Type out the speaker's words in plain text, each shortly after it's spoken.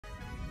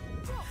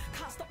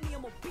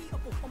I'm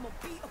unbeatable, I'm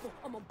unbeatable,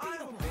 I'm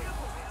unbeatable.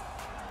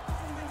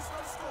 Couple minutes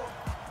on the score.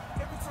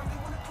 Every time they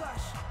wanna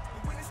clash,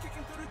 the winners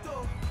kicking through the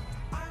door.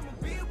 I am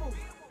unbeatable.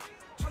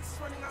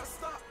 Chances running out of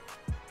stop,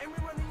 and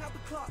we're running out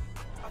the clock.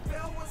 I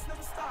fail once,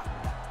 never stop.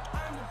 I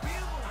am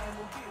unbeatable. I am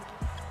unbeatable.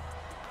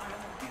 I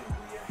am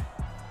unbeatable, yeah.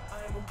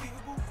 I am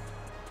unbeatable.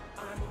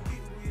 I am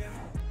unbeatable, yeah.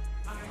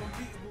 I am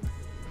unbeatable.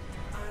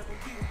 I am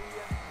unbeatable,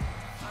 yeah.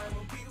 I am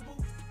unbeatable.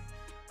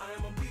 I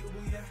am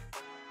unbeatable, yeah.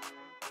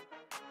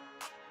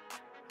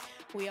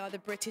 We are the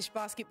British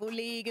Basketball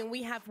League, and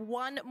we have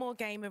one more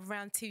game of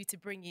round 2 to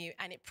bring you,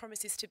 and it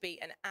promises to be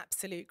an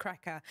absolute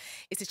cracker.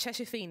 It's the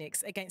Cheshire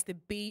Phoenix against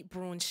the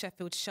Braun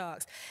Sheffield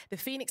Sharks. The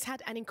Phoenix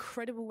had an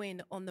incredible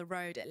win on the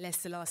road at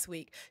Leicester last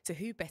week. So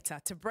who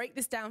better to break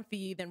this down for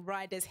you than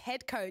Riders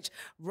head coach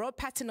Rob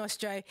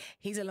Paternostro?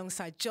 He's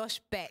alongside Josh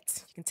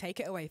Bett. You can take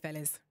it away,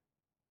 fellas.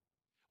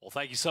 Well,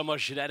 thank you so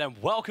much, Jeanette,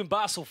 and welcome,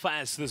 Basel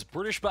fans, to this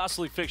British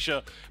Basketball League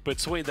fixture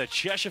between the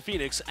Cheshire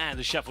Phoenix and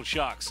the Sheffield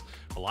Sharks.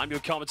 Well, I'm your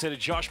commentator,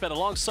 Josh Bett,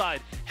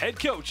 alongside head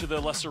coach of the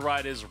Leicester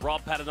Riders,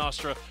 Rob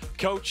Paternostro.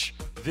 Coach,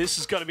 this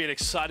is going to be an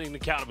exciting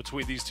encounter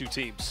between these two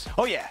teams.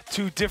 Oh, yeah,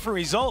 two different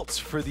results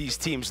for these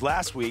teams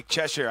last week.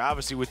 Cheshire,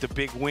 obviously, with the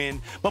big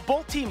win, but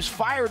both teams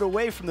fired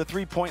away from the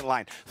three-point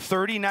line.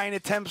 39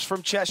 attempts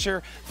from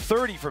Cheshire,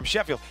 30 from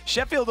Sheffield.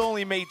 Sheffield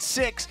only made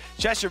 6,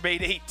 Cheshire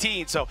made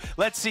 18, so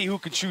let's see who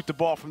can shoot the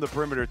ball from the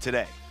perimeter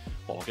today.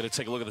 Well, we're going to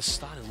take a look at the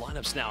starting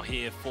lineups now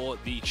here for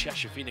the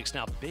Cheshire Phoenix.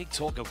 Now, big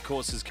talk, of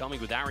course, is coming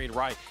with Arian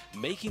Wright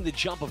making the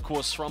jump, of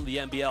course, from the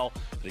NBL.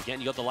 But again,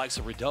 you got the likes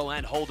of Rideau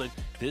and Holden.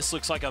 This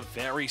looks like a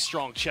very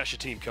strong Cheshire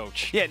team,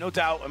 Coach. Yeah, no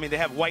doubt. I mean, they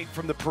have White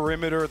from the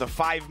perimeter, the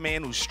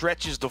 5-man who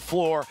stretches the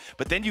floor.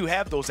 But then you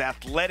have those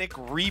athletic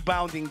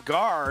rebounding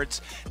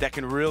guards that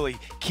can really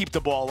keep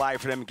the ball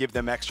alive for them and give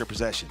them extra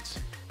possessions.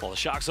 Well, the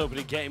Sharks'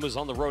 opening game was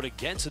on the road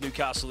against the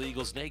Newcastle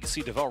Eagles. Now you can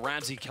see DeVell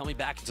Ramsey coming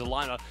back into the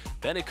lineup.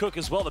 Bennett Cook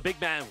as well, the big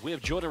man. We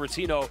have Jordan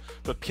Rottino,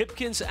 but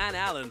Pipkins and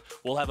Allen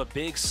will have a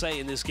big say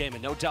in this game,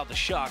 and no doubt the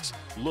Sharks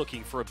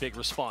looking for a big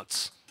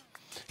response.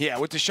 Yeah,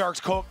 with the Sharks,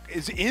 Cook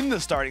is in the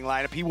starting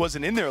lineup. He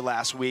wasn't in there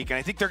last week, and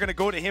I think they're going to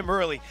go to him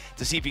early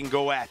to see if he can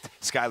go at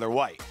Skylar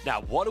White.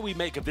 Now, what do we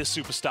make of this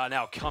superstar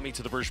now coming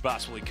to the British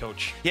Basketball League,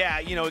 Coach? Yeah,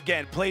 you know,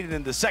 again, played it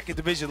in the 2nd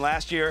division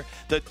last year.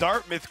 The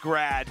Dartmouth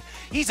grad,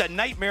 he's a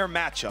nightmare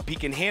matchup. He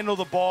can handle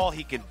the ball.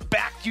 He can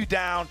back you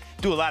down,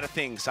 do a lot of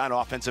things on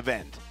offensive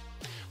end.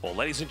 Well,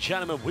 ladies and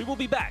gentlemen, we will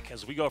be back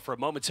as we go for a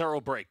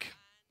momentary break.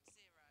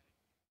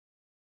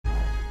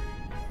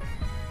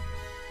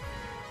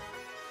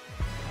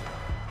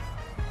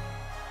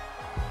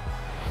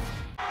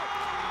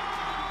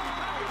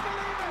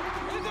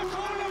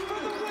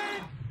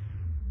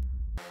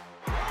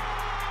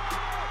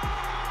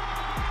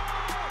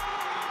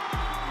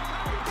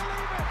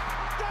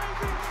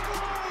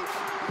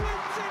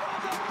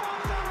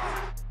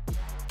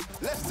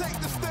 Let's take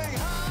this thing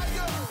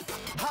higher,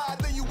 higher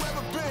than you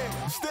ever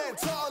been. Stand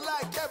tall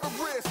like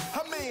Everest.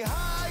 I mean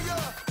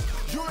higher.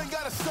 You ain't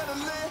gotta settle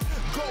in.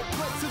 Go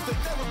places they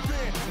never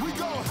been. We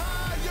go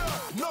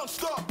higher,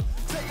 non-stop.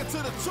 Take it to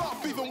the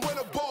top, even when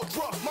the ball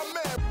drops. My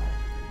man.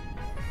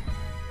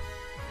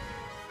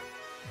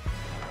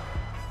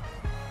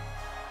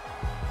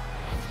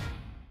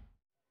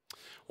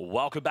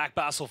 Welcome back,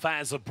 Basel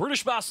fans. The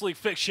British Basketball League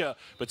fixture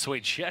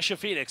between Cheshire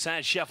Phoenix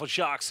and Sheffield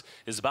Sharks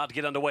is about to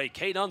get underway.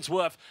 Kate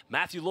Unsworth,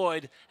 Matthew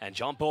Lloyd, and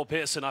John Paul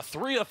Pearson are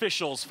 3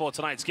 officials for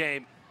tonight's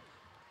game.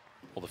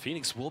 Well, the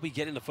Phoenix will be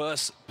getting the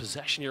first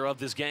possession here of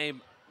this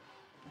game,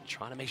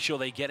 trying to make sure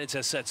they get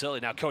into sets early.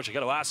 Now, Coach, I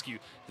got to ask you,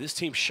 this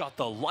team shot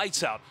the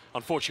lights out,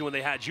 unfortunately, when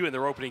they had you in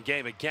their opening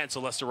game against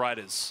the Leicester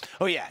Riders.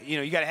 Oh, yeah. You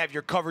know, you got to have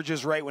your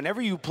coverages right.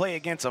 Whenever you play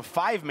against a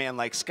 5-man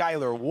like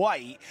Skylar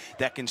White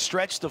that can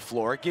stretch the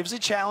floor, it gives a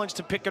challenge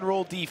to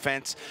pick-and-roll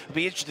defense. It'll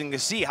be interesting to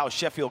see how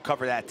Sheffield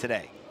cover that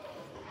today.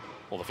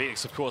 Well, the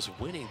Phoenix, of course,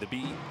 winning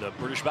the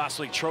British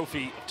Basketball League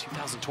trophy of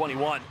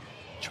 2021.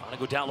 Trying to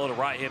go down low to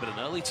right here, but an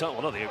early turn.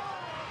 Well, no, they're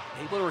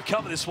able to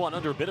recover this one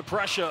under a bit of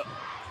pressure.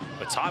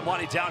 But time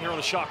winding down here on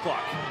the shot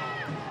clock.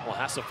 Well,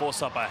 has to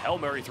force up a Hail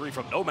Mary 3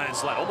 from no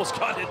man's land. Almost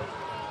got it.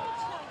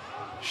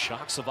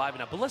 Sharks surviving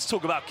now. But let's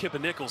talk about Kipper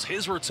Nichols,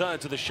 his return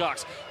to the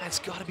Sharks. That's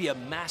got to be a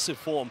massive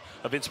form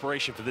of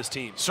inspiration for this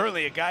team.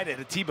 Certainly a guy that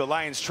Atiba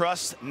Lions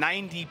trust.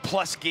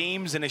 90-plus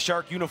games in a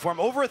Shark uniform.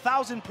 Over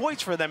 1,000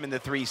 points for them in the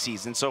 3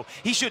 seasons. So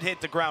he should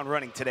hit the ground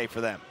running today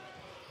for them.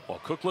 Well,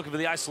 Cook looking for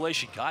the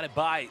isolation. Got it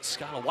by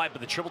Skylar White,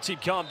 but the triple team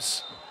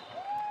comes.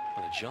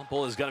 And the jump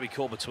ball is going to be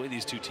called between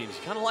these two teams.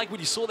 Kind of like what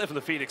you saw there from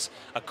the Phoenix,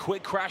 a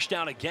quick crash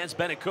down against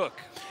Bennett Cook.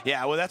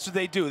 Yeah, well, that's what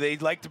they do. They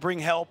like to bring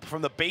help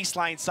from the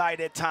baseline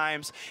side at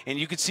times, and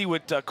you can see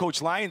what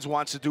Coach Lyons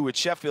wants to do with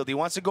Sheffield. He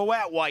wants to go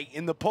at White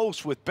in the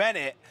post with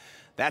Bennett.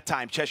 That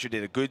time, Cheshire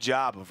did a good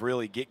job of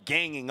really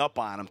ganging up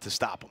on him to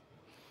stop him.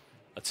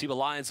 Atiba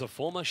Lyons, a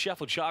former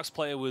Sheffield Sharks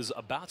player, was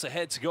about to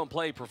head to go and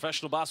play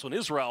professional basketball in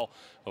Israel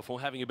before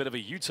having a bit of a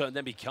U-turn,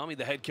 then becoming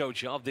the head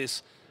coach of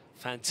this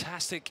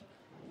fantastic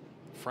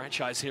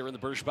franchise here in the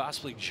British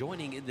Basketball League,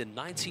 joining in the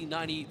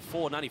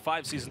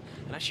 1994-95 season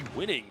and actually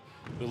winning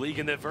the league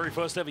in their very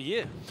first ever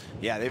year.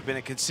 Yeah, they've been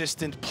a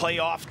consistent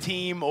playoff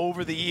team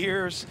over the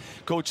years.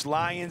 Coach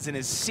Lyons in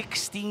his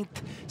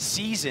 16th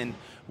season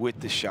with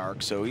the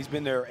Sharks, so he's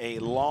been there a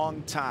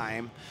long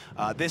time.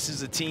 This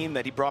is a team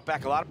that he brought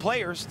back a lot of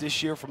players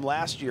this year from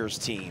last year's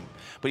team,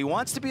 but he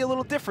wants to be a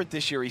little different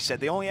this year. He said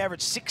they only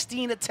average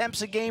 16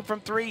 attempts a game from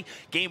three.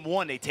 Game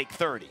one, they take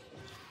 30.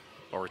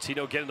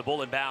 Oratino getting the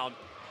ball inbound.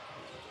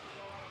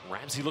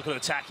 Ramsey looking to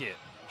attack here.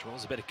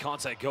 Draws a bit of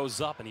contact,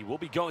 goes up, and he will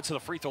be going to the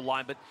free throw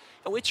line. But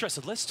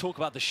interested, let's talk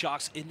about the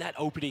Sharks in that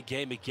opening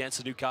game against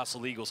the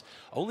Newcastle Eagles.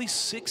 Only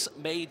 6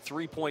 made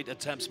three-point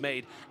attempts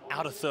made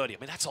out of 30. I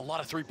mean, that's a lot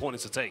of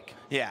three-pointers to take.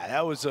 Yeah,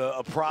 that was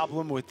a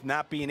problem with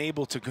not being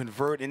able to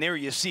convert. And there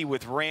you see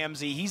with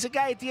Ramsey, he's a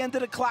guy at the end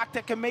of the clock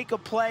that can make a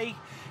play.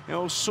 You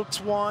know,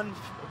 6'1",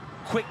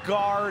 quick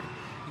guard.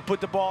 You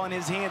put the ball in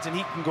his hands, and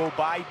he can go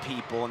by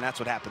people, and that's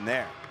what happened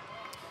there.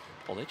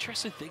 Well, the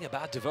interesting thing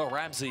about DeVille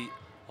Ramsey,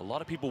 a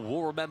lot of people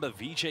will remember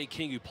VJ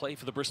King, who played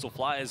for the Bristol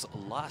Flyers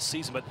last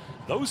season, but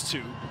those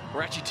two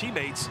were actually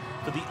teammates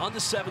for the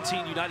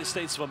under-17 United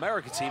States of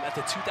America team at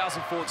the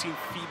 2014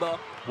 FIBA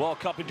World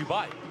Cup in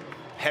Dubai.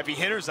 Heavy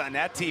hitters on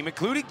that team,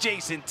 including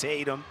Jason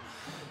Tatum.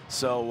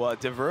 So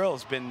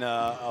DeVille's been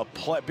a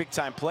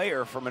big-time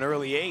player from an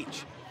early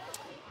age.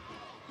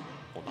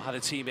 Well, not a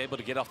team able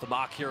to get off the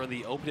mark here in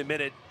the opening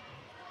minute.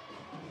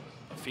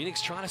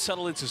 Phoenix trying to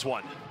settle into this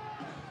one.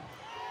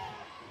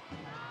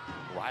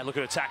 Ryan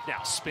looking to attack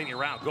now, spinning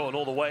around, going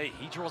all the way.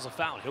 He draws a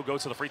foul. He'll go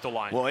to the free throw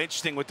line. Well,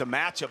 interesting with the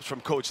matchups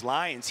from Coach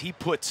Lyons. He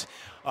puts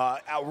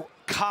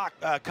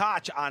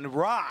Koch on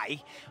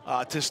Rye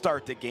to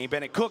start the game.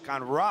 Bennett Cook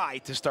on Rye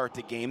to start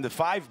the game, the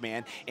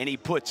 5-man. And he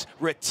puts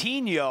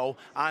Ratinho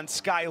on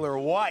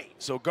Skylar White.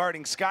 So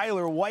guarding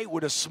Skylar White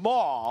with a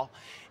small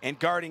and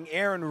guarding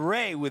Aaron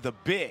Ray with a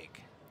big.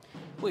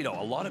 Well, you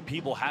know, a lot of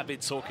people have been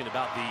talking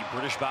about the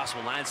British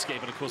basketball landscape,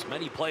 and of course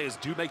many players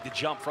do make the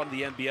jump from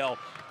the NBL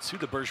to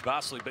the British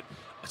Basketball League, but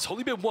it's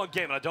only been one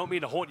game, and I don't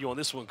mean to haunt you on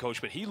this one, Coach,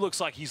 but he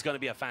looks like he's going to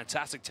be a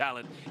fantastic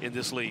talent in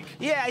this league.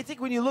 Yeah, I think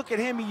when you look at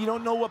him, you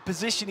don't know what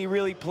position he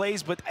really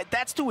plays, but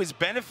that's to his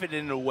benefit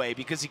in a way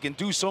because he can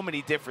do so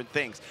many different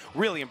things.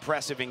 Really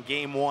impressive in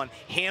game one,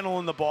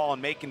 handling the ball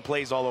and making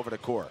plays all over the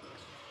court.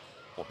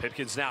 Well,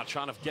 Pipkins now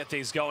trying to get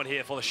things going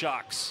here for the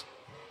Sharks.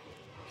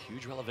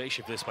 Huge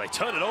elevation for this play.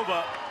 Turn it over.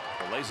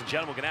 Well, ladies and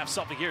gentlemen, we're going to have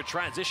something here.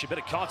 Transition, bit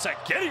of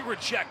contact, getting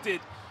rejected.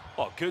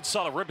 Oh, good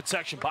solid rim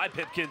protection by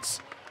Pipkins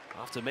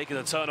after making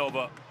the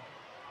turnover.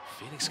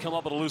 Phoenix come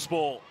up with a loose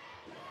ball.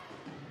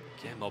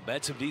 Again,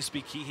 momentum needs to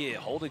be key here.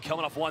 Holden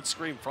coming off one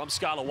screen from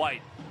Skylar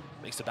White.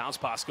 Makes the bounce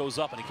pass, goes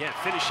up, and again,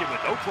 finishing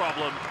with no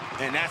problem.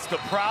 And that's the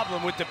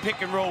problem with the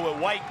pick and roll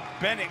with White.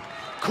 Bennett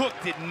Cook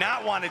did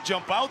not want to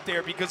jump out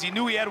there because he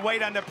knew he had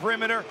White on the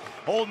perimeter.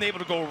 Holden able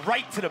to go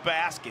right to the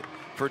basket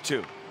for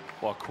two.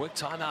 Well, a quick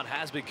timeout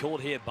has been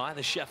called here by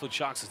the Sheffield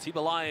Sharks. The team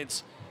of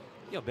Lions,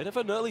 you know, a bit of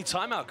an early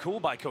timeout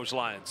called by Coach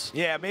Lyons.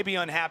 Yeah, maybe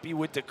unhappy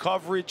with the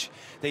coverage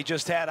they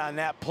just had on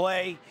that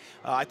play.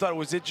 I thought it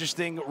was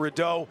interesting.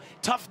 Rideau,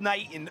 tough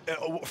night in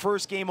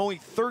first game, only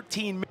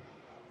 13 minutes.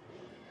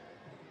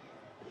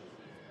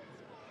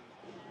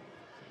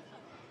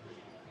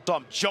 So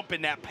I'm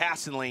jumping that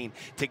passing lane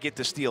to get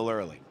the steal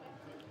early.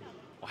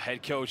 Well,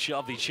 head coach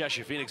of the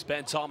Cheshire Phoenix,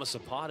 Ben Thomas, a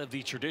part of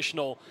the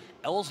traditional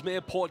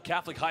Ellesmere Port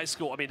Catholic High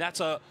School. I mean, that's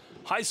a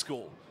high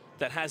school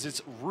that has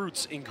its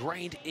roots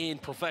ingrained in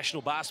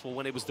professional basketball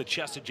when it was the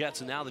Chester Jets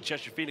and now the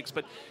Cheshire Phoenix.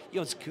 But, you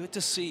know, it's good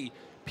to see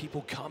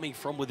people coming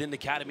from within the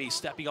academy,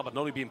 stepping up and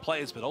not only being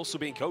players, but also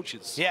being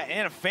coaches. Yeah,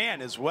 and a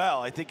fan as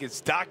well. I think it's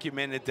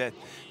documented that,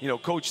 you know,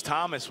 Coach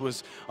Thomas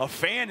was a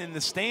fan in the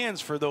stands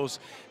for those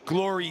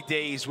glory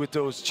days with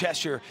those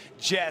Cheshire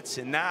Jets,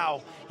 and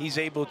now he's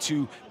able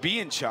to be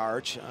in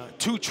charge.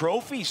 2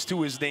 trophies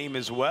to his name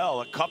as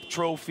well, a cup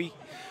trophy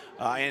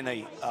and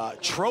a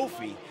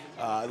trophy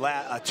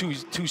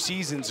two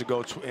seasons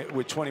ago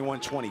with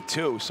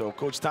 21-22. So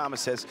Coach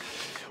Thomas has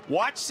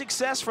watched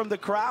success from the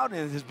crowd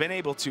and has been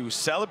able to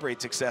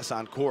celebrate success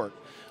on court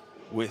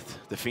with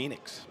the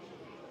Phoenix.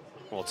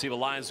 Well, team of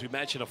Lions, we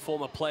mentioned a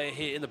former player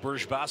here in the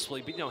British Basketball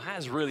League, but, you know,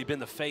 has really been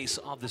the face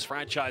of this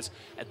franchise.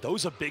 And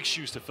those are big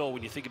shoes to fill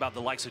when you think about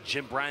the likes of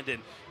Jim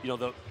Brandon, you know,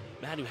 the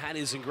man who had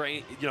his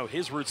ingrained, you know,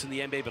 his roots in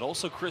the NBA, but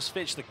also Chris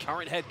Finch, the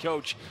current head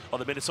coach of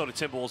the Minnesota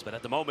Timberwolves. But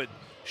at the moment,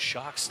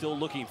 Sharks still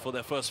looking for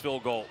their first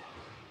field goal.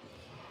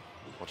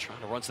 We're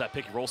trying to run to that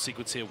pick and roll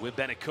sequence here with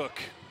Bennett Cook.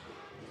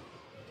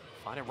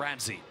 Finding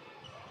Ramsey.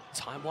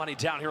 Time winding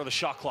down here on the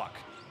shot clock.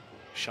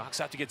 Sharks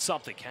have to get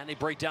something. Can they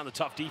break down the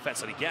tough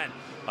defense? And again,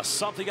 a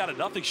something out of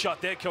nothing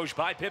shot there, coached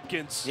by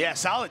Pipkins. Yeah,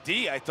 solid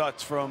D, I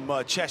thought, from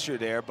Cheshire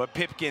there, but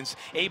Pipkins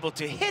able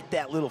to hit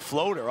that little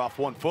floater off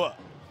 1 foot.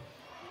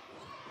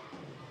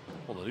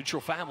 Well, the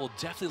neutral fan will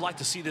definitely like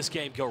to see this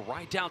game go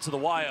right down to the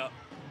wire.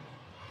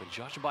 But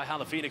judging by how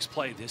the Phoenix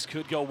played, this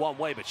could go one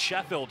way, but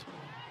Sheffield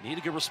need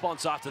a good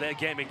response after their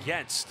game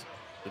against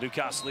the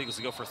Newcastle Eagles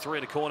to go for 3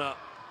 in the corner.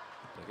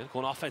 They're going to go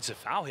an offensive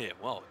foul here.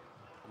 Well,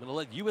 I'm going to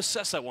let you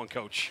assess that one,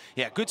 Coach.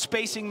 Yeah, good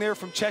spacing there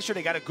from Cheshire.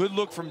 They got a good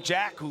look from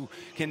Jack, who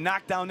can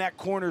knock down that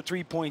corner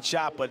three-point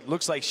shot, but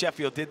looks like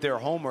Sheffield did their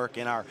homework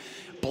and are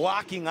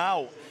blocking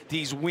out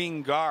these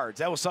wing guards.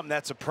 That was something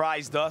that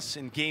surprised us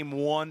in game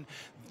one.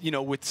 You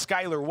know, with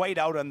Skylar White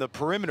out on the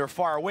perimeter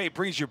far away, it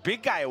brings your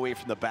big guy away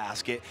from the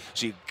basket.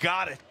 So you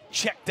got to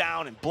check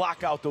down and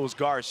block out those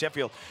guards.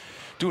 Sheffield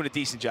doing a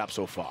decent job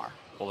so far.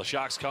 Well, the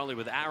Sharks currently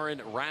with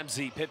Aaron,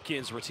 Ramsey,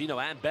 Pipkins,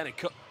 Rotino, and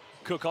Bennett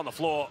Cook on the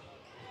floor.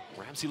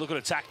 Ramsey looking to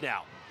attack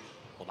now.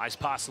 Well, nice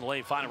pass in the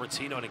lane, finding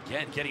Rotino, and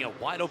again, getting a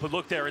wide open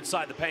look there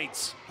inside the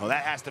paints. Well,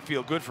 that has to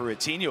feel good for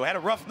Rotino. Had a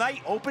rough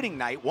night, opening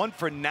night, 1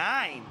 for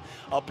 9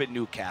 up in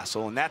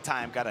Newcastle, and that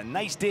time got a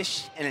nice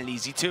dish and an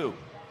easy 2.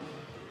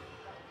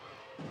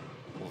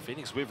 Well,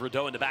 Phoenix with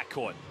Rideau in the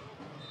backcourt.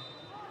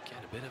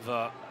 Again, a bit of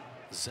a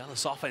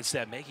zealous offense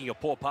there, making a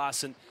poor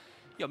pass, and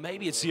you know,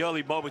 maybe it's the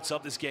early moments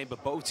of this game,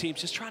 but both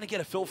teams just trying to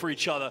get a feel for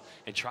each other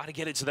and try to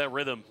get into their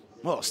rhythm.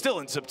 Well, still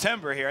in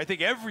September here. I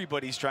think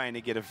everybody's trying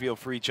to get a feel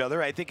for each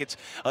other. I think it's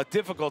a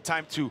difficult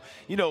time to,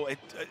 you know,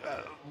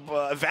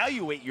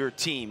 evaluate your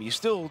team. You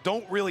still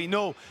don't really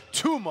know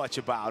too much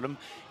about them.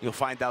 You'll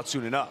find out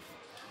soon enough.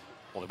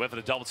 Well, they went for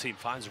the double team.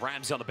 Finds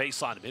Ramsey on the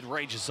baseline. The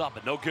mid-range is up,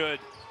 but no good.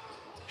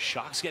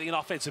 Sharks getting an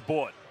offensive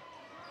board.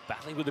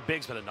 Battling with the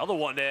bigs, but another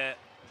one there.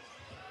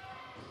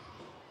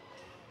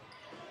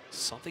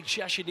 Something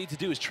Cheshire need to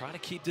do is try to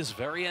keep this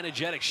very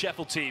energetic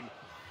Sheffield team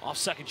off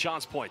second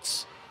chance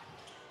points.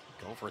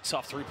 Going for a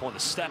tough three-point. The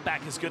step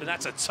back is good, and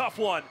that's a tough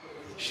one.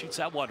 Shoots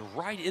that one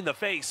right in the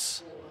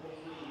face.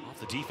 Off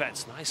the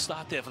defense. Nice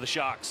stop there for the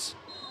Sharks.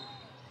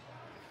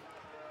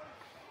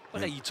 Well,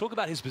 now you talk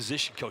about his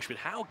position, Coach, but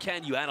how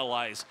can you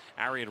analyze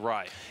Arian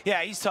Wright?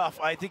 Yeah, he's tough.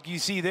 I think you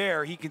see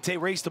there, he can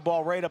race the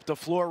ball right up the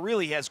floor.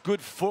 Really has good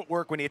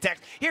footwork when he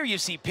attacks. Here you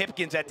see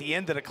Pipkins at the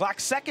end of the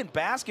clock. Second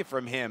basket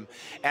from him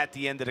at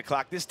the end of the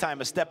clock. This time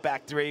a step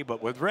back three,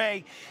 but with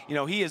Ray, you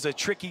know, he is a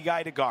tricky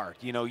guy to guard.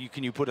 You know, you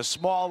put a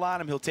small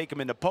on him, he'll take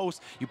him in the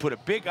post. You put a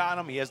big on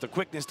him, he has the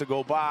quickness to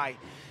go by.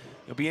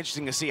 It'll be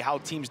interesting to see how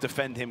teams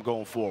defend him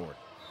going forward.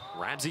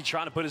 Ramsey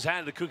trying to put his hand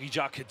in the cookie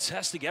jar,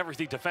 contesting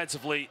everything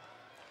defensively.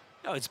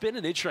 No, it's been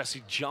an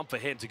interesting jump for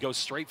him to go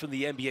straight from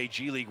the NBA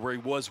G League where he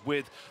was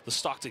with the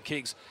Stockton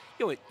Kings.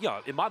 You know,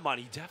 in my mind,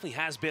 he definitely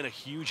has been a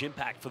huge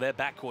impact for their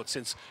backcourt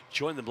since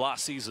joining them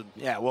last season.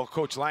 Yeah, well,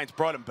 Coach Lyons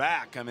brought him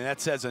back. I mean, that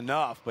says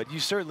enough. But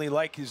you certainly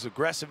like his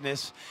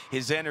aggressiveness,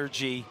 his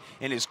energy,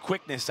 and his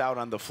quickness out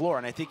on the floor.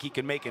 And I think he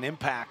can make an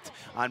impact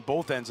on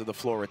both ends of the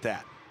floor with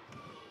that.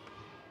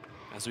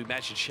 As we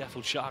mentioned,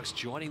 Sheffield Sharks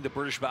joining the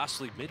British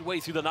Basketball League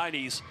midway through the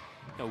 90s.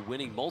 You know,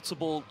 winning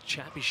multiple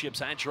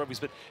championships and trophies,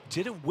 but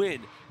didn't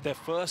win their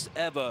first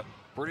ever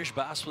British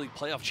Basketball League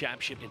playoff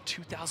championship in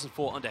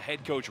 2004 under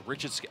head coach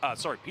Peter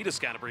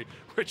Scanterbury,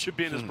 Richard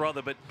being his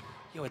brother, but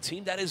you know, a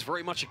team that is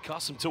very much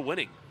accustomed to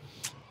winning.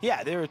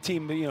 Yeah, they're a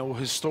team that, you know,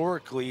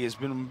 historically has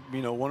been,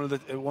 you know, one of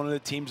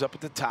the teams up at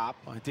the top.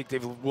 I think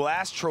their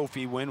last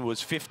trophy win was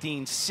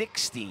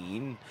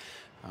 15-16.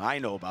 I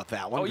know about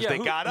that one because they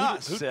got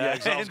us.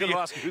 I was going to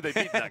ask you who they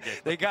beat that game.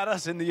 They got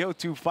us in the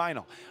O2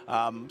 final.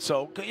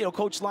 So, you know,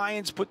 Coach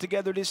Lyons put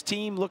together this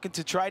team looking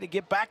to try to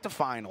get back to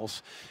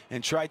finals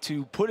and try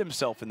to put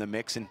himself in the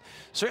mix, and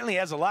certainly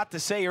has a lot to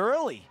say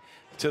early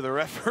to the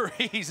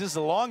referees. This is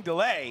a long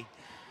delay.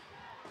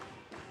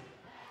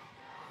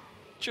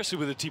 Just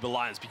with the team of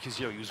Lions, because,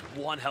 you know, he was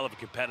one hell of a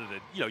competitor.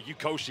 You know, you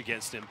coached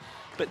against him,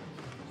 but,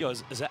 you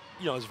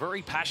know, as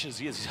very passionate as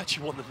he is, he's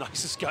actually one of the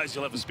nicest guys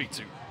you'll ever speak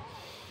to.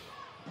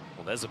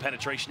 Well, there's the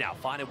penetration now.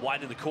 Finding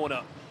White in the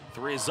corner.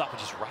 Three is up. It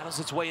just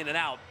rattles its way in and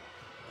out.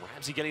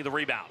 Ramsey getting the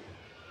rebound.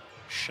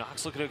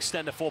 Sharks looking to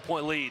extend a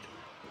 4-point lead.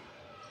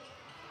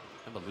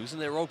 Remember, losing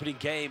their opening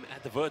game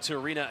at the Virtu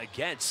Arena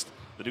against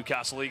the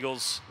Newcastle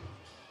Eagles.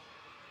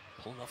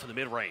 Pulling off in the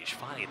mid-range.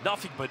 Finding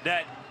nothing but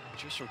net.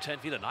 Just from 10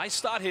 feet. A nice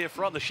start here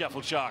from the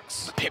Sheffield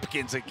Sharks.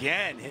 Pipkins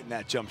again hitting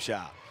that jump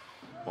shot.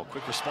 Well,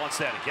 quick response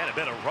there. Again, a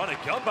bit of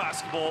run-and-gun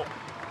basketball.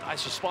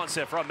 Nice response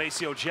there from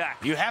Maceo Jack.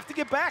 You have to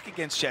get back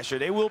against Cheshire.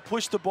 They will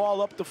push the ball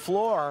up the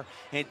floor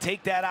and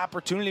take that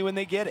opportunity when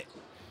they get it.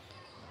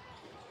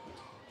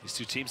 These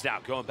two teams now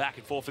going back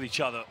and forth with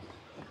each other.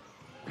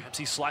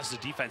 Ramsey slices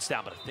the defense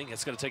down, but I think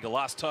it's going to take a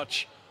last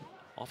touch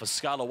off of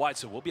Skylar White.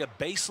 So it will be a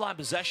baseline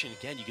possession.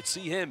 Again, you can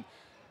see him.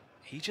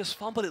 He just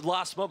fumbled it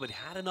last moment. He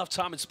had enough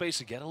time and space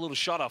to get a little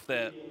shot off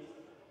there.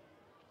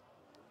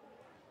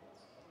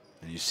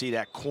 And you see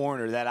that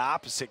corner, that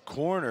opposite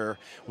corner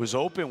was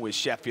open with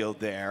Sheffield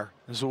there.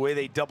 This is the way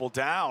they doubled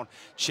down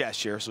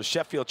Cheshire. So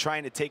Sheffield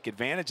trying to take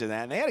advantage of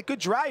that. And they had a good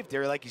drive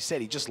there. Like you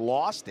said, he just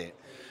lost it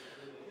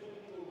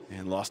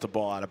and lost the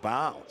ball out of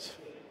bounds.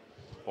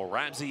 Well,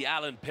 Ramsey,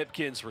 Allen,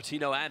 Pipkins,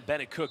 Rotino, and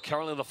Bennett Cook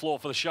currently on the floor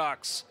for the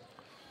Sharks.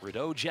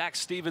 Rideau, Jack,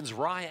 Stevens,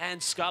 Rye, and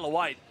Skylar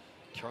White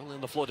currently on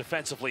the floor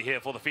defensively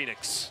here for the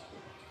Phoenix.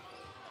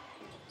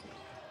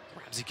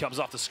 Ramsey comes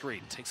off the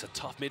screen, takes a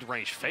tough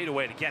mid-range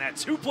fadeaway, and again had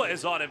two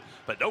players on him,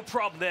 but no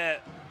problem there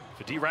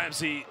for D.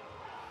 Ramsey.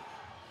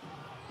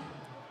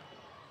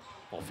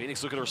 Well,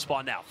 Phoenix looking to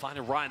respond now,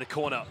 finding Ryan in the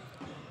corner.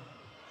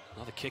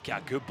 Another kick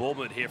out. Good ball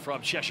movement here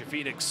from Cheshire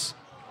Phoenix.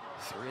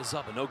 3 is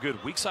up and no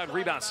good. Weak side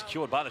rebound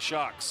secured by the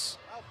Sharks.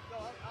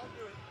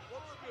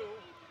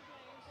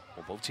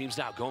 Well, both teams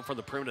now going from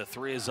the perimeter.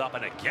 3 is up,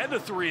 and again the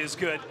 3 is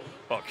good.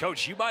 Well,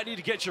 Coach, you might need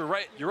to get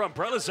your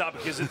umbrellas out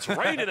because it's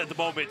raining at the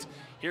moment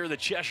here in the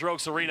Cheshire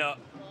Oaks Arena.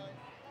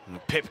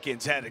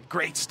 Pipkins had a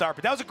great start,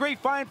 but that was a great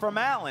find from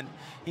Allen.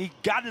 He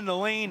got in the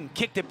lane,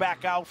 kicked it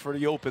back out for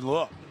the open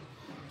look.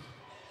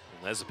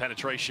 And there's the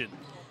penetration.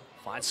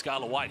 Finds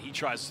Skylar White. He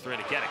tries to 3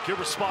 to get it. Good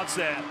response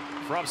there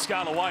from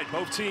Skylar White.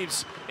 Both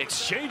teams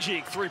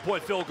exchanging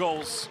 3-point field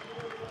goals.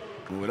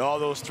 With all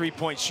those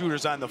 3-point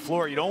shooters on the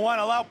floor, you don't want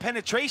to allow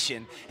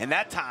penetration. And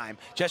that time,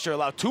 Cheshire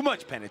allowed too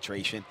much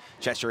penetration.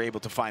 Cheshire able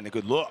to find a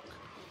good look.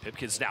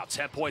 Pipkins now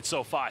 10 points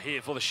so far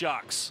here for the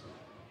Sharks.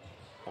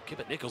 Well,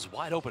 Kippert Nichols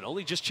wide open.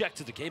 Only just checked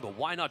to the game, but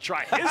why not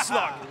try his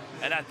luck?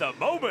 And at the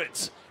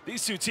moment,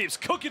 these two teams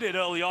cooking it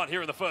early on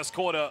here in the first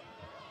quarter.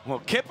 Well,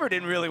 Kipper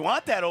didn't really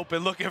want that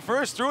open look at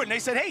first, threw it, and they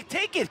said, hey,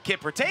 take it,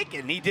 Kipper, take it.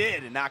 And he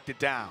did and knocked it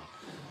down.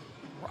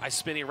 Rice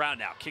spinning around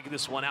now, kicking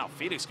this one out.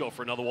 Phoenix go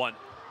for another one.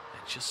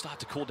 And just start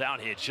to cool down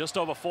here, just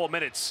over 4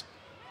 minutes.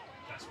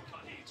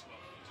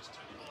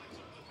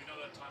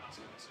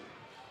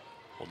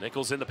 Well,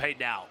 Nichols in the paint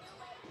now.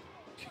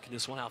 Kicking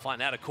this one out,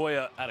 find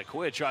Adekoya.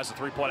 Adekoya tries the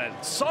 3-point,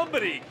 and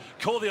somebody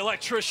call the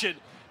electrician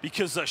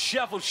because the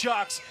Sheffield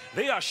Sharks,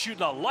 they are shooting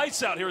the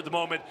lights out here at the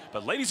moment.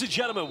 But ladies and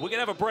gentlemen, we're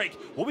gonna have a break.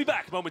 We'll be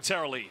back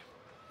momentarily.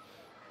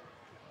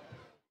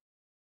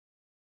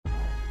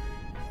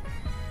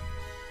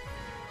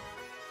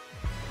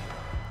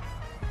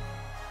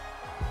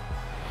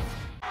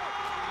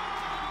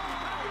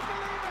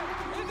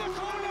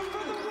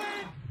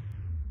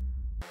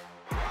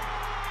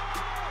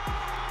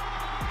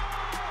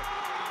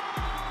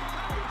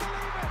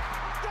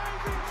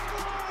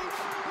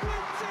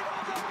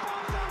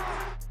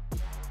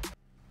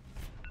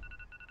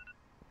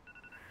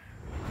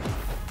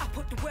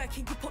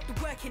 You put the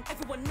work in,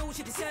 everyone knows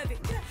you deserve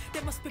it.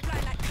 There must be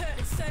blind like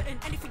curtains, certain.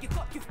 Anything you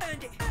got, you've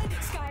earned it.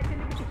 Sky the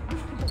limit, you're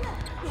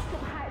so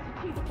high, it's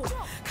achievable.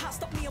 Can't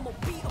stop me, I'm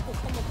unbeatable,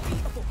 I'm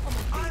unbeatable,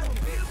 I'm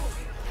unbeatable.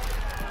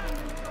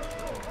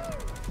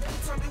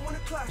 Every time they wanna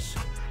clash,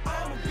 I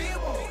am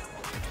unbeatable.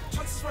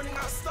 Chances running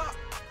out of stop,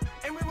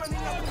 and we're running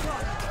out of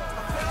clock. I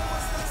fail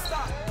once they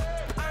stop.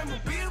 I am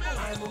unbeatable,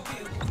 I am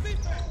unbeatable.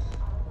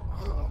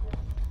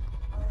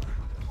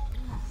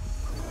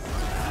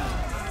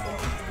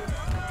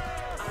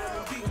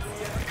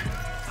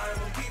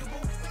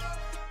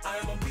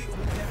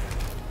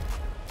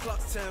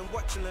 Clock's turn,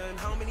 watch and learn.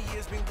 How many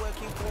years been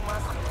working for my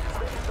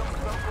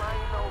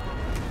flying over.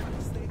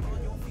 Stay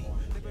on your feet,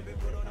 never been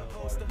put on a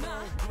poster.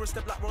 You're a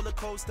step like roller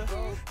coaster.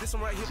 This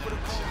one right here for the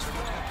culture.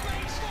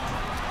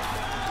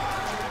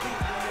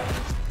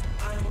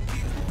 I am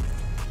unbeatable.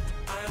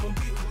 I am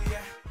unbeatable,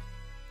 yeah.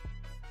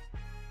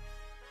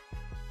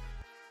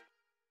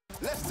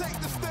 Let's take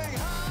this thing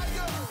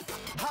higher,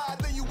 higher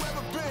than you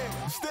ever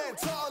been. Stand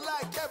tall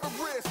like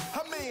Everest.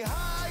 I mean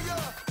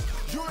higher.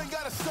 You ain't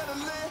gotta settle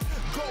in.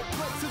 Go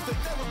places they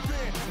never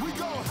been. We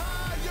go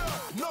higher,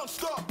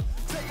 non-stop.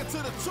 Take it to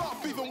the top,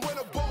 even when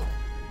a boat.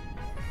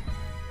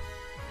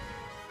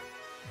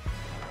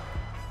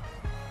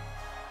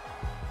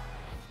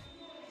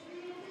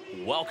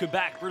 Welcome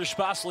back, British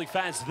Basketball League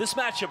fans, to this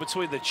matchup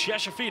between the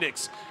Cheshire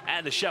Phoenix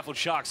and the Sheffield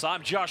Sharks.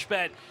 I'm Josh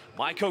Bent.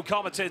 My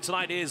co-commentator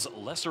tonight is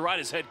Leicester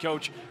Riders head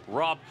coach,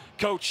 Rob.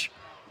 Coach,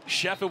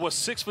 Sheffield was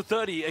 6 for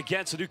 30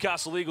 against the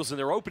Newcastle Eagles in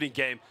their opening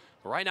game.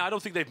 Right now, I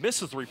don't think they've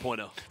missed a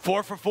 3-pointer.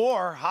 4 for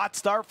 4, hot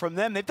start from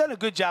them. They've done a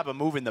good job of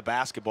moving the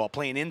basketball,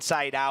 playing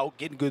inside out,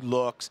 getting good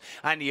looks.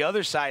 On the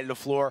other side of the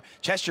floor,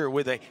 Cheshire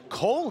with a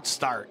cold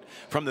start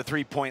from the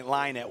 3-point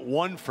line at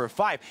 1 for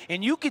 5.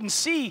 And you can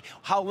see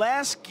how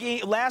last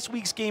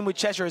week's game with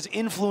Cheshire has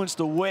influenced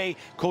the way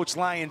Coach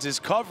Lyons is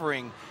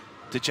covering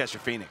the Cheshire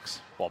Phoenix.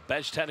 Well,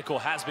 bench technical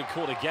has been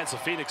called against the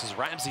Phoenix as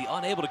Ramsey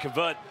unable to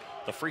convert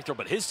the free throw,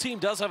 but his team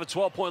does have a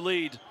 12-point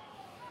lead.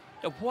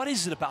 What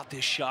is it about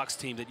this Sharks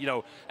team that, you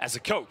know, as a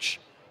coach,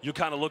 you're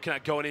kind of looking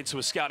at going into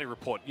a scouting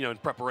report, you know, in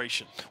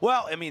preparation?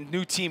 Well, I mean,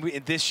 new team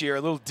this year,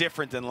 a little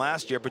different than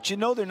last year, but you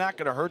know they're not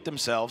going to hurt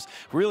themselves.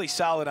 Really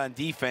solid on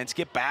defense,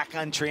 get back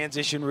on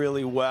transition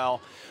really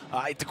well.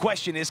 The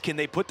question is, can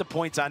they put the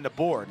points on the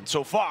board? And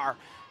so far,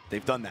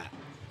 they've done that.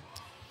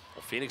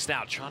 Well, Phoenix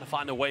now trying to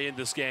find a way in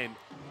this game.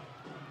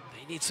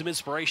 They need some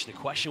inspiration. The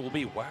question will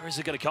be, where is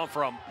it going to come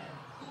from?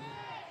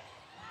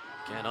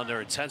 Again, under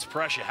intense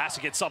pressure, has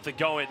to get something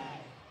going.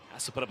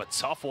 Has to put up a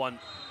tough one.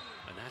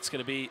 And that's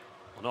going to be,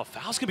 well, no,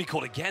 foul's going to be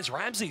called against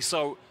Ramsey.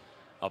 So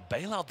a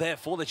bailout there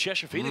for the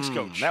Cheshire Phoenix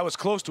coach. That was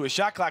close to a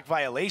shot clock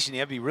violation.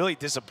 You have to be really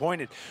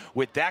disappointed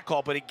with that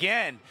call. But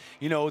again,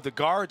 you know, the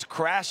guards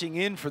crashing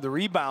in for the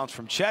rebounds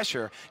from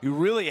Cheshire. You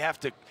really have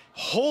to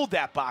hold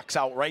that box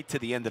out right to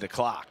the end of the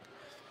clock.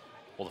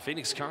 Well, the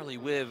Phoenix currently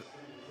with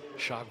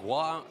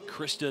Chagua,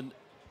 Kristen,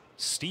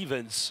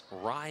 Stevens,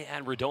 Rye,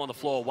 and Rideau on the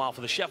floor, while for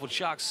the Sheffield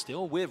Sharks,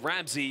 still with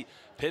Ramsey,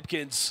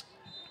 Pipkins,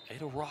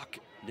 Ada Rock,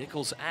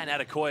 Nichols, and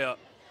Adekoya.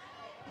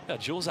 Yeah,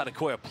 Jules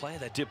Adekoya, a player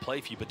that did play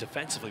for you, but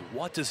defensively,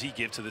 what does he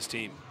give to this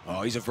team?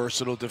 Oh, he's a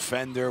versatile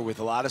defender with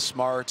a lot of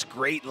smarts,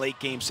 great late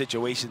game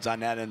situations on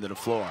that end of the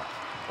floor.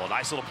 Well,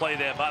 nice little play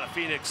there by the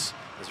Phoenix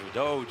as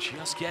Rideau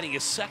just getting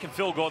his second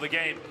field goal of the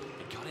game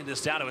and cutting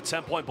this down to a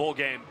 10-point ball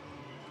game.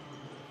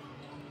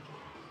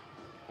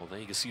 Well, there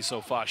you can see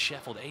so far,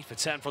 Sheffield 8 for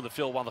 10 from the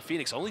field, while the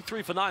Phoenix only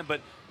 3 for 9,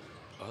 but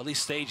early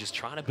stages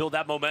trying to build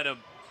that momentum.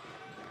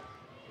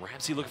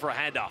 Ramsey looking for a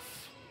handoff.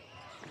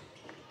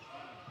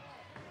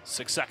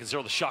 6 seconds here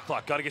on the shot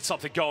clock. Got to get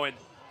something going.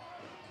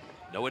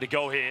 Nowhere to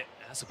go here.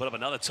 Has to put up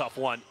another tough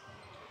one.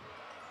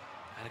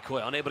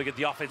 Adekoya unable to get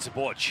the offensive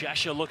board.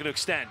 Cheshire looking to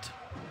extend.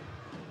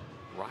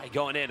 Right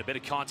going in. A bit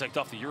of contact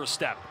off the Euro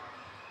step.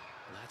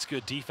 That's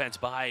good defense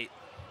by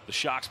the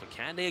Sharks, but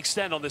can they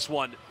extend on this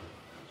one?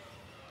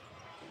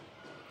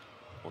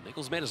 Well,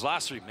 Nichols made his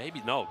last 3.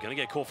 Maybe, no, going to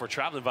get called for a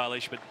traveling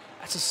violation, but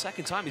that's the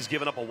second time he's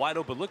given up a wide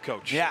open look,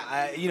 Coach.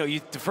 Yeah, you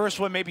know, the first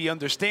one maybe you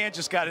understand,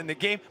 just got in the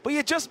game, but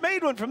you just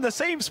made one from the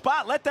same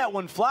spot. Let that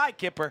one fly,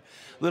 Kipper.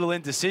 Little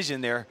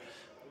indecision there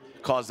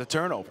caused the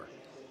turnover.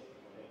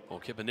 Well,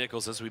 Kipper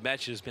Nichols, as we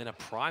mentioned, has been a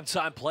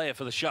primetime player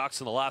for the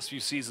Sharks in the last few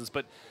seasons,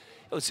 but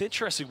it's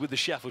interesting with the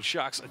Sheffield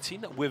Sharks, a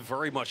team that we're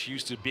very much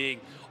used to being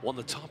one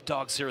of the top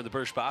dogs here in the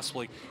British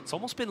Basketball League. It's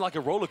almost been like a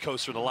roller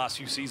coaster in the last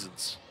few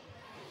seasons.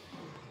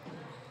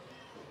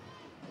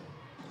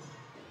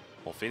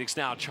 Well, Phoenix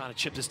now trying to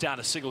chip this down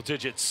to single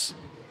digits.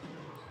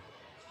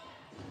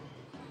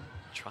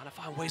 Trying to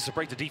find ways to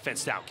break the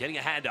defense down. Getting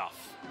a handoff.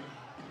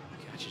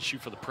 Catch and shoot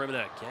for the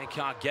perimeter. Again,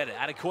 can't get it.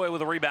 Adekoya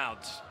with a rebound.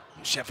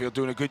 Sheffield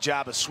doing a good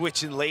job of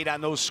switching late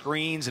on those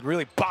screens and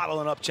really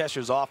bottling up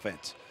Cheshire's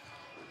offense.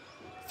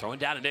 Throwing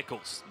down to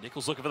Nichols.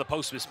 Nichols looking for the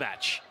post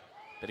mismatch.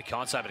 Bit of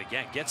contact, but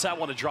again, gets that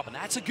one to drop. And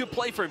that's a good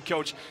play for him,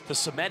 Coach, to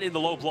cement in the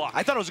low block.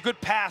 I thought it was a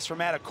good pass from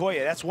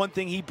Adekoya. That's one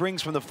thing he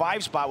brings from the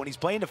 5 spot when he's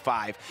playing the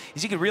 5,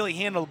 is he can really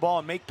handle the ball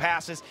and make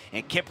passes.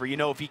 And Kipper, you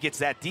know, if he gets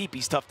that deep,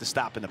 he's tough to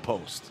stop in the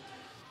post.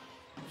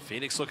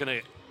 Phoenix looking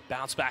to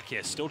bounce back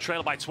here. Still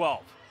trailing by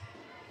 12.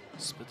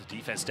 Split the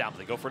defense down, but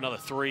they go for another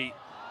 3.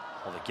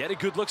 Well, they get a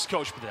good looks,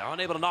 Coach, but they're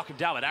unable to knock him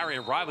down. But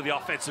Arian Wright with the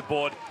offensive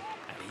board,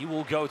 and he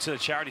will go to the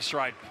charity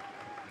stripe.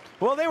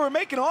 Well, they were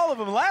making all of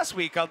them last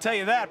week, I'll tell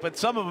you that, but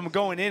some of them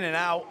going in and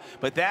out.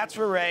 But that's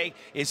for Ray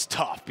is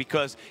tough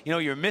because, you know,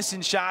 you're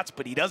missing shots,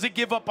 but he doesn't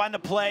give up on the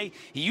play.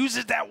 He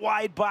uses that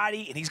wide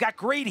body, and he's got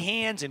great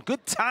hands and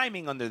good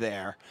timing under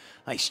there.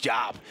 Nice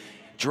job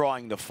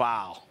drawing the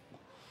foul.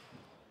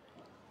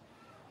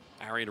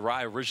 Arian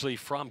Wright, originally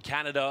from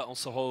Canada,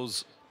 also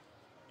holds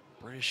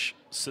British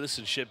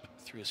citizenship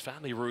through his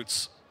family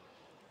roots.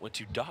 Went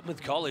to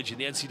Dartmouth College in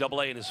the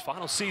NCAA in his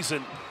final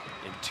season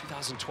in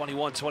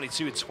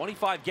 2021-22 in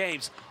 25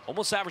 games.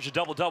 Almost averaged a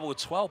double-double with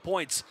 12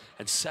 points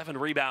and 7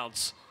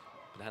 rebounds.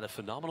 And had a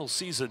phenomenal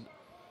season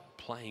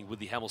playing with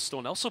the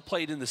Hamilton. Also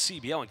played in the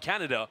CBL in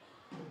Canada,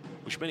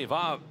 which many of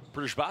our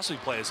British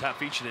basketball players have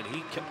featured in.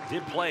 He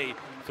did play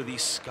for the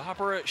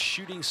Scarborough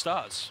Shooting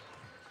Stars.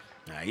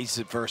 He's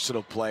a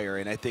versatile player,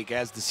 and I think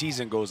as the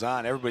season goes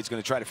on, everybody's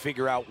going to try to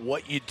figure out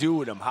what you do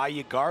with him, how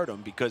you guard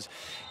him, because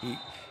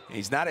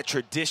he's not a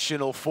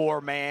traditional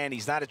 4-man.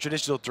 He's not a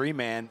traditional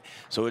 3-man,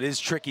 so it is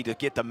tricky to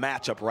get the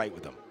matchup right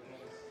with him.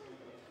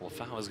 Well,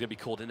 foul is going to be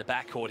called in the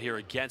backcourt here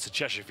against the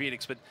Cheshire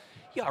Phoenix, but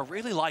yeah, I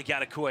really like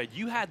Adekoya.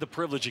 You had the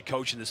privilege of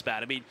coaching this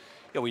bat. I mean,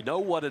 you know, we know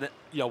what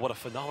a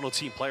phenomenal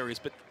team player is,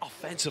 but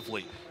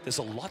offensively, there's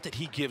a lot that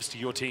he gives to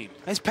your team.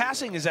 His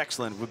passing is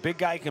excellent. A big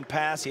guy can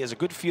pass. He has a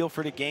good feel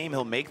for the game.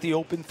 He'll make the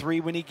open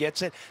 3 when he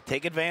gets it,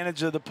 take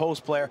advantage of the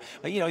post player.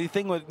 But, you know, the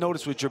thing to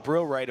notice with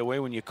Jabril right away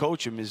when you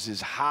coach him is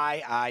his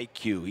high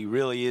IQ. He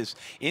really is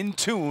in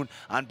tune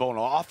on both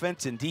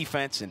offense and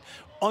defense and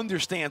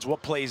understands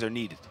what plays are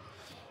needed.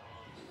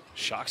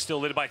 Sharks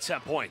still led by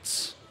 10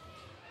 points.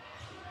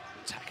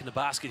 Attacking the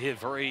basket here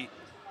very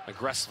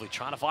aggressively,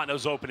 trying to find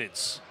those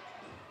openings.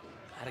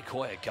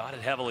 Adekoya got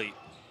it heavily.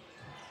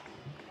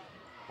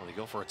 Well, they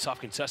go for a tough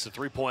contested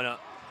 3-pointer.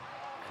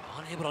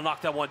 And unable to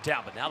knock that one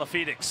down, but now the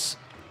Phoenix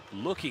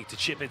looking to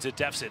chip into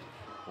deficit.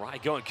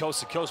 Right going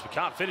coast to coast, but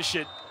can't finish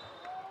it.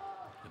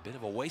 A bit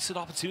of a wasted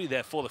opportunity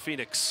there for the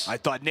Phoenix. I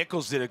thought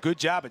Nichols did a good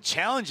job of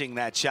challenging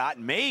that shot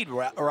and made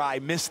Rye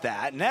miss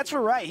that. And that's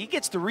for Rye. He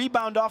gets the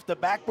rebound off the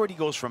backboard. He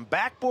goes from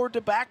backboard to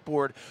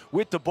backboard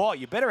with the ball.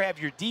 You better have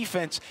your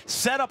defense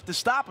set up to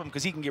stop him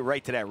because he can get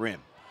right to that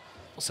rim.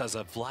 Also has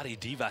a Vlade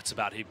Divac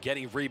about him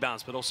getting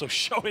rebounds, but also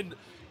showing,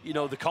 you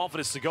know, the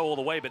confidence to go all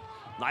the way. But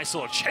nice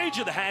little change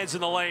of the hands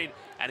in the lane.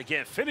 And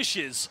again,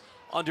 finishes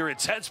under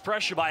intense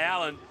pressure by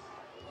Allen.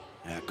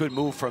 Yeah, good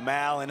move from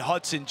Allen.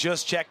 Hudson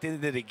just checked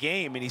into the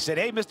game, and he said,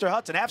 hey, Mr.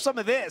 Hudson, have some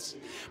of this.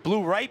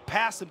 Blew right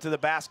past him to the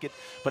basket,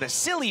 but a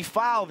silly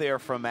foul there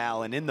from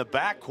Allen in the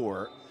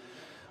backcourt.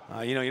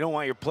 You know, you don't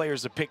want your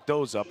players to pick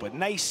those up, but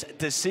nice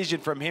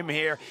decision from him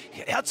here.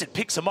 Hudson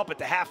picks him up at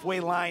the halfway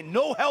line.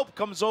 No help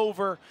comes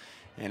over,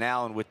 and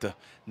Allen with the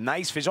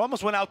nice finish.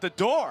 Almost went out the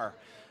door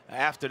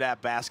after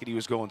that basket. He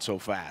was going so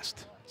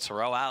fast.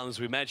 Terrell Allen, as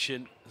we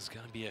mentioned, is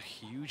going to be a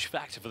huge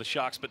factor for the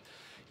Sharks, but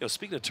know,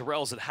 speaking of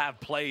Terrells that have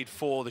played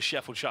for the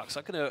Sheffield Sharks,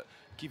 I'm going to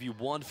give you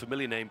one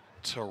familiar name,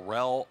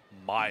 Terrell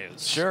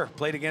Myers. Sure,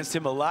 played against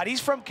him a lot. He's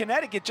from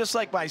Connecticut, just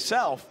like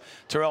myself.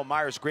 Terrell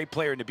Myers, great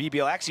player in the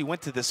BBL. Actually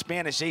went to the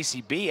Spanish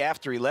ACB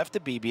after he left the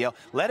BBL.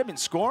 Led him in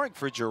scoring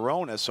for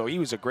Girona, so he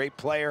was a great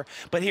player.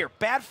 But here,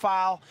 bad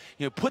foul.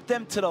 You know, put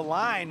them to the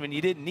line when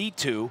you didn't need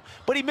to.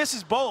 But he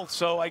misses both,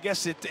 so I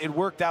guess it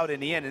worked out in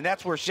the end. And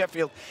that's where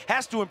Sheffield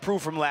has to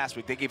improve from last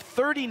week. They gave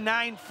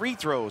 39 free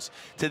throws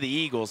to the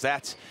Eagles.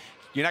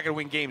 You're not going to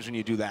win games when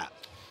you do that.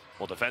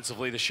 Well,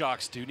 defensively, the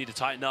Sharks do need to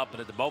tighten up, but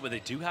at the moment, they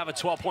do have a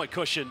 12-point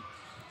cushion.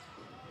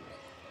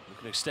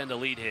 Looking to extend the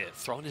lead here.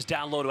 Throwing his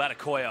down low to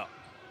Adekoya.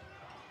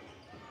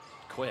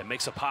 Adekoya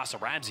makes a pass to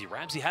Ramsey.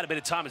 Ramsey had a bit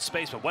of time and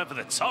space, but went for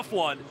the tough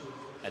one.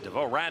 And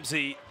DeVoe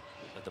Ramsey,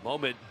 at the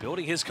moment,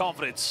 building his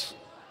confidence.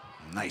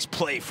 Nice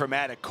play from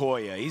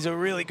Adekoya. He's a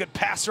really good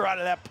passer out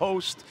of that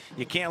post.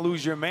 You can't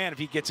lose your man if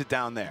he gets it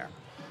down there.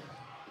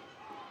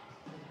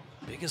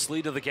 Biggest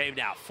lead of the game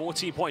now,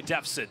 14-point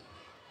deficit.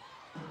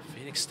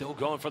 Phoenix still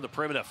going from the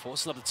perimeter,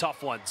 forcing up the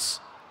tough ones.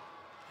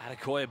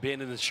 Adekoya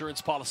being an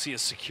insurance policy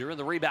is securing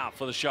the rebound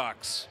for the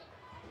Sharks.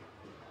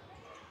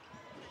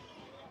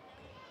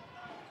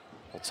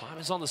 Well, time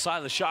is on the side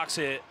of the Sharks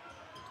here.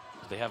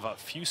 They have a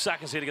few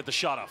seconds here to get the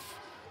shot off.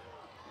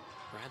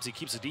 Ramsey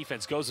keeps the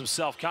defense, goes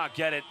himself, can't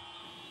get it.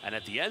 And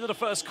at the end of the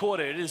first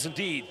quarter, it is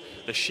indeed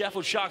the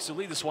Sheffield Sharks who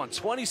lead this one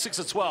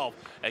 26-12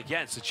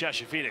 against the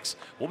Cheshire Phoenix.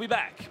 We'll be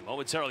back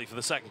momentarily for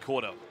the second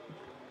quarter.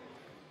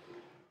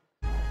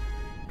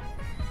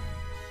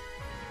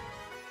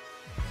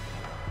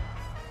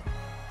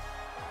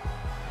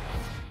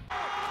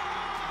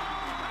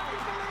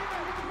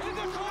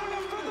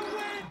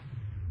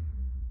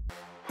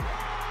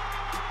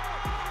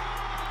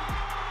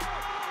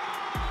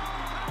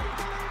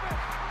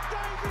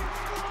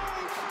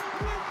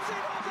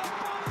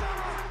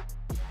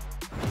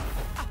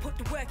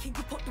 You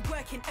put the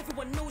work in,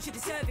 everyone knows you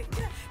deserve it.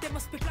 They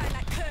must be blind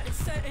like curtains,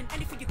 certain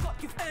anything you got,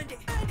 you've earned it.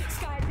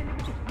 Sky's the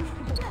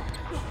limit,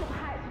 lost the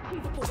heights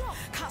achievable.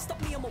 Can't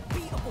stop me, I'm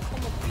unbeatable,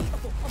 I'm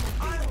unbeatable,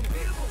 I'm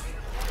unbeatable.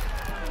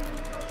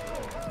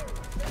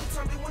 Every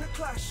time they wanna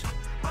clash,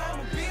 I am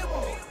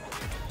unbeatable.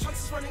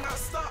 Chances running out of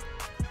stop,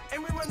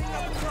 and we're running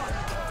out of clock.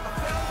 I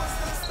fail once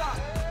they stop.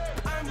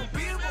 I am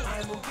unbeatable, I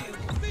am unbeatable.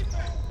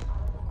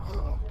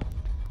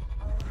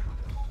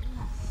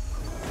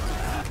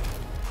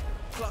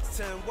 Clock's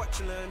turn, watch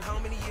and learn. How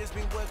many years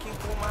been working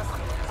for my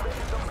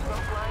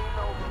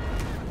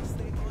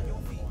stay on your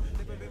feet,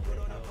 never been put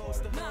on a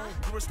poster.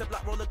 You're a step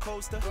like roller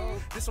coaster.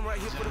 This one right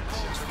here for the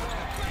culture.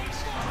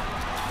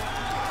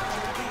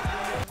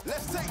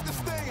 Let's take this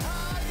thing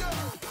higher,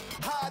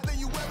 higher than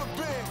you ever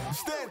been.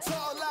 Stand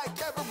tall like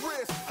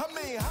Everest. I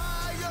mean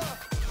higher.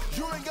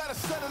 You ain't gotta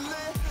settle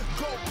in.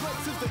 Go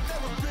places they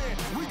never been.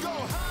 We go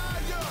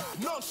higher,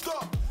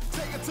 non-stop.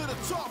 Take it to the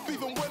top,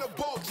 even when the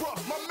ball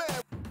drops. My man.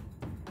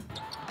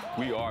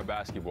 We are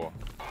basketball.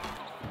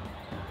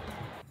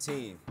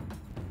 Team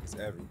is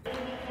everything.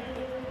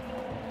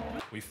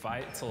 We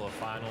fight till the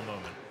final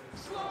moment.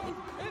 Slow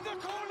in the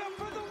corner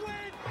for the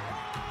win.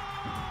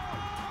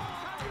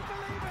 Can you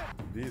believe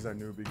it? These are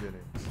new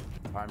beginnings.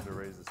 Time to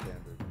raise the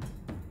standard.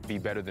 Be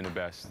better than the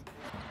best.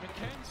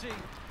 McKenzie.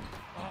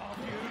 Oh,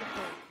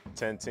 beautiful.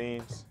 10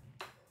 teams,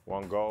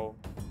 1 goal.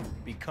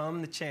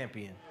 Become the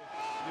champion.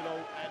 You know,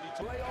 and it's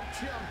playoff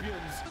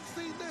champions. Let's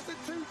see this in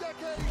 2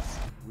 decades.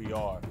 We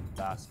are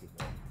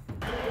basketball.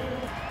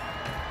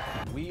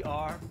 We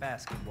are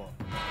basketball.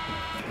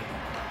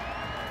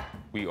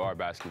 We are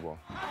basketball.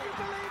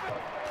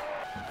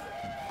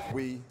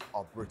 We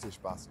are British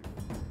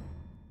basketball.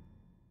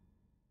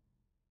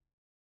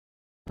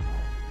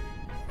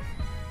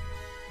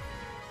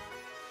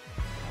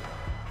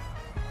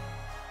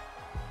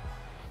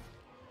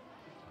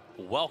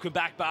 Welcome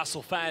back,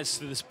 Basel fans,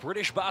 to this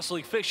British Basel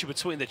League fixture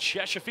between the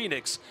Cheshire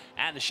Phoenix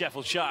and the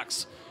Sheffield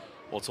Sharks.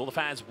 Well, to all the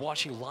fans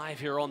watching live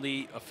here on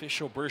the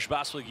official British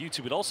Basel League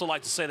YouTube, we'd also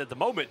like to say that at the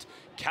moment,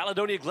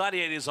 Caledonia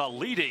Gladiators are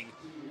leading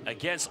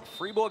against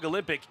Fribourg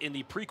Olympic in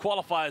the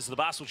pre-qualifiers of the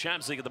Basel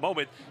Champions League at the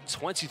moment,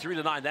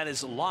 23-9. That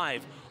is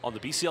live on the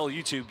BCL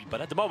YouTube.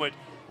 But at the moment,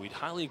 we'd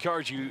highly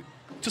encourage you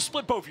to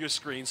split both your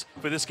screens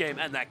for this game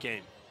and that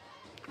game.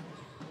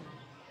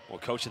 Well,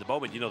 Coach, at the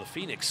moment, you know, the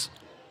Phoenix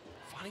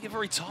finding it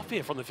very tough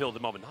here from the field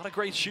at the moment. Not a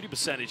great shooting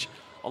percentage,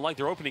 unlike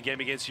their opening game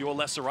against your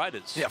lesser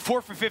riders. Yeah,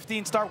 4 for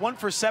 15 start, 1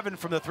 for 7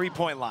 from the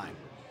three-point line.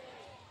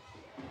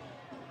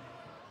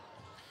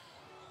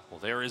 Well,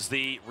 there is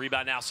the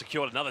rebound now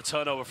secured. Another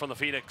turnover from the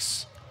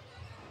Phoenix.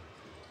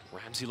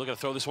 Ramsey looking to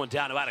throw this one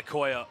down to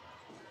Adekoya.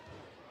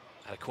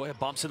 Adekoya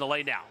bumps in the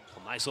lane now.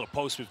 A nice little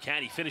post move.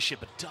 Can he finish it,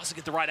 but doesn't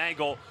get the right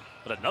angle.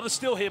 But another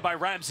steal here by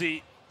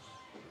Ramsey.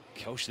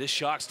 Coach, this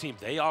Sharks team,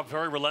 they are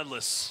very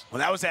relentless. Well,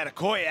 that was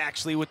Adekoya,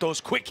 actually, with those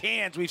quick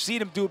hands. We've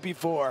seen him do it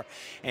before,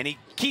 and he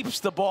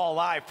keeps the ball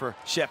alive for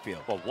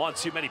Sheffield. Well, one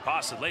too many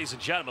passes, ladies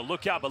and gentlemen.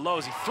 Look out below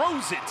as he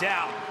throws it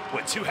down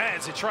with 2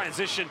 hands in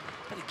transition.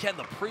 But again,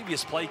 the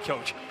previous play,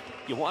 Coach,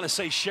 you want to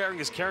say sharing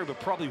is caring, but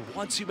probably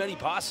one too many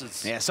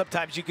passes. Yeah,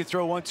 sometimes you can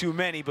throw one too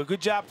many, but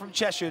good job from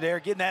Cheshire there,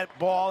 getting that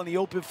ball on the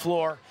open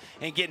floor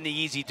and getting the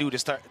easy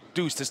deuce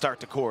to start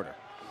the quarter.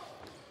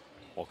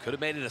 Well, could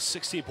have made it a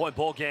 16-point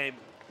ball game.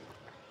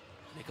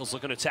 Nichols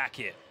looking to attack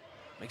here.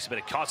 Makes a bit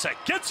of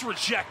contact, gets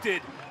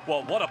rejected.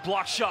 Well, what a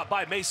block shot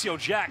by Maceo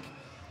Jack.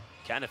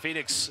 Can the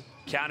Phoenix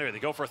counter? They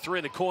go for a three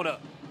in the corner.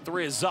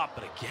 Three is up,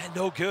 but again,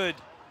 no good.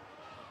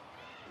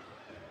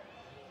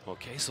 Well,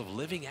 case of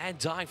living and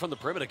dying from the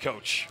perimeter,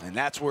 coach. And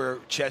that's where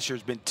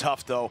Cheshire's been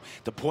tough, though.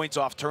 The points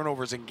off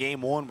turnovers in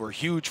game one were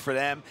huge for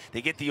them.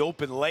 They get the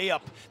open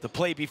layup the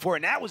play before,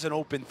 and that was an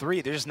open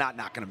three. They're just not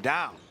knocking them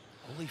down.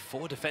 Only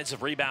 4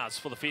 defensive rebounds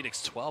for the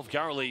Phoenix, 12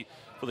 currently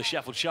for the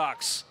Sheffield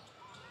Sharks.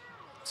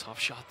 Tough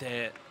shot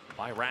there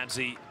by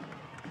Ramsey.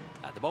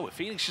 At the moment,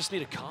 Phoenix just need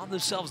to calm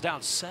themselves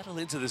down, settle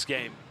into this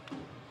game.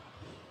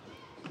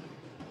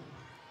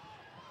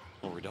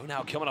 Well, Rideau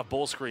now coming up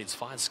ball screens,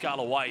 finds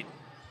Skylar White.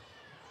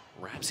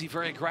 Ramsey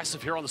very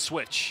aggressive here on the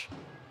switch.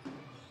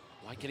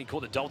 White getting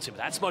called a double team.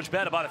 That's much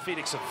better by the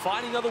Phoenix and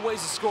finding other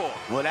ways to score.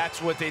 Well,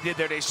 that's what they did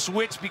there. They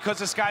switched because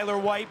of Skylar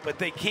White, but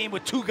they came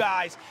with 2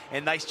 guys,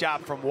 and nice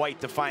job from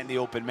White to find the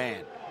open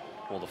man.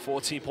 Well, the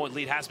 14-point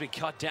lead has been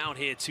cut down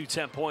here to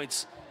 10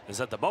 points. As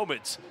at the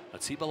moment,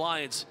 Atiba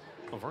Lions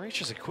are very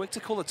interesting, quick to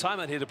call the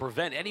timeout here to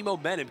prevent any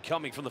momentum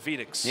coming from the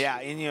Phoenix. Yeah,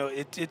 and you know,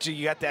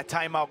 you got that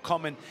timeout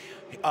coming,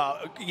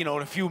 you know,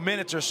 in a few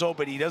minutes or so,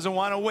 but he doesn't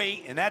want to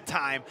wait. And that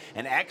time,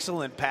 an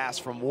excellent pass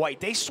from White.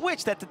 They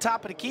switched at the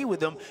top of the key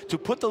with him to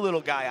put the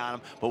little guy on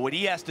him, but what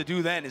he has to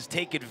do then is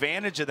take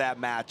advantage of that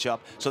matchup,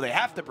 so they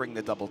have to bring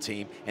the double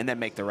team and then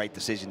make the right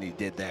decision he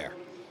did there.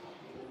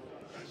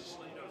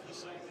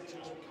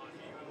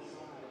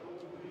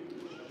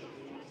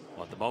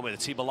 Well, at the moment,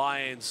 Atiba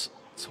Lions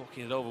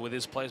talking it over with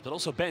his players, but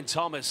also Ben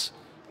Thomas,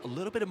 a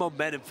little bit of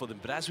momentum for them.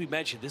 But as we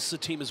mentioned, this is a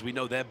team, as we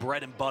know, their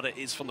bread and butter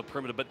is from the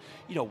perimeter. But,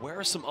 you know, where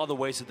are some other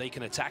ways that they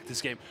can attack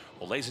this game?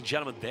 Well, ladies and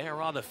gentlemen,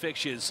 there are the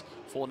fixtures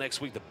for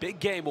next week. The big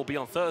game will be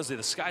on Thursday,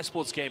 the Sky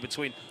Sports game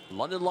between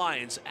London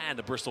Lions and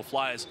the Bristol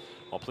Flyers.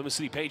 While Plymouth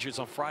City Patriots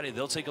on Friday,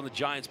 they'll take on the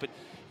Giants. But,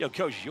 you know,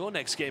 Coach, your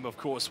next game, of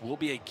course, will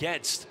be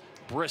against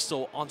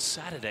Bristol on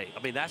Saturday.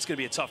 I mean, that's going to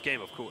be a tough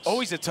game, of course.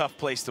 Always a tough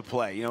place to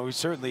play. You know, we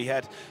certainly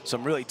had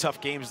some really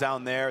tough games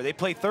down there. They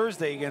play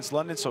Thursday against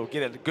London, so we'll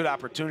get a good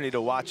opportunity to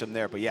watch them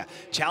there. But yeah,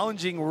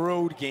 challenging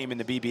road game in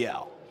the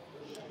BBL.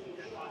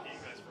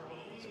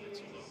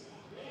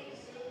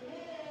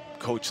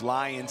 Coach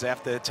Lyons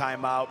after the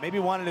timeout maybe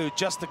wanted to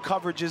adjust the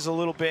coverages a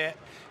little bit.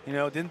 You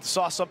know,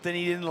 saw something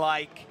he didn't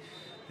like,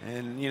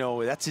 and you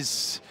know that's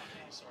his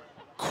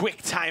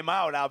quick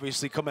timeout,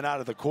 obviously coming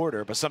out of the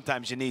quarter. But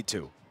sometimes you need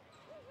to.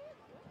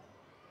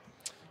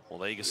 Well,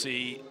 there you can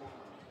see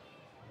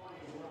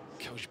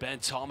Coach Ben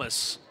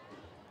Thomas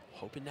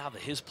hoping now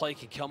that his play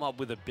can come up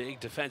with a big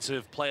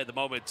defensive play at the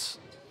moment.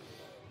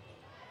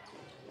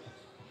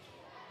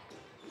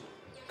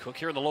 Cook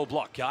here in the low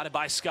block, guarded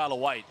by Skylar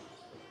White.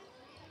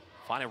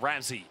 Finding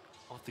Ramsey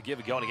off the give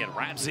and going again.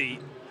 Ramsey,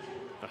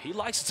 he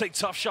likes to take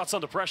tough shots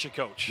under pressure,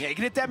 Coach. Yeah, he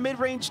can hit that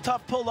mid-range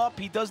tough pull-up.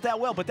 He does that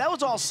well, but that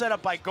was all set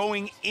up by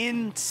going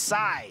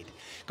inside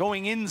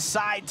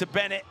to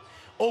Bennett,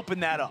 open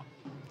that up.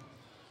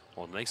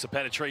 Well, makes a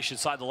penetration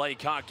inside the lane,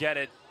 can't get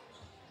it.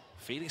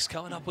 Phoenix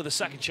coming up with a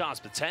second chance,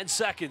 but 10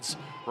 seconds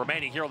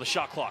remaining here on the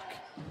shot clock.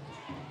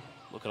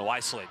 Looking to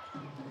isolate.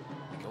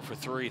 Go for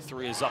three.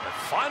 Three is up, and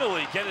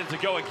finally getting it to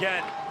go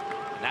again.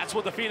 And that's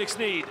what the Phoenix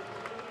need.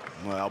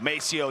 Well,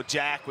 Maceo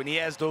Jack, when he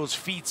has those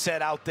feet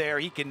set out there,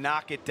 he can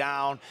knock it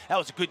down. That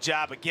was a good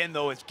job again,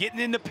 though. It's getting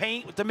in the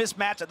paint with the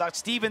mismatch. I thought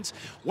Stevens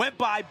went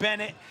by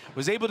Bennett,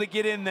 was able to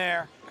get in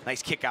there.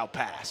 Nice kick-out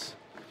pass.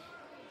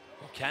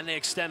 Well, can they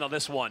extend on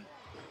this one?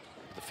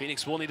 The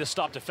Phoenix will need to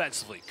stop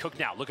defensively. Cook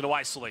now looking to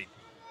isolate.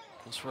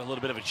 Goes for a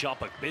little bit of a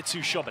jump, a bit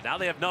too short, but now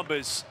they have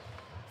numbers.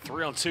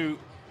 3-on-2,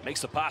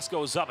 makes the pass,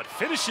 goes up, and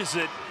finishes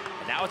it.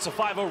 And now it's a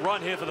 5-0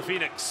 run here for the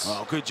Phoenix.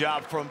 Oh, good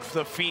job from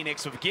the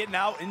Phoenix of getting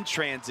out in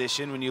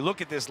transition. When you look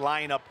at this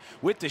lineup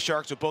with the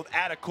Sharks with both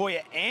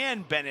Adekoya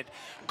and Bennett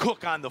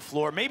Cook on the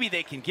floor, maybe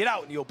they can get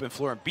out in the open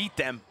floor and beat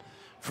them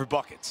for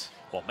buckets.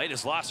 Well, made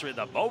his last three at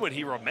the moment.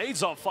 He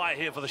remains on fire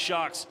here for the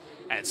Sharks.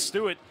 And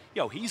Stewart,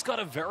 he's got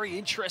a very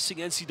interesting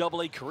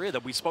NCAA career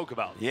that we spoke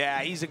about.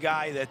 Yeah, he's a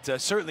guy that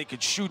certainly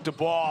could shoot the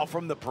ball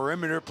from the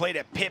perimeter. Played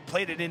at Pitt,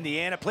 played at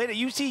Indiana, played at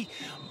UC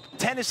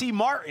Tennessee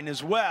Martin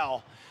as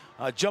well.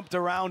 Jumped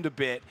around a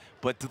bit,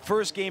 but the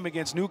first game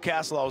against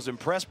Newcastle, I was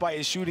impressed by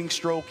his shooting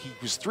stroke. He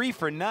was 3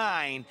 for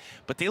 9,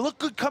 but they look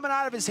good coming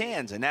out of his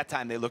hands, and that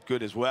time they look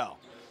good as well.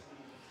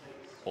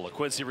 Well,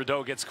 Quincy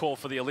Rideau gets called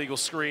for the illegal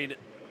screen.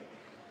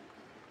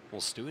 Well,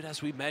 Stewart,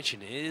 as we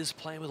mentioned, is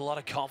playing with a lot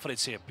of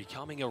confidence here,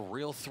 becoming a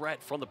real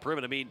threat from the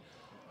perimeter. I mean,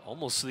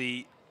 almost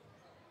the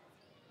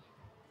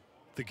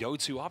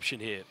go-to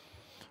option here.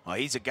 Well,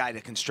 he's a guy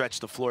that can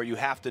stretch the floor. You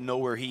have to know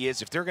where he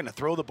is. If they're going to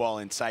throw the ball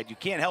inside, you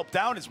can't help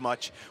down as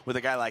much with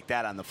a guy like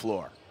that on the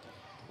floor.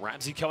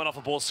 Ramsey coming off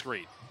a ball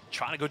screen,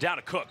 trying to go down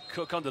to Cook.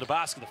 Cook under the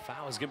basket. The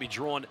foul is going to be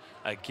drawn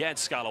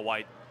against Skylar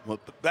White. Well,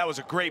 that was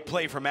a great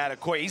play from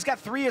Adekoya. He's got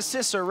 3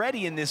 assists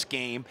already in this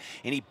game,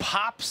 and he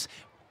pops,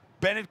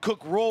 Bennett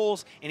Cook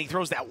rolls, and he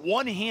throws that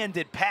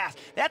one-handed pass.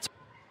 That's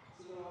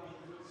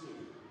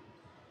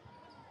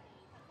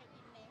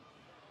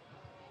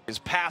his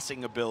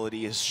passing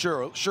ability is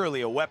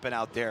surely a weapon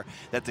out there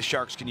that the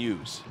Sharks can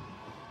use.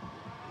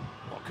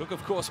 Well, Cook,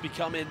 of course,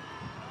 becoming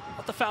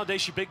not the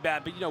foundation big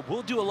man, but, you know,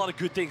 will do a lot of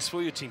good things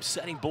for your team,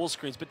 setting ball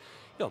screens. But,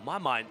 you know, in my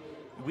mind,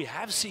 we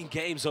have seen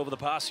games over the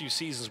past few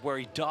seasons where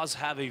he does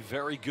have a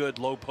very good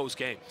low post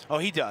game. Oh,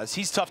 he does.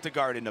 He's tough to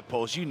guard in the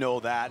post. You know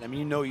that. I mean,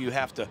 you know you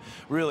have to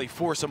really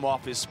force him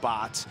off his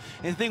spots.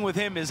 And the thing with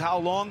him is how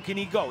long can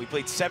he go? He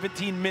played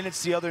 17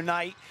 minutes the other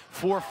night,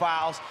 4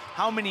 fouls.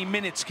 How many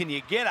minutes can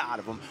you get out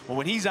of him? Well,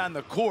 when he's on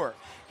the court,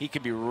 he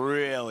can be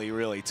really,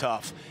 really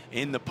tough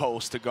in the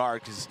post to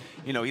guard because,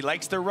 you know, he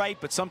likes the right,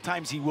 but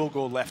sometimes he will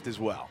go left as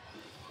well.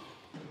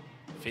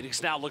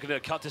 Phoenix now looking to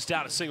cut this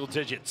down to single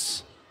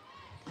digits.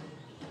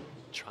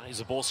 Trying to use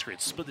a ball screen,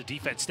 split the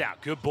defense down.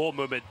 Good ball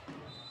movement.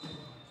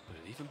 But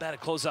an even better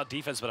closeout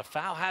defense, but a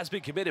foul has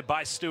been committed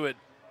by Stewart.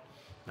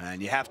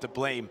 And you have to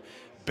blame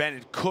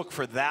Bennett Cook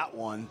for that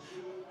one.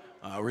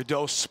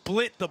 Rideau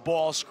split the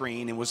ball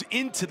screen and was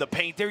into the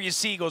paint. There you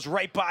see, he goes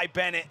right by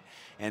Bennett.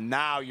 And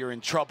now you're in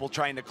trouble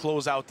trying to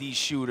close out these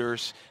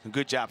shooters. And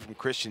good job from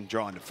Christian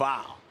drawing the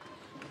foul.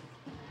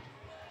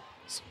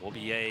 So will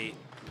be a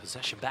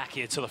possession back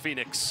here to the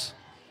Phoenix.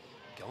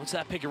 Going to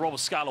that pick and roll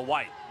with Skylar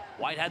White.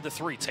 White had the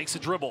 3, takes a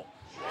dribble.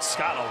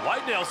 Skylar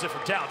White nails it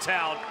from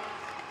downtown.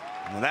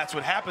 Well, that's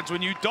what happens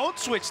when you don't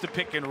switch the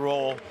pick and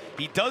roll.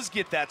 He does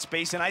get that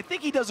space, and I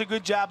think he does a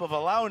good job of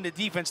allowing the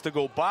defense to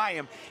go by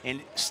him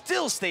and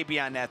still stay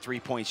beyond that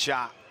 3-point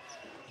shot.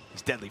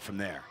 He's deadly from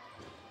there.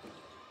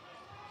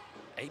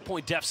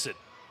 8-point deficit.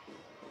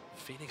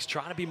 Phoenix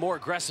trying to be more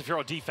aggressive here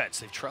on defense.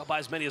 They've trailed by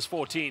as many as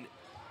 14.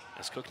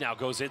 As Cook now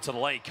goes into the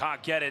lane,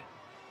 can't get it.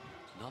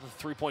 Another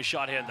 3-point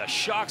shot here, and the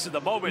Sharks at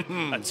the moment,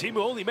 a team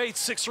who only made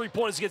 6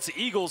 3-pointers against the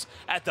Eagles.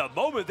 At the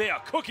moment, they are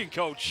cooking,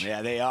 Coach.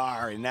 Yeah, they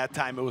are, and that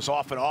time it was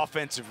off an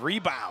offensive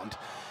rebound.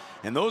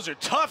 And those are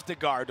tough to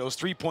guard, those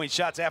 3-point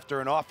shots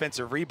after an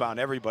offensive rebound.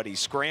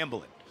 Everybody's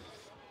scrambling.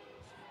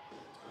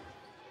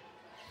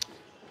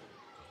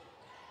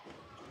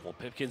 Well,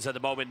 Pipkins at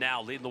the moment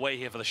now leading the way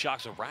here for the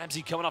Sharks. So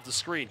Ramsey coming off the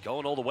screen,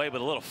 going all the way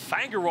with a little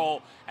finger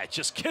roll. And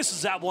just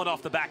kisses that one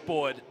off the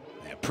backboard.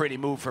 Yeah, pretty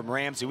move from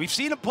Ramsey. We've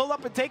seen him pull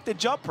up and take the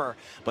jumper,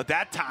 but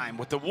that time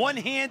with the one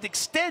hand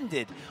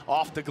extended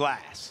off the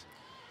glass.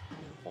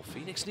 Well,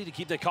 Phoenix need to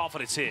keep their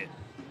confidence here.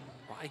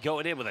 Ryan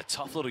going in with a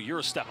tough little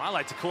Euro step. I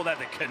like to call that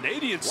the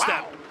Canadian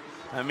step.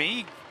 I mean,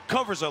 he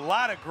covers a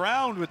lot of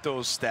ground with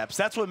those steps.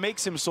 That's what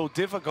makes him so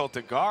difficult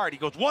to guard. He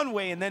goes one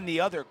way and then the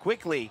other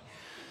quickly.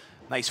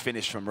 Nice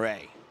finish from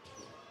Ray.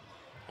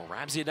 Well,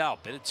 Ramsey now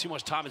been in too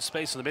much time and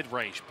space in the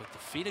mid-range, but the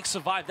Phoenix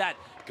survived that,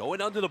 going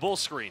under the ball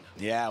screen.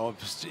 Yeah, well,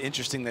 it's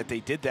interesting that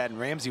they did that, and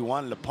Ramsey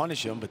wanted to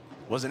punish him, but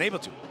wasn't able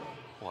to.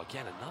 Well,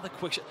 again, another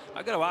quick shot.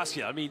 I got to ask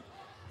you, I mean,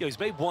 you know, he's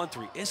made 1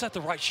 3. Is that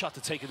the right shot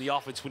to take in the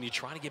offense when you're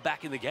trying to get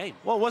back in the game?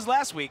 Well, it was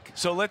last week,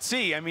 so let's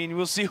see. I mean,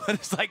 we'll see what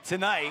it's like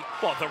tonight.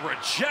 Well, the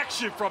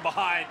rejection from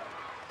behind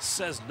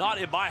says not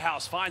in my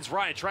house. Finds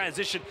Ryan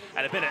transition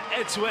and a bit of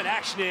end-to-end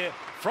action here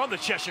from the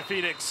Cheshire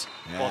Phoenix.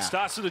 Yeah. Well,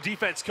 starts with the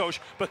defense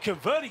coach, but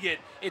converting it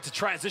into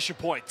transition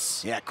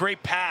points. Yeah,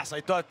 great pass.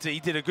 I thought he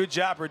did a good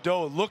job,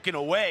 Rideau, looking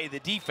away the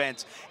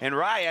defense. And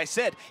Rye, I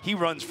said, he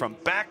runs from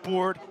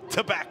backboard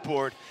to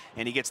backboard,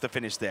 and he gets the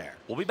finish there.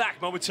 We'll be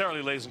back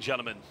momentarily, ladies and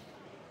gentlemen.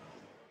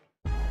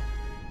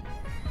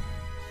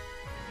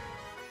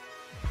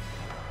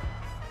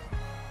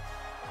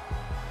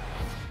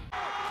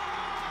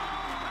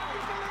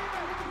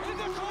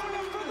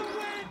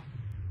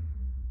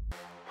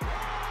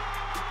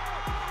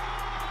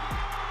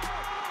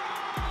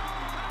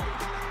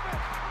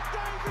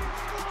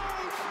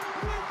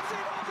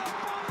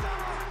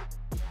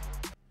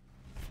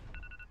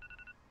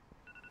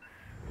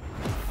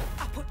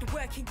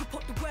 You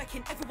put the work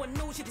in, everyone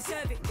knows you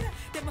deserve it.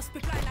 They must be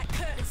blind like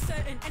curtains,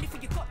 certain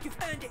anything you got, you've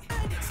earned it.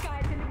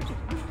 Sky's the limit, just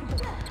reachable.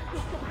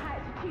 Lost of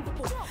heights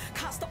achievable.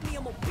 Can't stop me,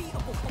 I'm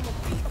unbeatable. I'm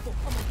unbeatable.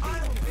 I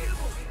am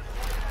unbeatable.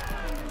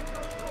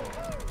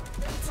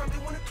 Every time they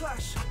want to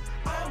clash,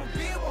 I am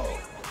unbeatable.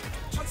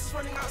 Chances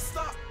running out of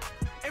stop,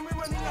 and we're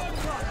running out of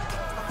clock.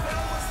 I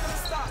fail once they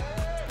stop.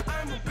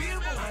 I am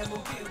unbeatable. I am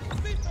unbeatable.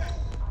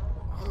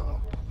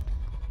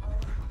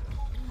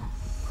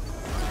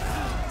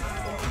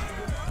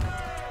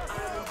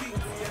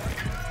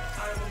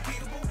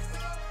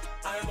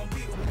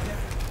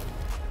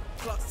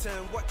 Clock's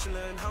turn, watch and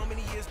learn. How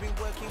many years been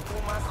working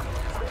for my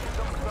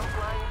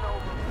flying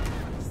over.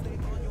 Stay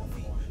on your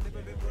feet,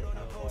 never been put on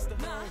a poster.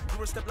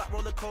 You're a step like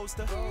roller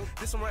coaster.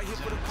 This one right here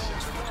for the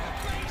culture.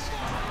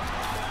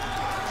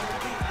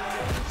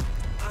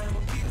 I am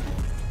unbeatable.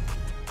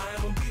 I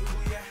am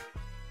unbeatable, yeah.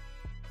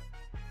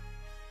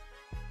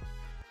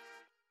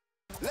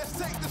 Let's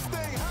take this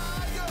thing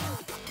higher,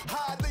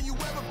 higher than you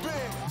ever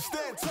been.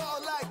 Stand tall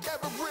like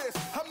Everest.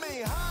 I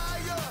mean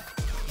higher.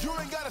 You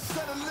ain't gotta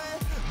settle in.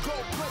 Go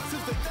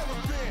places they never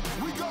been.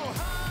 We go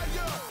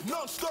higher.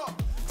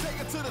 non-stop. Take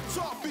it to the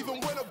top, even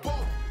when a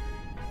boat.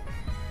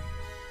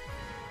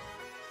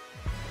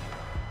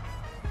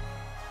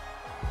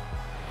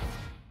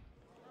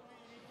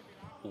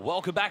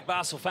 Welcome back,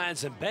 Basel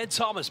fans. And Ben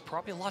Thomas,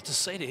 probably a lot to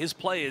say to his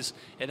players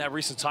in that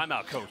recent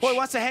timeout, Coach. Well, he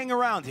wants to hang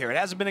around here. It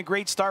hasn't been a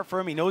great start for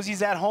him. He knows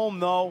he's at home,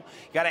 though.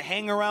 Got to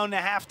hang around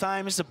at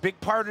halftime. It's a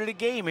big part of the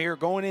game here,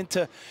 going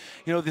into,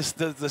 you know,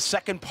 the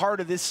second part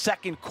of this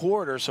second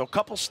quarter. So a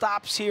couple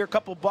stops here, a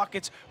couple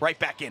buckets, right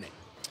back in it.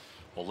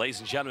 Well, ladies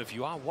and gentlemen, if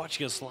you are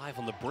watching us live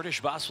on the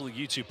British Basketball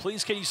League YouTube,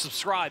 please can you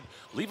subscribe,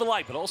 leave a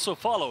like, but also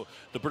follow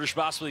the British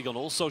Basketball League on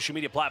all social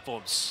media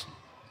platforms.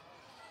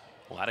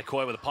 Well,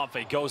 Adekoya with a pump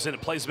fake goes in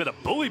and plays a bit of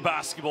bully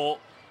basketball.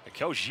 And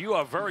Coach, you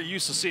are very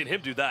used to seeing him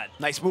do that.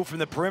 Nice move from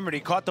the perimeter.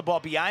 He caught the ball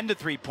behind the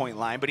three-point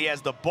line, but he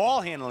has the ball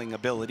handling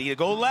ability to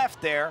go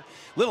left there.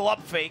 Little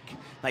up fake.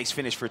 Nice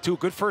finish for two.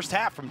 Good first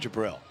half from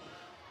Jabril.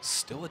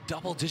 Still a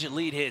double-digit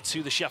lead here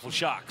to the Sheffield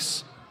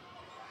Sharks.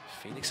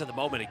 Phoenix at the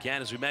moment,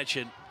 again, as we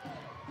mentioned,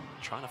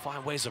 trying to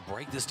find ways to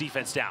break this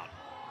defense down.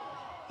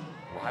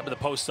 Right with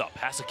the post up,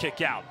 has to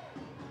kick out.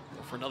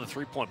 Go for another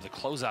three-point with the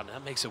closeout, and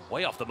that makes it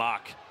way off the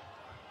mark.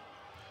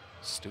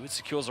 Stewart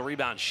secures a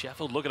rebound.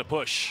 Sheffield looking to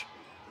push.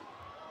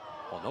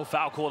 Well, no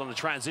foul called on the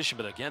transition,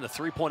 but again, the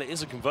three-pointer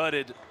isn't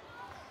converted.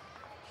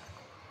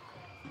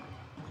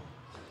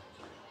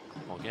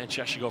 Well, again,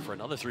 Cheshire go for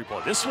another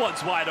three-pointer. This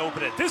one's wide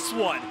open, and this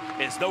one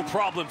is no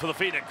problem for the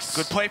Phoenix.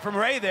 Good play from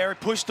Ray there.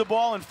 Pushed the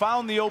ball and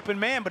found the open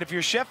man. But if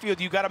you're Sheffield,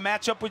 you got to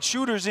match up with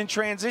shooters in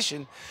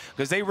transition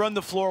because they run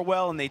the floor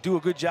well and they do a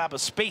good job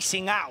of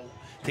spacing out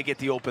to get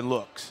the open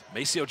looks.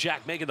 Maceo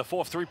Jack making the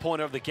fourth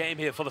three-pointer of the game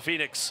here for the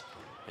Phoenix.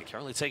 And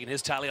currently taking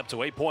his tally up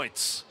to 8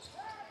 points.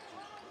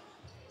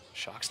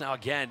 Sharks now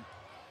again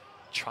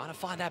trying to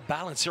find that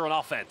balance here on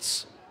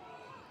offense.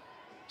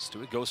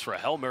 Stewart goes for a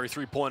Hail Mary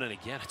three-pointer, and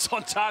again, it's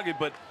on target,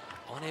 but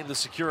unable to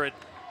secure it.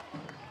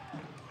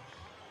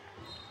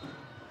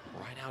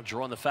 Right now,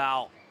 drawing the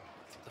foul.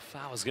 I think the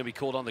foul is going to be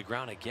called on the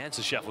ground against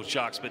the Sheffield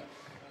Sharks, but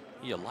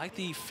you like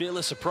the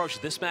fearless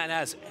approach this man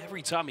has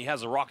every time he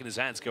has a rock in his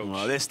hands, Coach.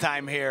 Well, this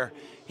time here,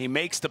 he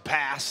makes the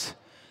pass.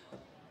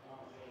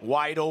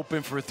 Wide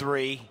open for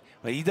three.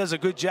 But he does a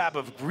good job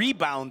of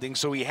rebounding,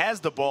 so he has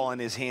the ball in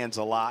his hands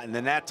a lot. And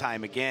then that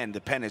time, again,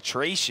 the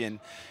penetration,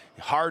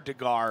 hard to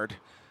guard,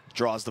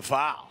 draws the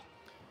foul.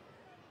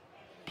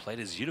 Played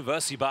his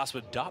university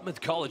basketball at Dartmouth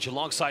College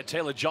alongside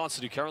Taylor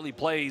Johnson, who currently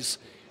plays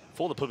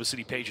for the Plymouth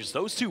City Patriots.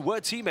 Those two were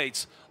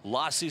teammates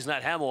last season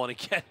at Hamill. And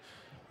again,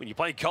 when you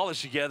play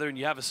college together and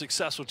you have a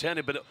successful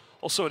tenure, but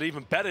also an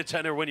even better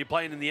tenure when you're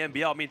playing in the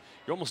NBL, I mean,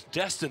 you're almost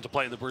destined to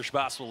play in the British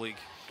Basketball League.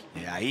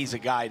 Yeah, he's a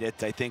guy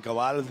that I think a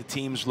lot of the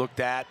teams looked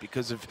at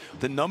because of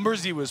the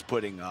numbers he was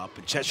putting up.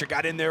 And Cheshire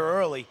got in there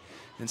early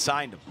and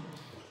signed him.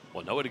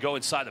 Well, nowhere to go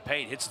inside the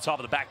paint. Hits the top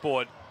of the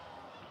backboard.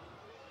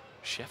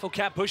 Sheffield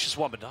can't push this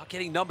one, but not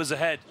getting numbers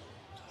ahead.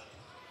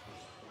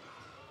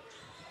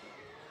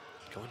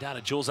 Going down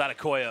to Jules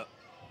Adekoya.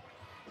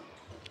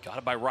 Got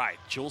it by Wright.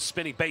 Jules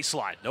spinning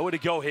baseline. Nowhere to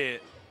go here.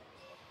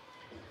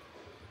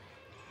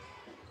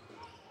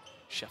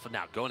 Sheffield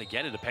now going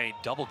again in the paint,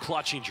 double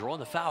clutching, drawing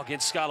the foul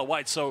against Skylar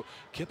White. So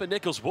Kipper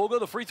Nichols will go to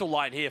the free throw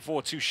line here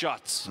for 2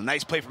 shots. A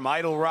nice play from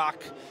Idle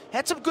Rock.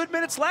 Had some good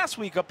minutes last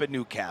week up at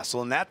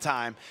Newcastle, and that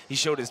time he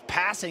showed his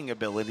passing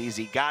abilities.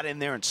 He got in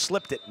there and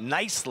slipped it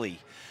nicely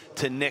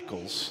to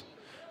Nichols.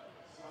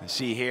 You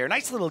see here,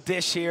 nice little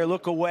dish here,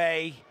 look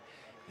away.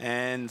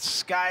 And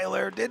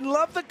Skylar didn't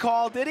love the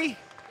call, did he?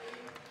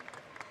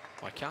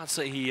 Well, I can't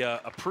say he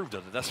approved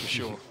of it, that's for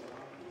sure.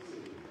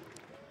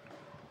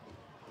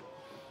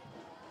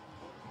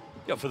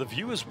 Yeah, for the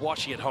viewers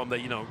watching at home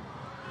that, you know,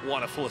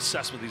 want a full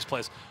assessment of these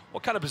players,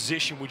 what kind of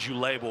position would you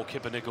label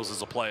Kipper Nichols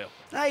as a player?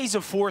 He's a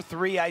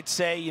 4-3, I'd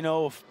say, you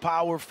know, a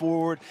power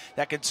forward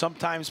that could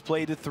sometimes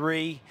play the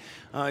 3.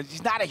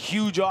 He's not a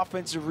huge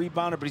offensive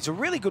rebounder, but he's a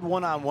really good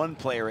one-on-one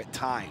player at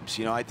times.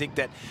 You know, I think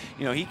that,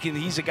 you know,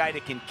 he's a guy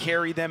that can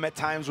carry them at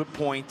times with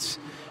points.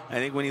 I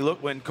think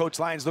when Coach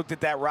Lyons looked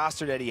at that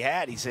roster that he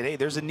had, he said, hey,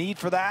 there's a need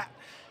for that,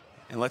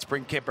 and let's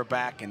bring Kipper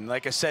back. And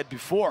like I said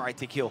before, I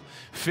think he'll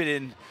fit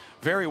in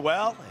very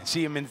well and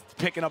see him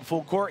picking up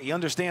full court. He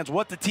understands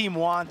what the team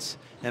wants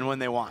and when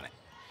they want it.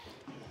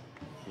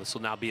 This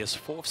will now be his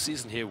 4th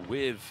season here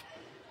with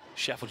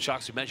Sheffield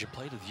Sharks, who mentioned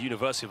played at the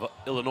University of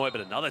Illinois,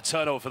 but another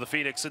turnover for the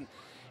Phoenix. And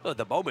you know, at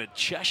the moment,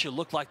 Cheshire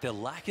looked like they're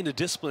lacking the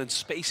discipline and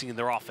spacing in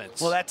their offense.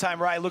 Well, that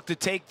time Ryan looked to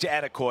take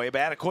Adekoya,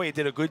 but Adekoya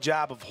did a good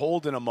job of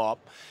holding him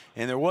up,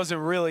 and there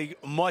wasn't really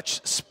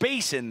much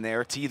space in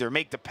there to either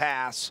make the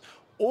pass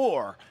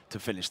or to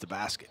finish the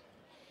basket.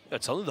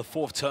 It's only the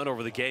 4th turnover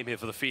of the game here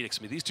for the Phoenix.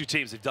 I mean, these two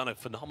teams have done a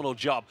phenomenal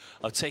job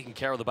of taking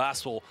care of the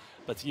basketball.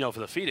 But, you know, for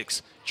the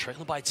Phoenix,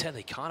 trailing by 10,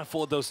 they can't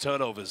afford those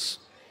turnovers.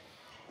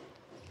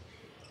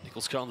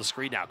 Nichols on the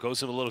screen now.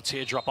 Goes in a little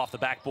teardrop off the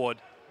backboard.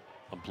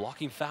 A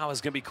blocking foul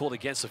is going to be called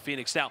against the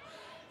Phoenix. Now,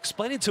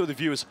 explaining to the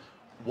viewers,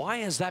 why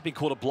has that been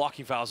called a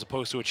blocking foul as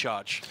opposed to a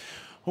charge?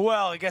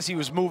 Well, I guess he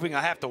was moving.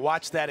 I have to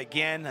watch that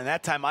again. And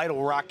that time,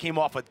 Idle Rock came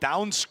off a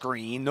down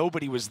screen.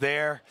 Nobody was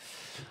there.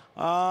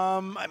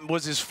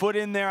 Was his foot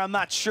in there? I'm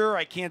not sure.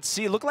 I can't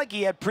see. It looked like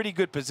he had pretty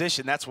good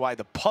position. That's why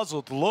the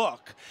puzzled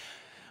look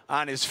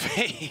on his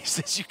face,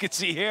 as you can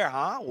see here.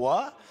 Huh?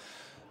 What?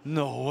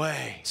 No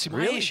way. See,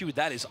 my issue with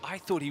that is I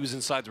thought he was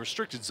inside the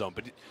restricted zone,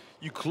 but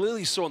you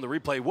clearly saw in the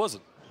replay he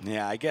wasn't.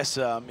 Yeah, I guess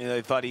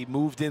they thought he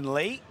moved in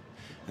late,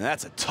 and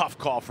that's a tough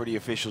call for the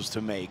officials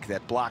to make,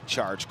 that block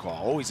charge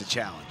call. Always a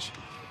challenge.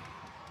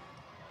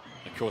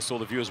 Of course, all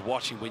the viewers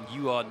watching, when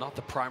you are not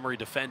the primary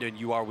defender and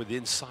you are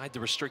inside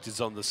the restricted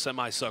zone, the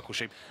semicircle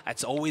shape,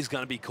 that's always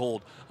going to be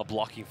called a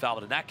blocking foul.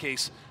 But in that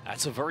case,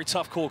 that's a very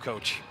tough call,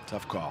 Coach.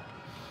 Tough call.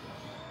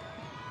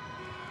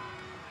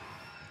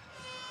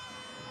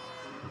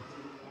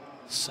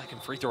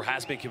 Second free throw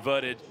has been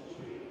converted.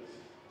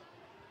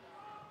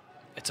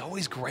 It's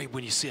always great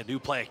when you see a new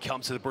player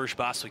come to the British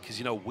Basketball League because,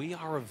 you know, we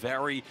are a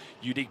very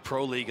unique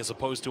pro league as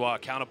opposed to our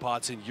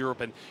counterparts in Europe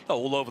and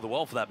all over the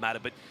world for that matter.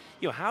 But,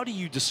 you know, how do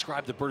you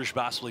describe the British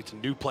Basketball League to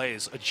new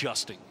players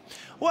adjusting?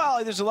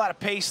 Well, there's a lot of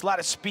pace, a lot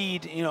of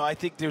speed. You know, I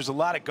think there's a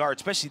lot of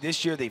guards, especially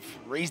this year. They've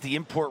raised the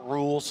import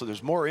rule, so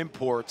there's more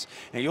imports.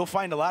 And you'll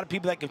find a lot of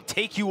people that can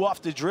take you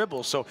off the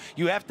dribble. So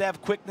you have to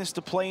have quickness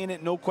to play in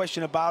it, no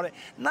question about it.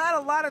 Not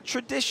a lot of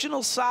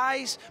traditional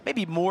size,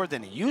 maybe more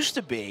than it used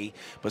to be,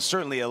 but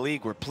certainly a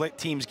league where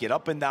teams get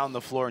up and down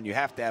the floor, and you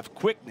have to have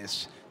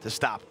quickness to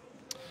stop them.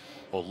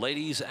 Well,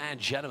 ladies and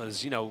gentlemen,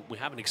 as you know, we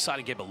have an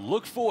exciting game, but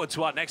look forward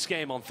to our next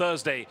game on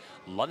Thursday.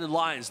 London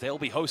Lions, they'll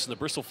be hosting the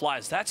Bristol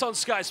Flyers. That's on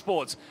Sky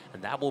Sports,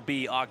 and that will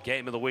be our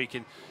game of the week.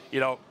 And, you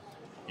know,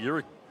 you're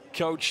a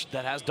coach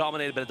that has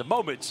dominated, but at the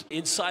moment,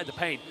 inside the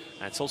paint,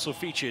 and it's also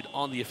featured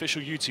on the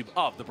official YouTube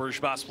of the British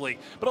Basketball League.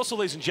 But also,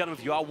 ladies and gentlemen,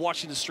 if you are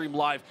watching the stream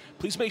live,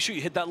 please make sure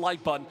you hit that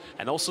like button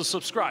and also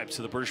subscribe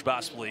to the British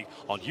Basketball League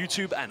on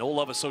YouTube and all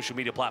other social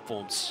media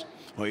platforms.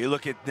 Well, you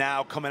look at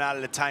now coming out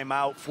of the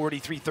timeout,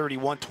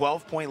 43-31,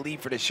 12-point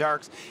lead for the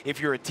Sharks. If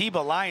you're a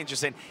T-Ball Lions, you're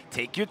saying,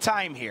 take your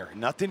time here.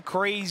 Nothing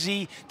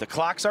crazy. The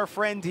clock's our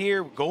friend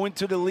here. Go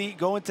into the lead,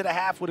 go into the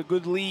half with a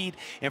good lead.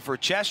 And for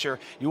Cheshire,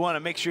 you want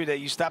to make sure that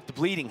you stop the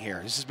bleeding here.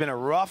 This has been a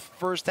rough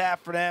first half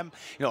for them.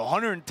 You know,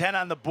 110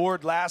 on the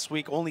board last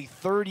week, only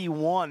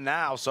 31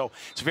 now. So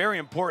it's very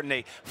important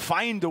they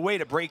find a way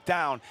to break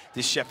down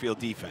this Sheffield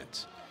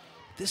defense.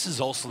 This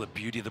is also the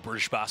beauty of the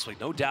British Basketball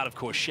League. No doubt, of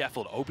course,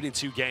 Sheffield opening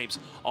 2 games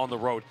on the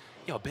road.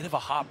 You know, a bit of a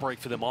heartbreak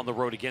for them on the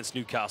road against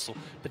Newcastle,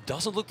 but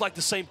doesn't look like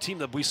the same team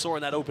that we saw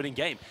in that opening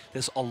game.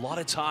 There's a lot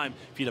of time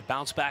for you to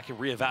bounce back and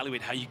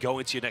reevaluate how you go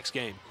into your next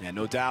game. Yeah,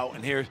 no doubt.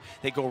 And here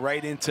they go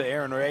right into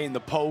Aaron Ray in the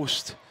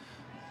post.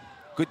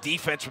 Good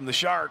defense from the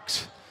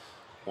Sharks.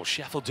 Well,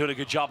 Sheffield doing a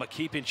good job of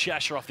keeping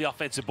Cheshire off the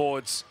offensive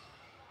boards.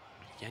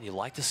 Again, you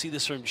like to see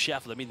this from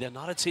Sheffield. I mean, they're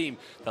not a team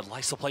that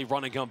likes to play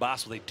run and gun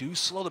basketball. They do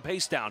slow the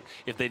pace down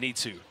if they need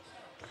to.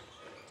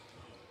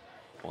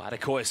 Well,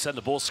 Adekoya send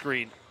the ball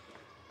screen.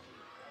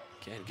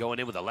 Again, going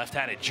in with a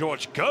left-handed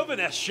George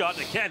Gervin shot.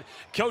 And again,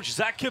 Coach, is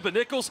that Kipper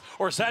Nichols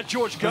or is that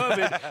George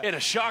Gervin in a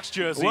Sharks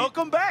jersey?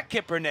 Welcome back,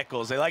 Kipper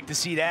Nichols. They like to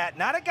see that.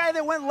 Not a guy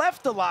that went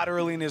left a lot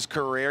early in his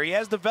career. He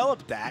has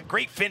developed that.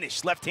 Great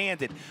finish,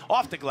 left-handed,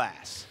 off the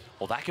glass.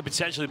 Well, that could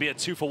potentially be a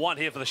 2-for-1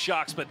 here for the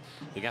Sharks, but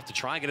they have to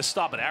try and get a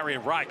stop. And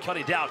Arian Wright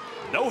cutting down.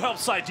 No help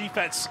side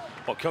defense.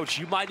 Well, Coach,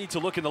 you might need to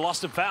look in the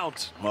lost and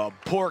found. Well,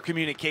 poor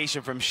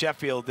communication from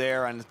Sheffield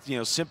there on, you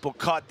know, simple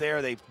cut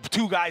there.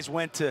 2 guys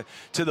went to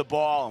the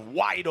ball and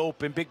wide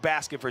open, big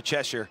basket for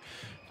Cheshire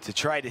to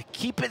try to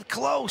keep it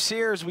close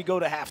here as we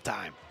go to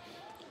halftime.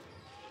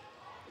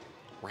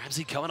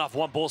 Ramsey coming off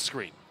 1 ball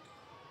screen.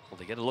 Well,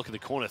 they get a look in the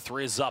corner.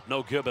 3 is up,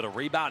 no good, but a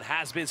rebound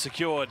has been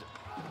secured.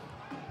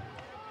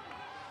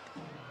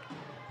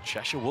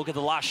 Cheshire will get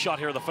the last shot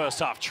here in the first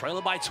half,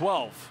 trailing by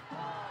 12.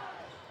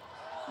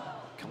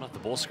 Coming off the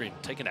ball screen,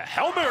 taking a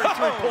Hail Mary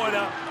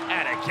 3-pointer.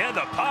 And again,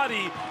 the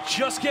party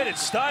just getting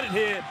started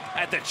here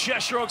at the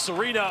Cheshire Oaks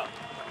Arena.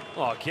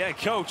 Oh, again,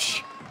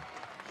 Coach,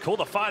 call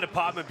the fire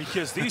department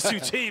because these 2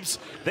 teams,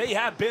 they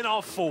have been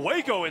on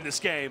fuego in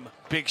this game.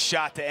 Big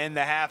shot to end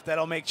the half.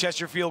 That'll make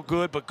Cheshire feel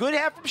good, but good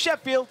half from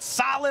Sheffield.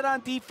 Solid on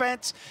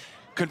defense,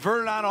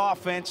 converted on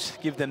offense,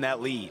 give them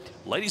that lead.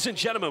 Ladies and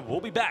gentlemen, we'll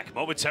be back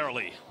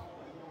momentarily.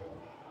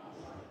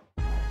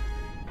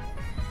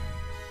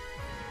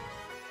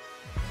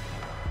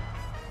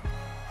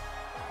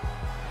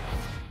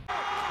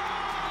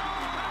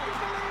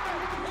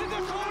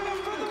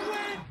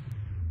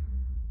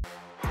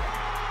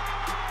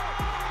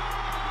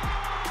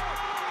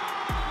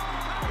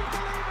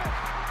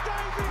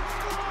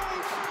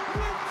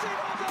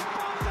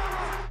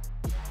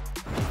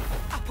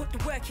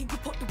 You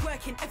put the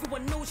work in,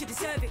 everyone knows you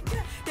deserve it.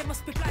 They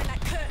must be blind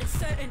like curtains,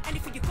 certain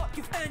anything you got,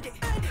 you've earned it.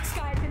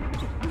 Sky's the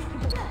limit, you're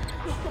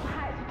so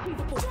high, it's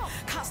achievable.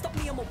 Can't stop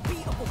me, I'm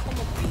unbeatable, I'm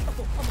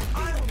unbeatable,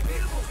 I'm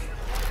unbeatable.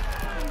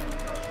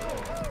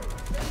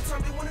 Every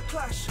time they wanna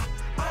clash,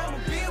 I am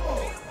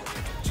unbeatable.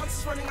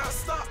 Chances running out of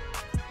stop,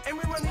 and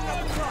we're running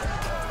out the clock. I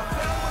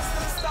fail once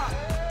they stop.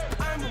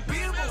 I am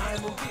unbeatable, I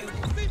am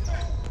unbeatable.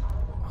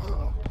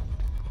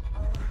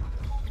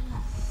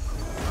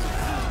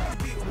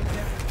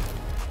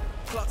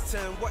 Clock's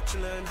turn, watch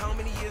and learn. How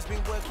many years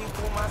been working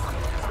for my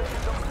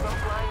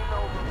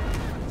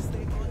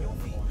stay on your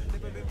feet,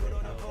 never been put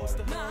on a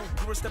poster.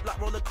 You're a step like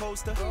roller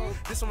coaster.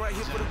 This one right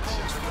here for the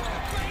coast.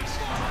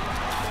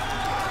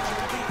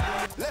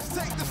 Let's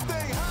take this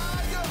thing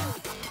higher,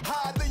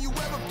 higher than you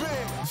ever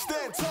been.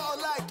 Stand tall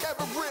like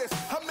Everest.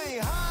 I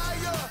mean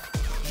higher.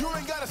 You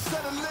ain't gotta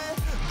settle in.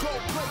 Go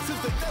places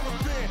they never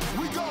been.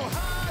 We go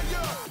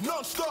higher,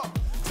 non-stop.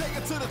 Take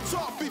it to the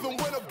top, even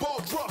when the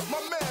ball drops. My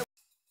man.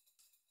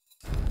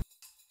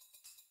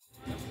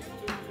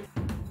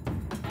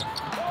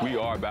 We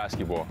are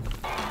basketball.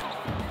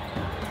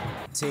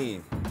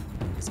 Team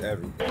is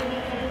everything.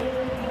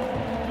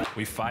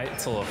 We fight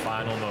till the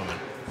final moment.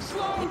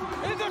 Slow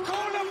in the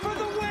corner for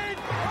the win.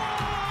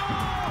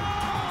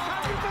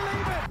 Can you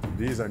believe it?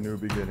 These are new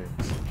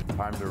beginnings.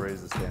 Time to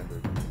raise the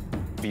standard.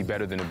 Be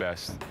better than the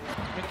best.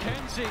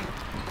 McKenzie.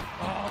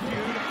 Oh,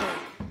 beautiful.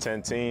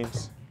 10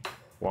 teams,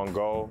 1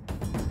 goal.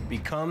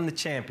 Become the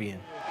champion.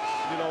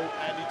 You know,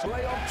 and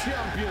playoff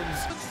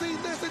champions. Let's see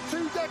this in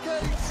 2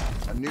 decades.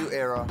 A new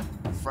era,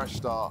 a fresh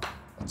start,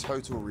 a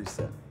total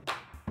reset.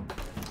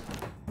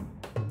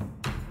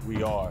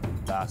 We are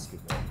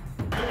basketball.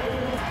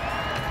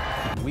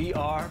 We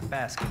are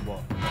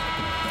basketball.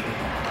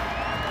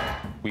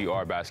 We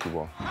are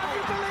basketball. Can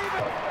you believe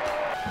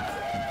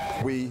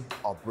it? We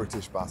are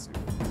British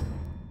basketball.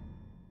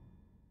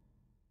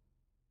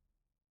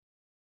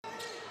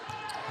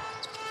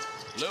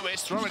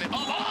 Lewis throwing it.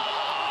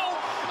 Oh!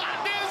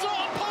 And there's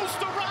our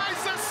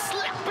posterizer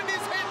slapping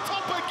his head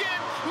top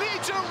again.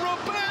 Legion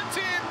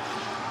Robertin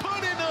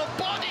putting a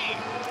body.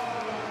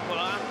 Well,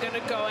 I'm going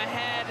to go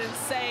ahead and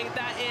say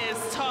that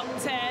is top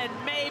 10,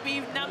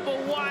 maybe number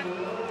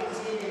 1.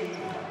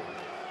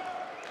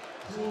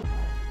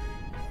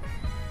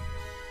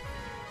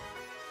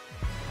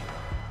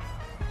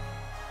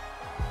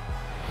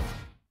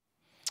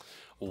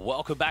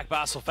 Welcome back,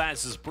 Basel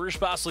fans. This is British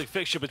Basel League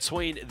fixture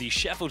between the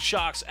Sheffield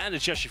Sharks and the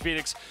Cheshire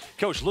Phoenix.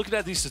 Coach, looking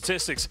at these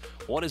statistics,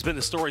 what has been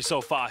the story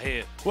so far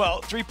here?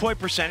 Well, 3-point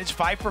percentage,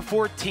 5 for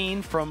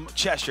 14 from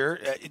Cheshire.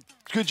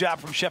 Good job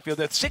from Sheffield.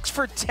 That's 6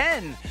 for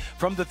 10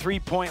 from the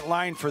 3-point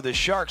line for the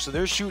Sharks, so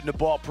they're shooting the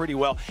ball pretty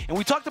well. And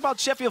we talked about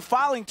Sheffield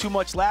fouling too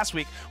much last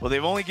week. Well,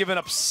 they've only given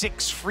up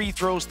 6 free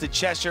throws to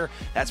Cheshire.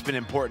 That's been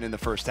important in the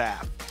first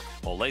half.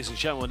 Well, ladies and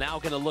gentlemen, we're now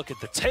going to look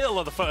at the tail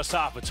of the first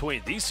half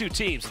between these two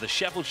teams, the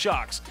Sheffield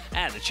Sharks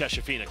and the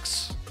Cheshire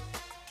Phoenix.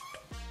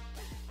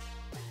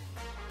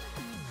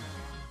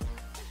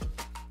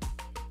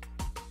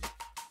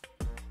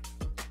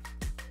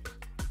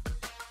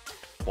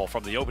 Well,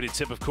 from the opening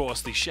tip, of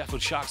course, the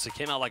Sheffield Sharks that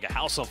came out like a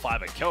house on fire.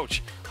 But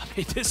Coach, I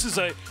mean, this is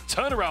a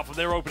turnaround from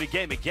their opening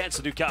game against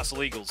the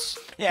Newcastle Eagles.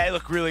 Yeah, they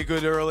looked really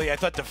good early. I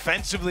thought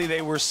defensively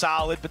they were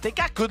solid, but they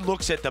got good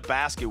looks at the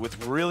basket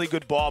with really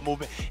good ball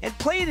movement and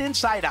played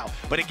inside out.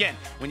 But again,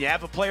 when you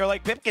have a player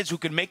like Pipkins who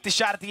can make the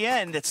shot at the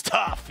end, it's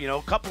tough. You know,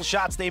 a couple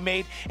shots they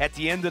made at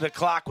the end of the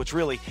clock, which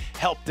really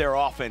helped their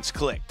offense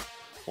click.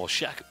 Well,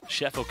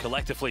 Sheffield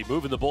collectively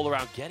moving the ball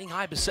around, getting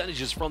high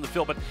percentages from the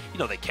field. But, you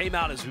know, they came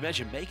out, as we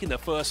mentioned, making their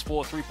first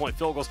 4 3-point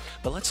field goals.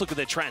 But let's look at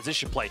their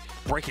transition play.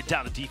 Breaking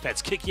down the defense,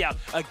 kicking out.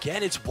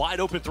 Again, it's wide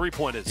open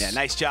three-pointers. Yeah,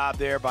 nice job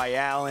there by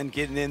Allen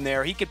getting in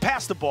there. He could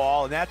pass the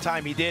ball, and that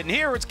time he did. And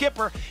here it's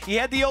Kipper. He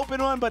had the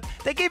open one, but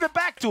they gave it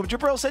back to him.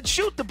 Jabril said,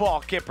 shoot the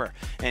ball, Kipper.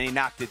 And he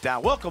knocked it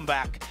down. Welcome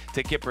back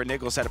to Kipper.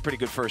 Nichols had a pretty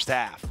good first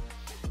half.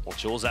 Well,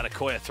 Jules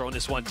Adekoya throwing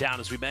this one down,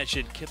 as we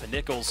mentioned. Kipper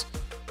Nichols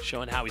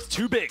showing how he's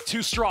too big,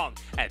 too strong,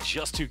 and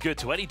just too good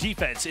to any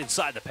defense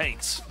inside the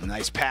paints.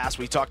 Nice pass.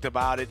 We talked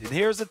about it. And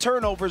here's the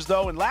turnovers,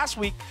 though. And last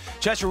week,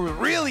 Cheshire was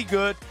really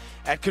good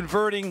at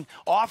converting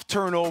off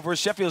turnovers.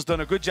 Sheffield's done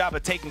a good job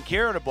of taking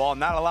care of the ball,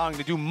 not allowing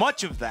to do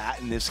much of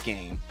that in this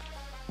game.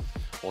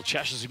 Well,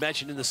 Cheshire, as you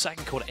mentioned in the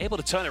second quarter, able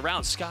to turn it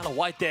around. Skylar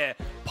White there,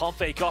 pump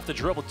fake off the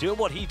dribble, doing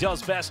what he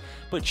does best.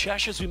 But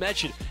Cheshire, as we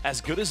mentioned, as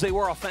good as they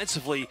were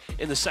offensively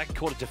in the second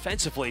quarter,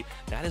 defensively,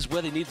 that is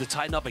where they need to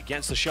tighten up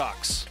against the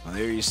Sharks. Well,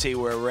 there you see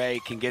where Ray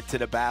can get to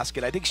the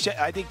basket. I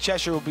think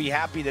Cheshire will be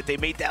happy that they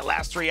made that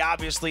last three,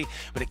 obviously,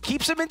 but it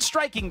keeps them in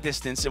striking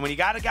distance. And when you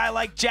got a guy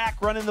like Jack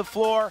running the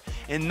floor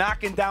and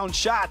knocking down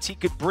shots, he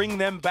could bring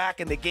them back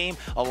in the game.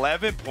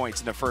 11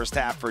 points in the first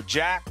half for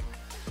Jack.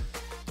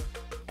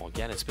 Well,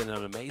 again, it's been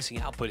an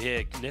amazing output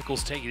here.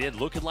 Nichols taking it in,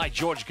 looking like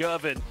George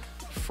Gervin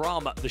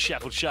from the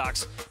Sheffield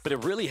Sharks. But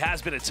it really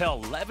has been a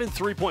tell. 11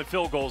 3-point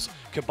field goals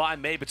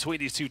combined made between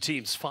these two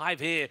teams.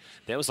 5 here.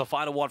 There was the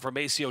final one from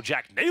Maceo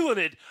Jack, nailing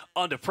it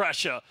under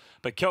pressure.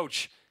 But,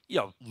 Coach, you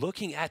know,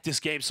 looking at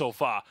this game so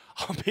far,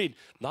 I mean,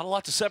 not a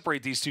lot to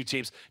separate these two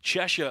teams.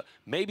 Cheshire,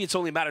 maybe it's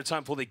only a matter of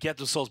time before they get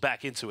themselves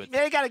back into it. Yeah,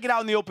 they got to get out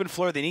in the open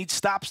floor. They need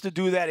stops to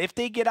do that. If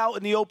they get out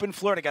in the open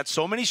floor, they got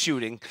so many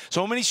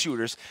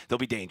shooters, they'll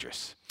be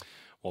dangerous.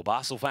 Well,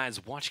 Basel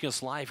fans watching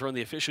us live here on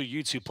the official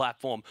YouTube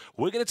platform,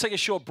 we're going to take a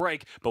short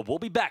break, but we'll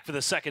be back for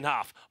the second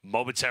half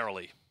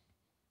momentarily.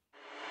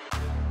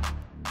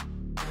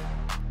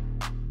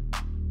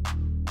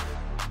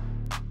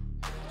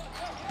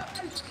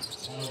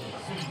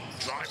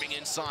 Drive driving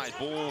inside.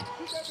 Ball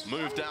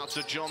moved out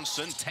to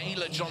Johnson.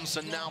 Taylor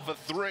Johnson now for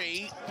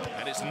three.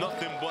 And it's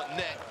nothing but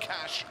net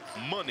cash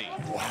money.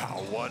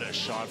 Wow, what a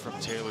shot from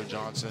Taylor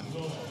Johnson.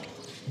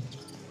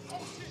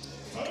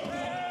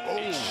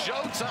 It's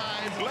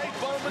showtime. Blake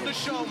Bowman, the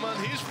showman.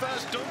 His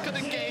first dunk of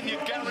the game.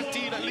 You're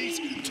guaranteed at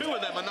least two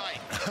of them a night.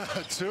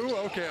 Two?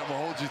 Okay, I'm going to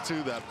hold you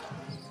to that.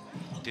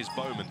 Here's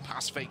Bowman.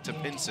 Pass fake to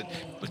Vincent.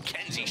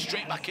 McKenzie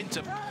straight back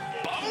into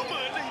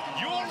Bowman.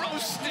 Euro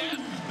step.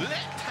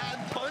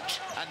 Left-hand punch.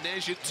 And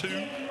there's your two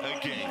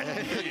again.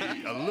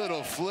 Hey, a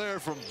little flare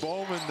from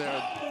Bowman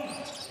there.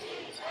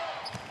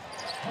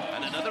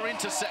 And another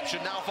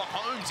interception now for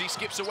Holmes. He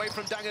skips away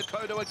from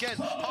Dangakoto again.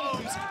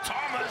 Holmes,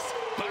 Thomas,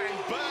 bang,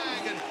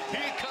 bang. And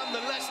here come the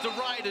Leicester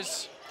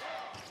Riders.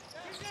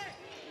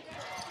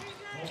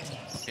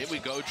 Here we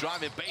go,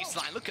 driving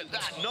baseline. Look at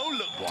that. No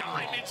look,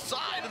 dive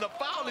inside. And the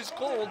foul is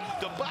called.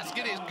 The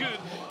basket is good.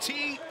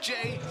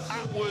 TJ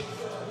Atwood.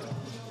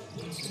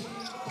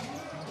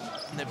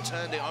 And they've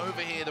turned it over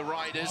here, the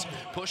Riders,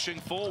 pushing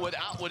forward.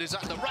 Atwood is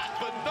at the rack,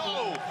 but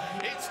no!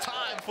 It's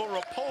time for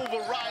a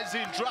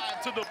pulverizing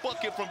drive to the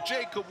bucket from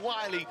Jacob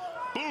Wiley.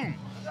 Boom!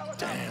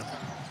 Damn.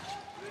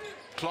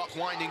 Clock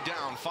winding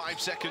down, 5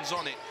 seconds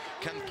on it.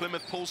 Can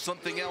Plymouth pull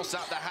something else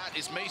out the hat?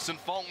 Is Mason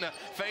Faulkner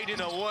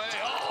fading away?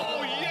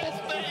 Oh, yes,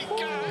 they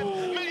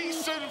can!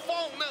 Mason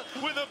Faulkner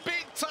with a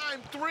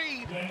big-time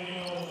three.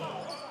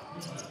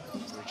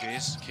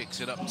 Bridges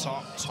kicks it up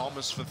top.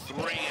 Thomas for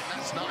three, and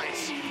that's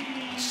nice.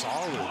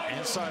 Solid.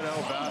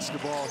 Inside-out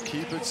basketball.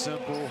 Keep it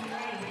simple.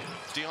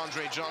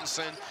 DeAndre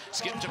Johnson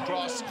skipped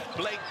across.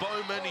 Blake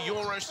Bowman,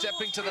 Euro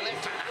stepping to the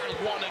left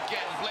and one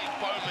again. Blake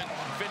Bowman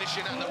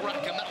finishing at the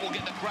rack, and that will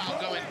get the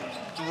crowd going.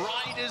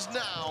 Riders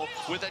now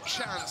with a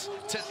chance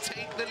to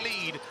take the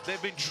lead.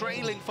 They've been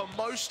trailing for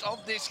most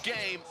of this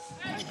game.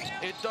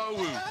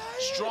 Idowu,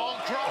 strong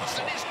cross,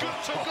 and it's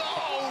good to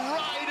go.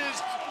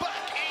 Riders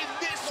back in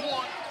this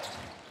one.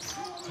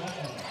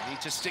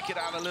 Need to stick it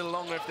out a little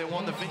longer if they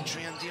want the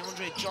victory, and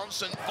DeAndre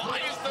Johnson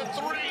fires the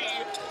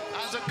three.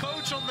 As a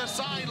coach on the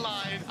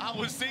sideline, I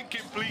was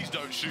thinking, please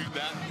don't shoot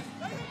that.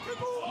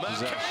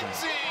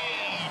 McKenzie,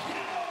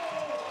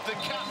 the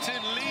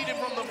captain leading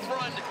from the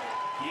front.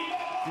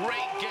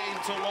 Great game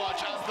to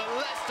watch as the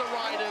Leicester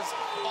Riders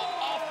are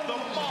off the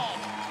mark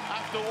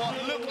after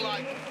what looked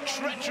like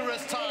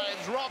treacherous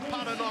times. Rob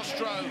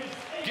Paternostro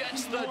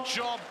gets the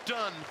job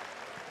done.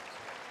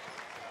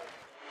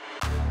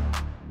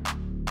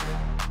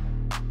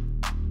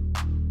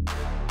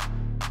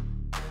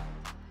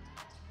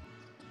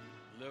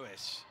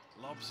 Lewis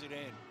lobs it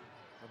in.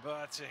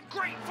 Robertson,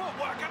 great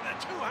footwork and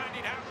the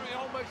two-handed hammer. He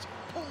almost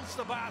pulls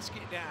the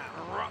basket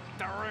down. Rocked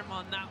the rim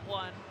on that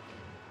one.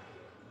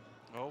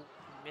 Oh.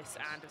 Miss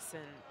Anderson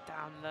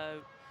down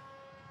low.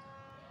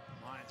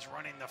 Lions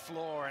running the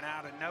floor, and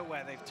out of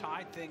nowhere they've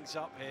tied things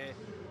up here.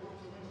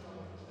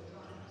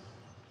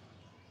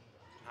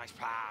 Nice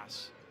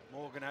pass.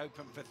 Morgan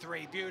open for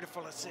three.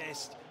 Beautiful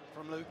assist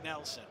from Luke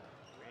Nelson.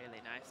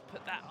 Really nice.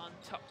 Put that on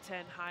top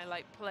 10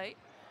 highlight plate.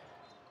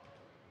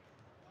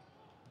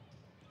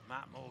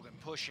 Matt Morgan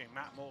pushing.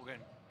 Matt Morgan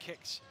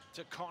kicks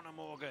to Connor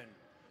Morgan.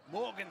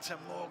 Morgan to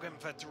Morgan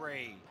for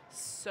three.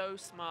 So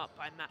smart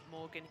by Matt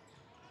Morgan.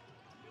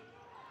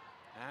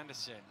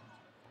 Anderson.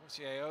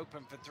 Boursier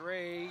open for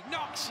three.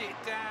 Knocks it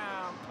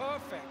down.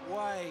 Perfect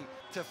way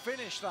to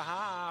finish the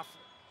half.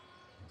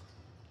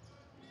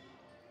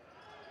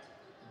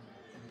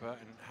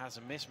 Burton has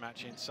a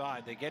mismatch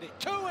inside. They get it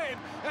to him,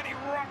 and he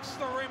rocks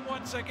the rim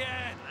once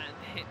again.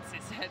 And hits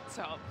his head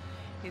top.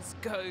 His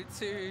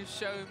go-to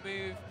show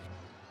move.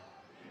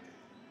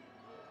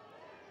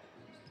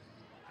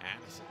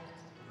 Anderson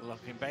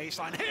looking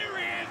baseline. Here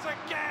he is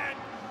again.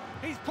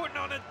 He's putting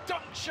on a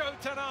dunk show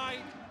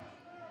tonight.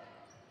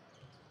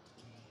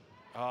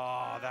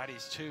 Oh, that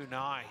is too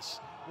nice.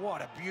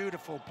 What a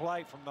beautiful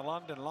play from the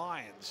London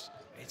Lions.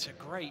 It's a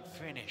great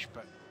finish,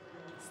 but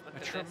a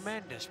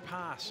tremendous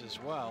pass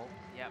as well.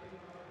 Yep.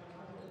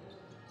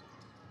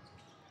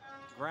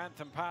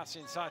 Grantham pass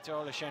inside to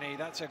Olasheni.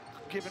 That's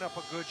giving up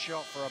a good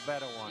shot for a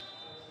better one.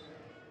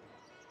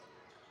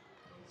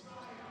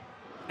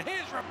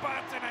 Here's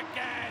Robertson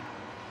again.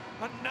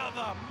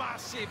 Another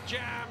massive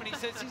jam, and he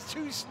says he's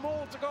too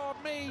small to guard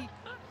me.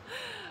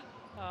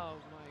 Oh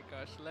my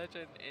gosh,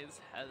 Legend is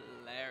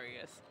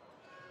hilarious.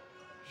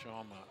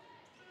 Sharma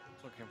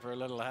looking for a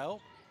little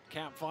help.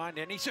 Can't find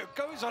any, so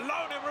goes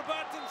alone, and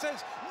Robertson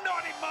says,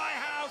 not in my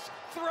house,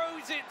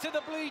 throws it to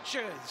the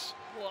bleachers.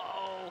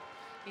 Whoa,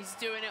 he's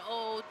doing it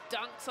all,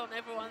 dunks on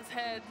everyone's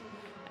head,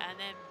 and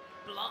then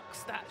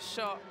blocks that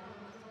shot.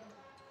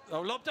 Oh,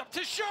 lobbed up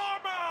to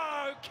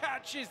Sharma, who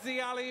catches the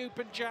alley-oop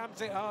and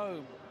jams it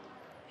home.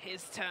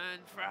 His turn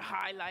for a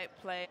highlight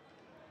play.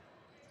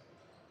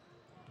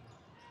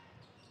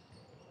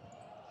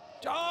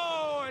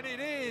 Oh, and it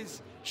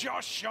is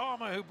Josh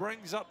Sharma who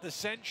brings up the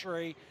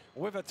century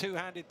with a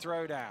two-handed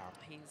throwdown.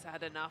 He's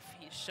had enough.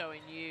 He's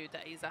showing you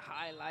that he's a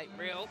highlight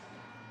reel.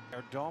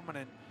 Their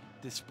dominant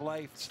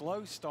display,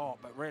 slow start,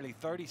 but really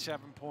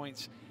 37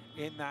 points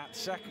in that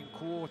second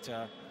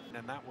quarter.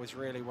 And that was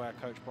really where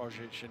Coach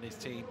Božić and his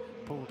team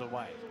pulled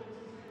away.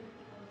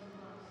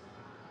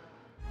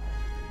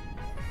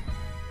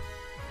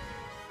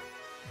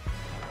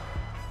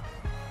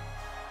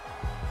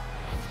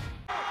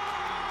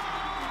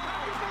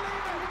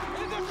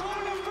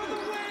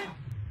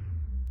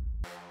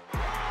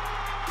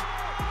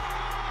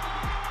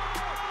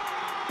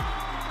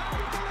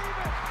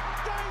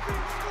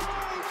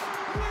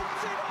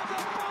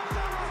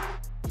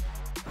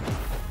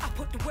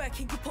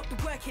 You put the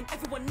work in,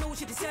 everyone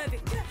knows you deserve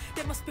it.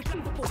 There must be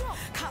believable.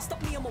 Can't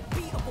stop me, I'm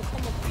unbeatable.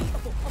 I'm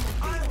unbeatable.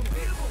 I'm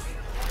unbeatable.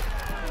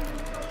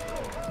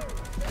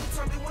 Every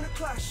time they wanna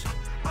clash,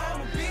 I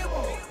am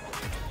unbeatable.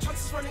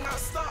 Chances running out of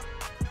stop,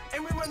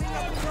 and we're running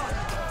out of clock. I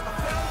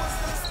fell once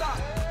to the stop.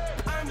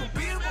 I am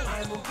unbeatable. I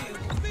am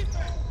unbeatable.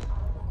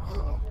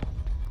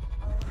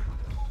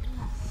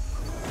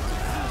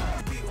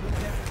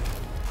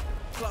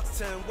 Clock's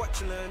turn,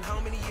 watch and learn. How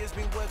many years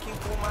been working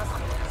for my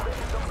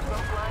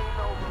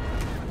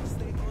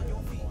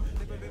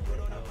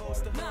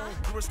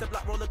you're a step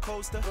like roller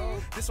coaster.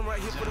 This one right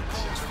here for the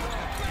culture.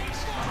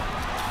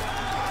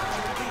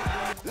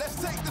 Let's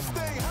take this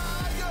thing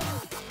higher,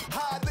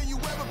 higher than you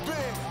ever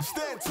been.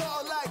 Stand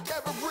tall like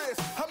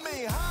Everest. I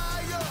mean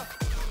higher.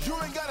 You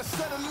ain't gotta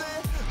settle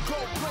in. Go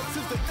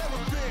places they never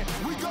been.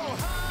 We go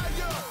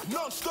higher,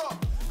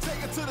 non-stop.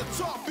 Take it to the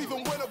top,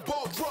 even when the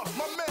ball drops.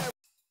 My man.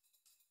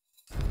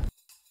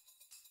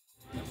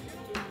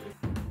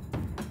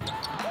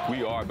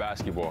 We are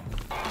basketball.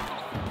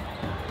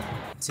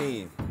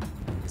 Team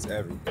is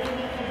everything.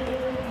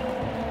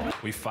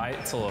 We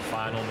fight till the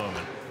final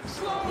moment.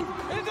 Slow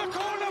in the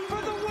corner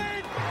for the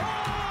win!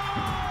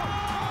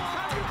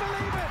 Oh! Can you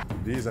believe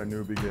it? These are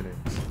new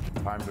beginnings.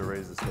 Time to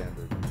raise the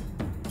standard.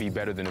 Be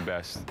better than the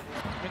best.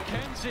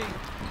 McKenzie.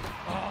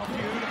 Oh,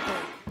 beautiful.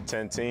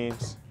 10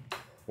 teams,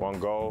 1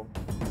 goal.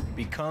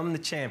 Become the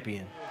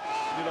champion.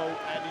 You know,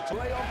 and it's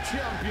playoff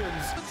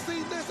champions. Let's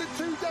see this in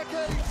 2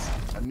 decades.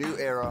 A new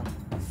era,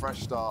 a fresh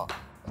start,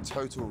 a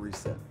total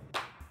reset.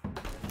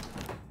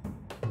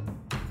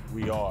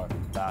 We are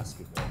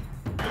basketball.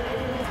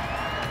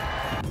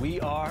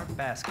 We are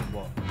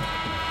basketball.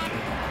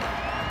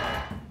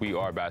 We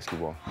are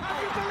basketball.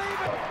 Can you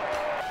believe it?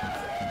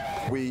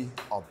 We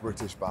are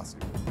British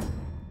basketball.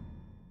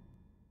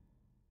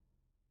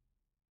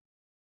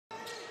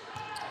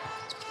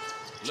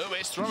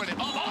 Lewis throwing it.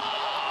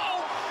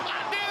 Oh!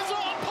 And there's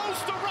our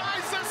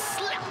posterizer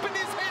slapping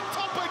his head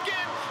top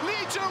again.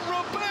 Legion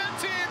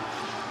Robertin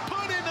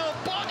putting a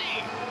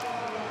body.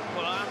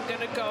 Well, I'm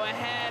going to go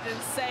ahead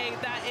and say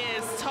that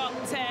is top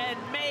 10,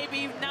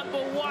 maybe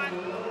number 1.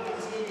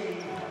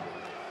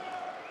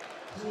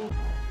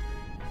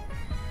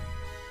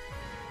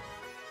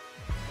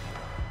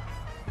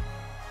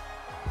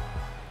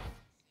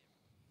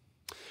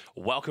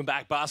 Welcome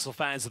back, Basketball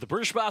fans, to the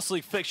British Basketball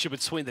League fixture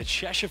between the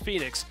Cheshire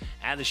Phoenix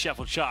and the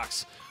Sheffield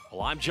Sharks.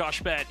 Well, I'm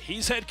Josh Bett.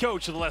 He's head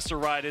coach of the Leicester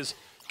Riders.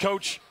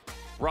 Coach,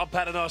 Rob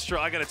Paternostra,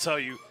 I got to tell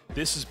you,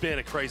 this has been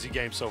a crazy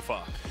game so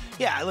far.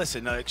 Yeah,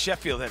 listen,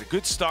 Sheffield had a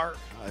good start,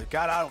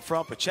 got out in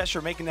front, but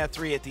Cheshire making that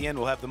 3 at the end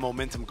will have the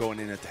momentum going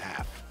in at the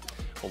half.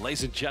 Well,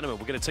 ladies and gentlemen,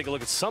 we're going to take a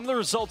look at some of the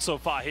results so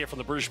far here from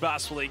the British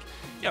Basketball League.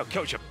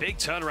 Coach, a big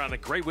turnaround, a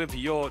great win for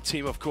your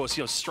team, of course,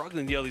 struggling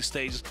in the early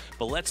stages.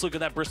 But let's look at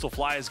that Bristol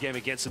Flyers game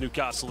against the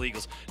Newcastle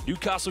Eagles.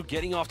 Newcastle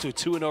getting off to a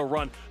 2-0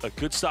 run, a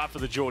good start for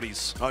the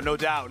Geordies. Oh, no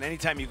doubt. And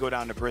anytime you go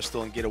down to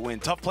Bristol and get a win,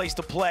 tough place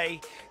to play.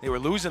 They were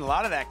losing a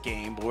lot of that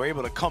game, but were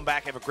able to come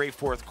back, have a great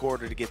fourth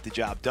quarter to get the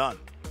job done.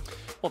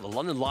 Well, the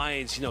London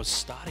Lions,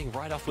 starting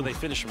right off where they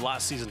finished from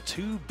last season,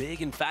 2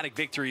 big emphatic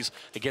victories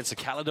against the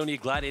Caledonia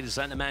Gladiators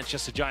and the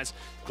Manchester Giants.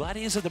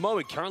 Gladiators at the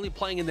moment currently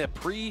playing in their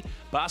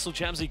pre-Basel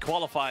Champions League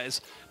qualifiers.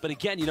 But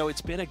again,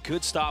 it's been a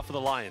good start for the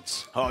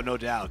Lions. Oh, no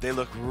doubt. They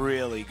look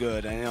really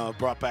good. I know it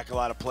brought back a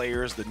lot of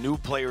players. The new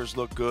players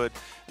look good.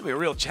 It'll be a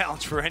real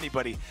challenge for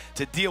anybody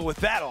to deal with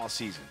that all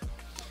season.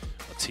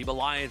 Team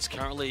Alliance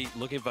currently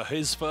looking for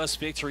his first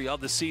victory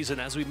of the season.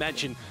 As we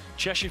mentioned,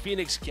 Cheshire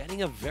Phoenix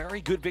getting a very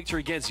good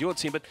victory against your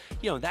team. But,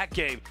 in that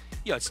game,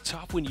 it's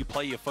tough when you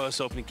play your first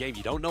opening game.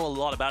 You don't know a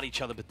lot about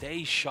each other, but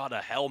they shot a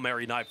Hail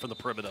Mary night from the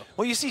perimeter.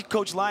 Well, you see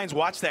Coach Lyons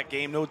watch that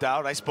game, no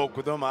doubt. I spoke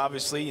with him,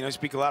 obviously.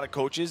 Speak a lot of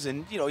coaches.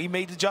 And, he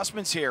made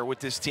adjustments here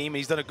with this team. And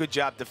he's done a good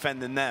job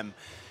defending them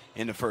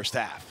in the first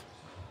half.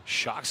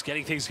 Sharks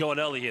getting things going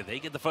early here. They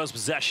get the first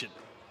possession.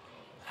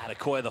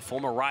 Adekoya, the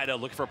former Rider,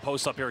 looking for a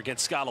post up here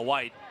against Skylar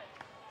White.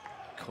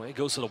 Adekoya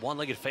goes to the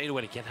one-legged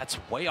fadeaway again. That's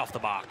way off the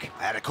mark.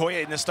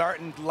 Adekoya in the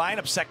starting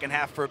lineup second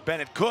half for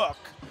Bennett Cook.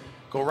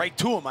 Go right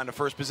to him on the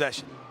first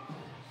possession.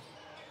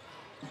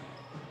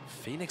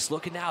 Phoenix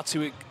looking now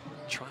to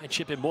try and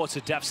chip in more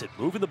to deficit.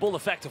 Moving the ball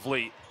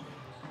effectively.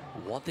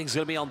 One thing's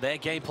going to be on their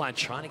game plan,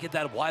 trying to get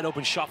that wide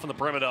open shot from the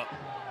perimeter.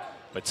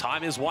 But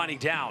time is winding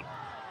down.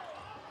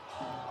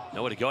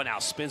 Nowhere to go now.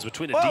 Spins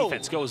between the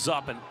defense, goes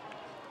up, and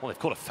well, they've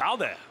called a foul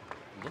there.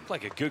 Looked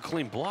like a good,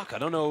 clean block. I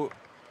don't know.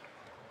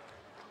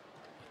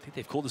 I think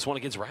they've called this one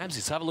against Ramsey.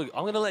 Let's have a look.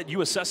 I'm going to let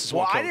you assess this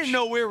one, Coach. I didn't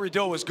know where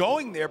Rideau was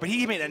going there, but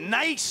he made a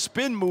nice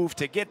spin move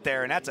to get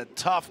there, and that's a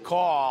tough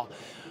call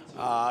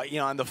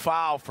on the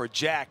foul for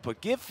Jack.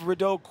 But give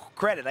Rideau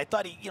credit. I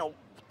thought he,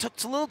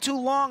 took a little too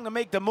long to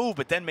make the move,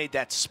 but then made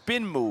that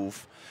spin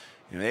move.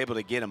 Able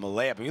to get him a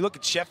layup. And you look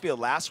at Sheffield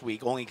last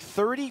week, only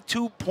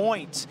 32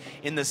 points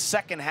in the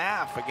second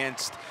half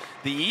against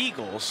the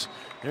Eagles.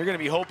 They're going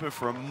to be hoping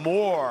for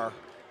more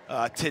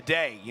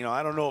today.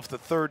 I don't know if the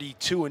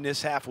 32 in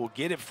this half will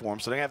get it for them,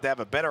 so they're going to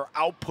have a better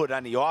output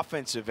on the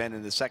offensive end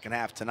in the second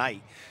half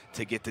tonight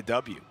to get the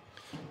W.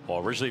 Well,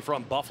 originally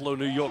from Buffalo,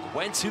 New York,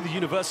 went to the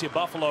University of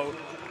Buffalo.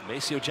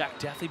 Maceo Jack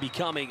definitely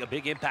becoming a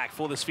big impact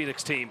for this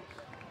Phoenix team.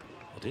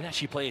 Well, did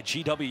actually play at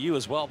GWU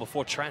as well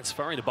before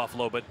transferring to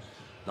Buffalo, but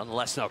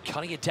nonetheless, now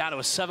cutting it down to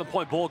a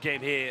 7-point ball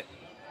game here.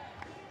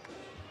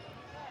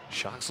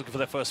 Sharks looking for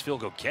their first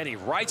field goal.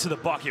 Getting right to the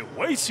bucket.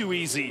 Way too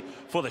easy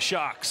for the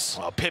Sharks.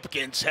 Well,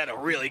 Pipkins had a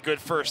really good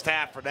first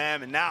half for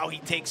them, and now he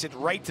takes it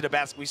right to the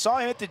basket. We saw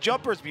him hit the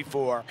jumpers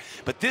before,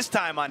 but this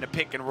time on the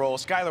pick and roll,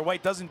 Skylar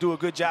White doesn't do a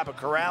good job of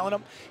corralling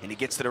him, and he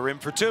gets to the rim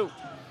for 2.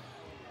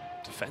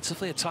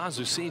 Defensively, at times,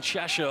 we've seen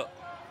Cheshire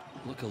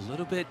look a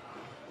little bit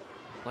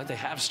like they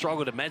have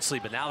struggled immensely,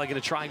 but now they're going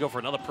to try and go for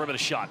another perimeter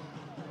shot.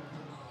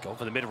 Go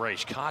for the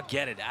mid-range. Can't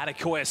get it.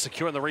 Adekoya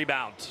securing the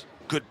rebound.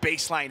 Good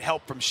baseline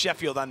help from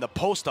Sheffield on the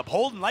post-up.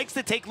 Holden likes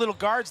to take little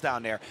guards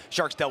down there.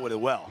 Sharks dealt with it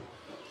well.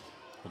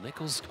 Well,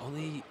 Nichols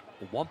only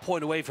 1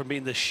 point away from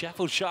being the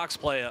Sheffield Sharks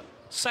player.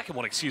 Second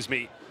one, excuse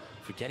me,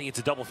 for getting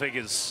into double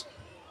figures.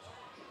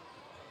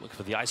 Looking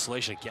for the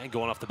isolation again,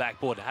 going off the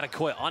backboard.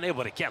 Adekoya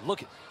unable to get.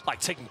 Look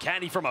like taking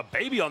candy from a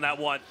baby on that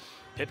one.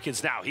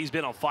 Pipkins now, he's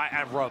been on fire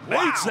and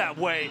remains that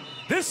way.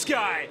 This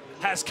guy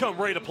has come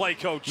ready to play,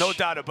 Coach. No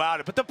doubt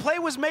about it. But the play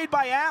was made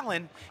by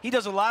Allen. He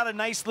does a lot of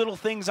nice little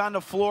things on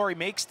the floor. He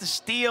makes the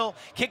steal,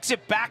 kicks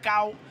it back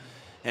out,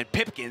 and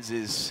Pipkins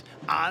is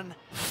on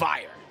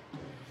fire.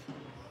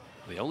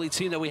 The only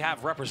team that we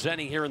have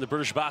representing here in the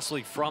British Basketball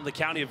League from the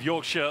county of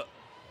Yorkshire.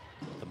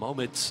 At the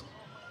moment,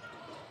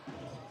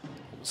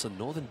 it's a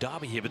northern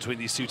derby here between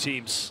these two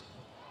teams.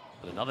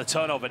 But another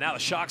turnover. Now the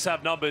Sharks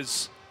have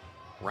numbers.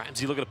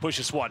 Ramsey looking to push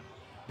this one.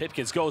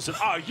 Pipkins goes and,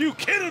 are you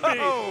kidding me?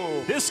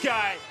 Oh. This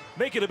guy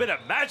making a bit of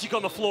magic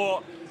on the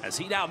floor as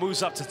he now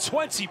moves up to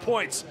 20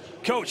 points.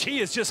 Coach, he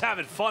is just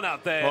having fun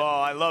out there. Oh,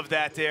 I love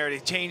that there. They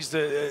changed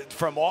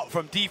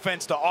from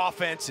defense to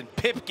offense, and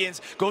Pipkins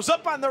goes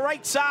up on the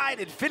right side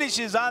and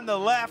finishes on the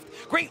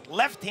left. Great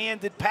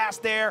left-handed pass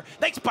there.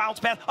 Nice bounce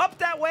pass up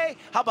that way.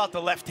 How about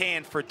the left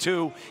hand for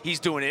 2? He's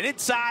doing it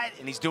inside,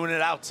 and he's doing it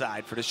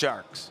outside for the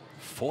Sharks.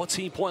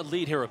 14-point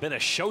lead here. A bit of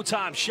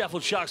showtime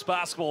Sheffield Sharks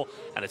basketball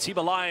and a Team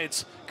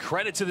Alliance.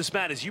 Credit to this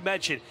man, as you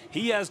mentioned,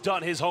 he has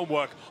done his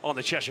homework on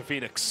the Cheshire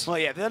Phoenix. Well,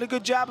 yeah, they did a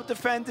good job of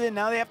defending.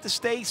 Now they have to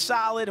stay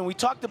solid, and we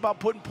talked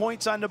about putting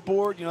points on the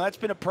board. That's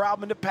been a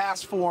problem in the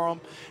past for them.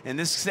 And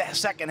this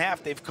second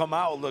half, they've come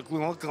out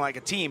looking like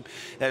a team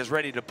that is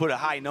ready to put a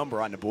high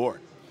number on the board.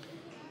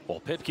 Well,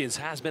 Pipkins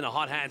has been a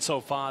hot hand so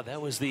far.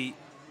 That was the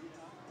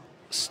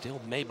steal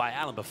made by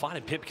Allen, but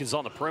finding Pipkins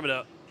on the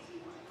perimeter.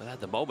 But at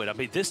the moment, I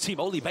mean, this team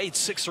only made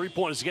 6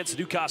 3-pointers against the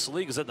Newcastle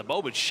Eagles. At the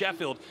moment,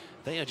 Sheffield,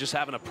 they are just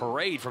having a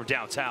parade from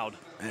downtown.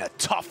 And a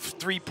tough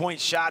 3-point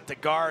shot to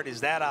guard.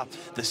 Is that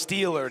the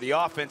steal or the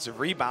offensive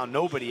rebound?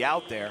 Nobody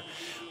out there.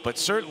 But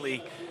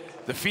certainly,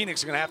 the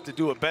Phoenix are going to have to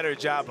do a better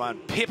job on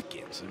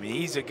Pipkins. I mean,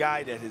 he's a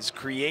guy that has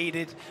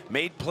created,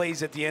 made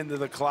plays at the end of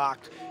the clock.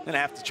 Going to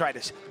have to try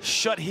to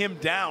shut him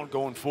down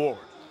going forward.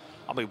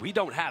 I mean, we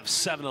don't have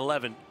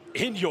 7-11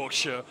 in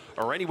Yorkshire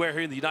or anywhere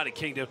here in the United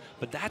Kingdom,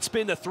 but that's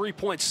been the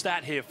 3-point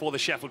stat here for the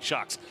Sheffield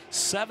Sharks.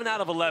 7 out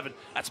of 11.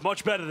 That's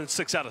much better than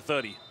 6 out of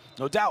 30.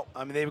 No doubt.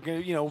 I mean, they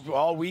were,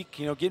 all week,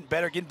 getting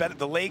better.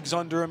 The legs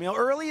under them.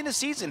 Early in the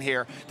season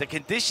here, the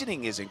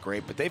conditioning isn't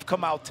great, but they've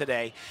come out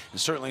today and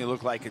certainly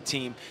look like a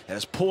team that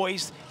is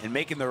poised and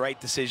making the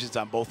right decisions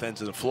on both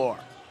ends of the floor.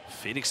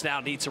 Phoenix now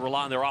needs to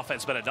rely on their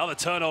offense, but another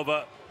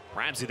turnover.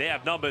 Ramsey, they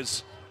have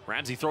numbers.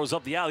 Ramsey throws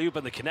up the alley-oop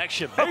and the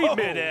connection made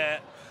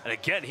midair. And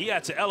again, he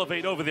had to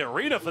elevate over the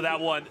arena for that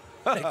one.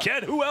 And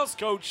again, who else,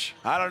 Coach?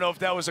 I don't know if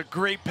that was a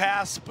great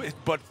pass,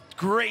 but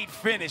great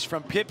finish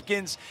from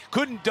Pipkins.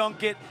 Couldn't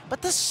dunk it,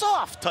 but the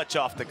soft touch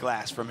off the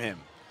glass from him.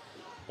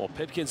 Well,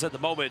 Pipkins at the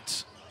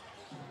moment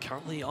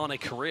currently on a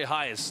career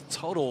high. His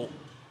total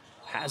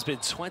has been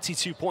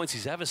 22 points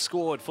he's ever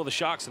scored for the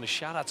Sharks. And a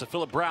shout out to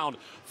Philip Brown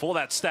for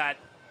that stat.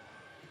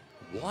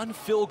 1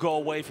 field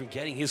goal away from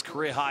getting his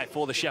career high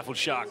for the Sheffield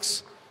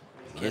Sharks.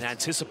 In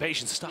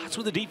anticipation, starts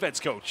with the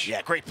defense, Coach.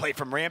 Yeah, great play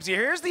from Ramsey.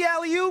 Here's the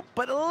alley-oop,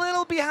 but a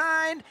little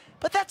behind.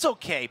 But that's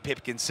okay,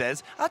 Pipkins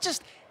says. I'll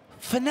just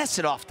finesse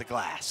it off the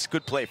glass.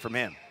 Good play from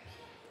him.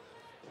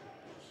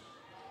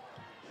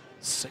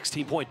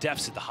 16-point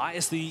deficit, the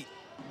highest the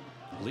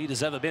lead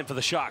has ever been for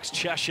the Sharks.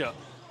 Cheshire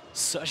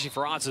searching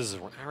for answers.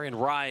 Arian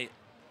Wright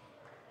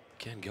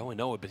again going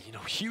nowhere, but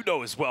you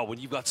know as well when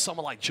you've got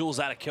someone like Jules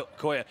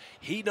Adekoya,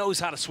 he knows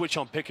how to switch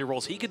on pick and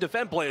rolls. He can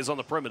defend players on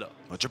the perimeter.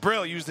 Well,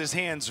 Jabril used his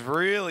hands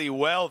really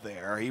well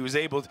there. He was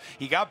able to,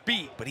 he got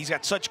beat, but he's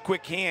got such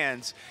quick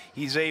hands,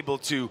 he's able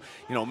to,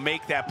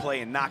 make that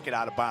play and knock it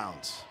out of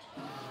bounds.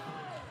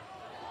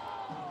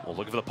 Well,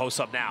 looking for the post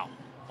up now.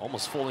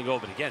 Almost falling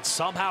over, but again,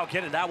 somehow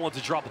getting that one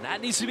to drop, and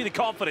that needs to be the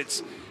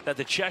confidence that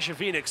the Cheshire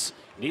Phoenix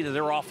need in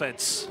their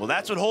offense. Well,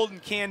 that's what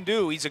Holden can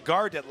do. He's a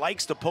guard that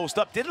likes to post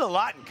up. Did it a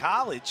lot in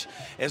college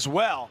as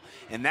well.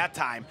 And that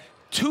time,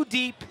 too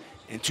deep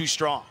and too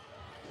strong.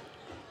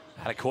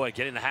 Adekoya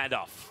getting the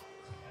handoff.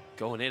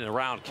 Going in and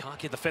around. Can't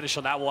get the finish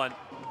on that one.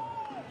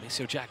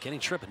 Maceo Jack getting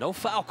tripped. No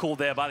foul call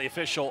there by the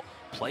official.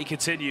 Play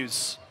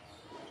continues.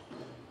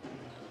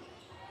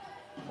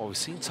 Well, we've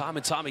seen time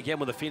and time again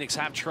when the Phoenix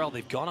have trailed,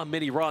 they've gone on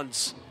mini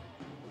runs.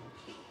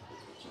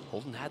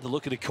 Holden had to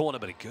look at the corner,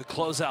 but a good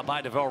closeout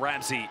by DeVell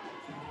Ramsey.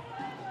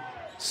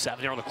 7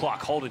 here on the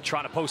clock. Holden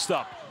trying to post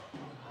up.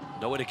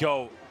 Nowhere to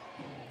go.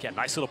 Again,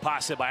 nice little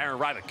pass there by Aaron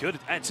Wright, but good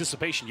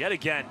anticipation yet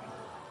again.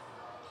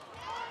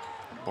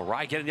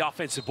 Wright getting the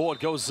offensive board,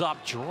 goes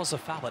up, draws a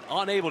foul, but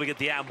unable to get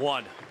the and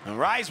one. And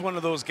Rye's one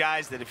of those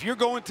guys that if you're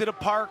going to the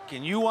park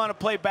and you want to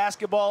play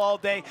basketball all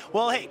day,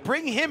 well, hey,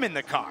 bring him in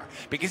the car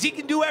because he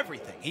can do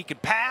everything. He can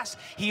pass.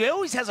 He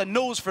always has a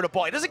nose for the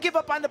ball. He doesn't give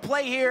up on the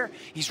play here.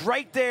 He's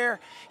right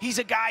there. He's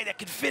a guy that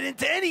can fit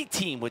into any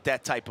team with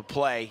that type of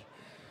play.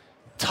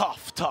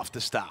 Tough to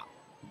stop.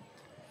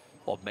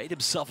 Well, made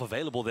himself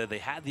available there. They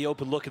had the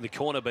open look in the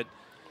corner, but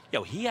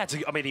he had to,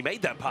 he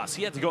made that pass.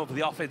 He had to go in for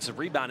the offensive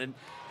rebound. And,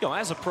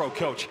 as a pro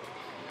coach,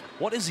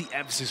 what is the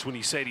emphasis when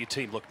you say to your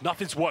team, look,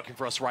 nothing's working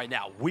for us right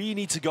now. We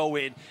need to go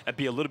in and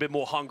be a little bit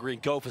more hungry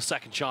and go for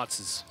second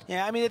chances.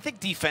 Yeah, I think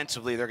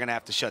defensively they're going to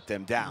have to shut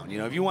them down.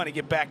 If you want to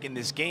get back in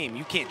this game,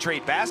 you can't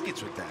trade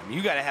baskets with them.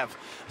 You got to have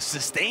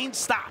sustained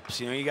stops.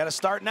 You got to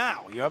start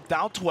now. You're up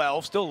down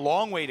 12, still a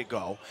long way to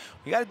go.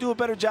 You got to do a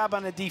better job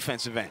on the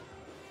defensive end.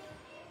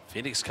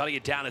 Phoenix cutting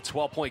it down, a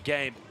 12-point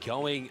game,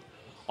 going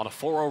on a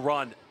 4-0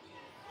 run.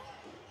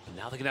 And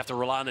now they're going to have to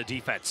rely on the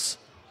defense.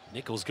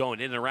 Nichols going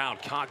in and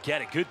around, can't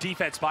get it. Good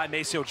defense by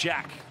Maceo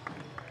Jack.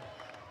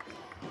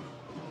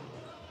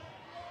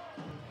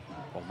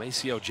 Well,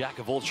 Maceo Jack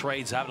of all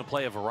trades having to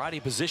play a variety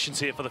of positions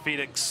here for the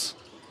Phoenix.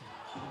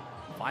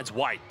 Finds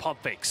White,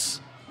 pump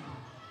fakes.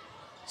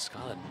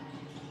 Scarlett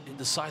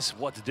indecisive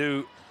what to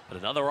do, but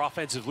another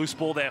offensive loose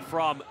ball there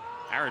from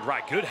Aaron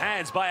Wright. Good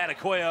hands by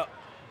Adekoya.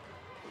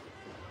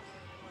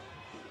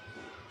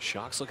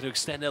 Sharks looking to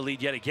extend their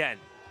lead yet again.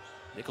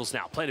 Nichols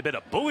now playing a bit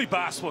of bully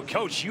basketball.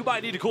 Coach, you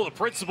might need to call the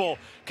principal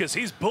because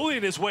he's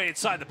bullying his way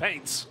inside the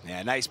paints.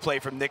 Yeah, nice play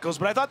from Nichols,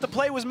 but I thought the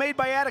play was made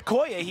by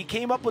Adekoya. He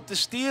came up with the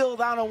steal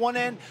down on one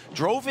end,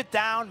 drove it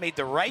down, made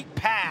the right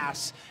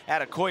pass.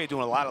 Adekoya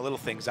doing a lot of little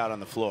things out on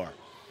the floor.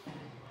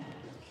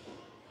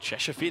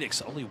 Cheshire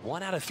Phoenix, only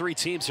 1 out of 3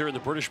 teams here in the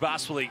British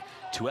Basketball League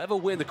to ever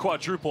win the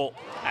quadruple.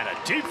 And a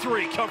deep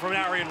three come from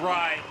Aaron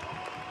Wright.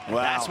 And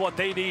that's what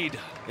they need.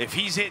 If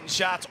he's hitting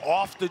shots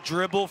off the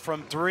dribble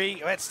from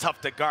 3, that's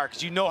tough to guard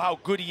because you know how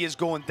good he is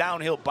going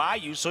downhill by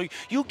you, so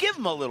you give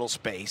him a little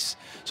space.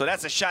 So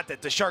that's a shot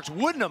that the Sharks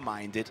wouldn't have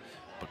minded,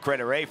 but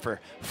credit Ray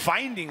for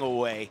finding a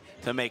way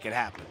to make it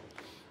happen.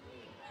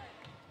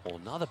 Well,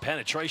 another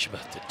penetration,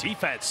 but the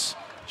defense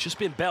just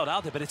been bailed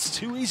out there, but it's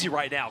too easy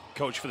right now,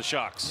 Coach, for the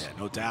Sharks. Yeah,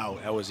 no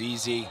doubt. That was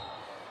easy.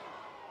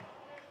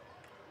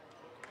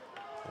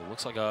 Well,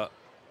 looks like a...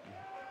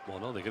 Well,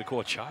 no, they're going to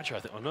call a charge.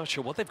 I'm not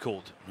sure what they've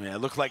called. Yeah,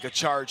 it looked like a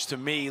charge to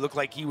me. Looked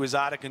like he was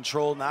out of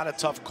control. Not a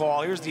tough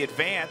call. Here's the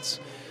advance.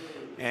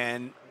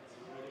 And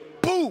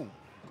boom!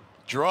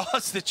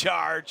 Draws the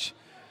charge.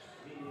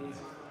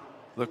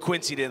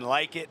 LaQuincy didn't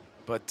like it,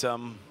 but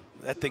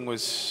that thing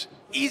was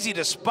easy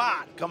to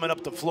spot coming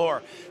up the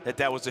floor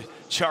that was a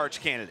charge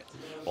candidate.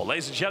 Well,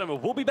 ladies and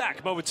gentlemen, we'll be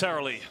back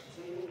momentarily.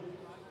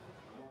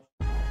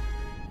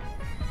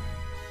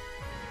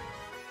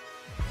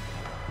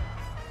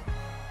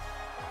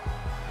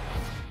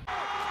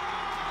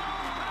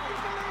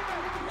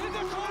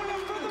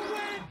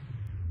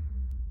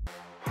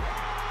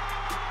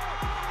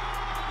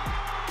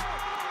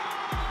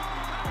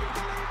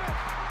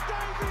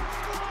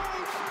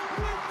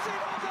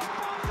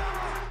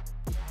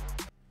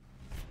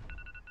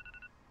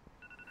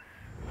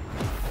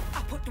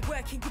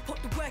 You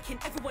put the work in,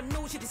 everyone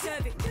knows you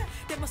deserve it.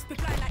 They must be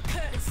blind like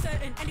curtains,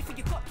 certain anything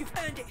you got, you've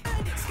earned it.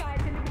 Sky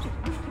is the limit,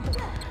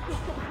 you're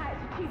so high,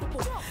 it's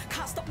achievable.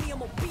 Can't stop me,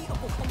 I'm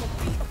unbeatable, I'm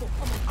unbeatable,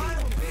 I am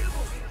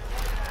unbeatable.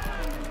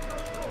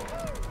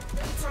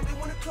 Every time they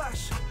wanna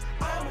clash,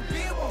 I am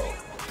unbeatable.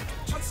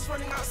 Chances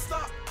running out of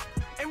stop,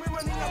 and we're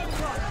running out of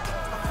clock. I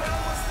fail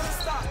once to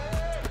stop.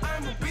 I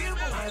am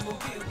unbeatable, I am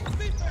unbeatable.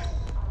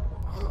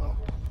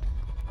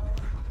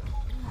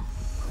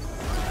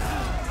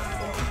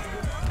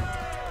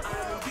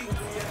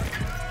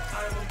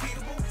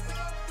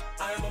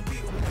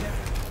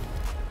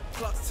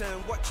 Clock's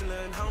turn, watch and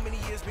learn. How many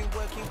years been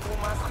working for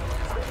my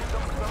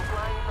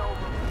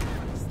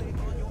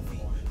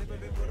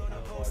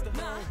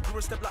you're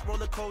a step like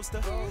roller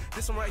coaster.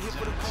 This one right here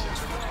for the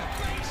culture.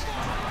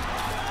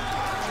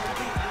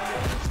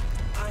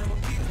 I am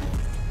unbeatable.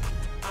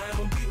 I am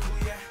unbeatable,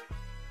 yeah.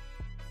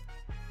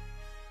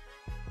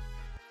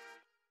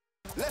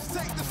 Let's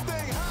take this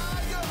thing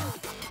higher,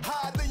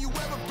 higher than you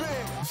ever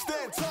been.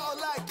 Stand tall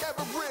like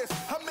Everest.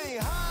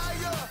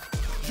 Higher.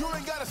 You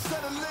ain't gotta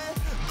settle in.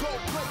 Go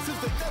places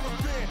they never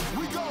been.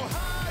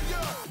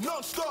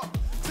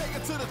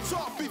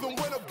 tough, even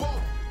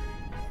winnable.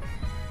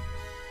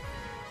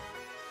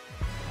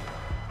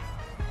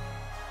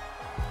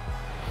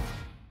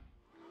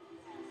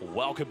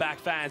 Welcome back,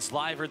 fans,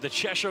 live at the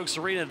Cheshire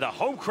Arena. The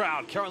home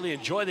crowd currently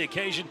enjoy the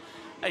occasion.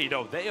 Hey, you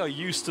know, they are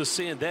used to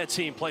seeing their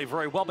team play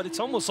very well, but it's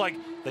almost like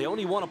they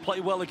only want to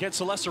play well against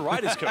the lesser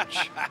riders,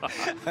 Coach.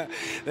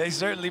 They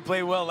certainly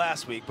played well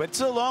last week, but it's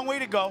a long way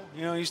to go.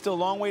 You know, you're still a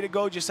long way to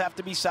go. Just have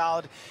to be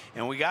solid,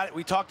 and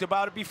we talked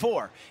about it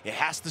before. It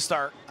has to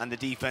start on the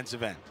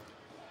defensive end.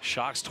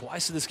 Sharks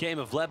twice in this game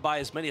have led by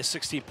as many as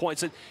 16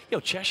 points. And, you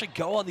know, Cheshire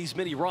go on these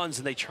mini runs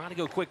and they try to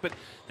go quick, but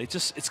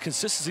it's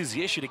consistency is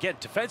the issue. And again,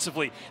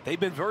 defensively, they've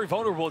been very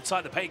vulnerable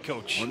inside the paint,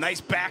 Coach. Well,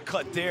 nice back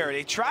cut there.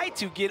 They tried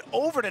to get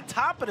over the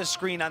top of the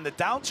screen on the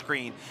down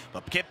screen,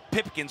 but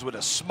Pipkins with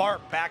a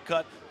smart back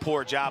cut.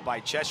 Poor job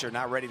by Cheshire,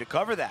 not ready to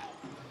cover that.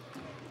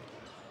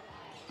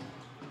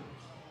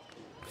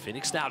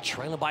 Phoenix now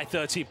trailing by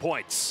 13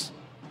 points.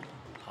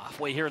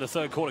 Halfway here in the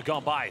third quarter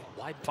gone by.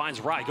 White finds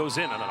Wright, goes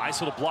in on a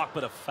nice little block,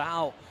 but a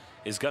foul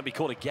is going to be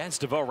called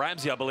against DeVoe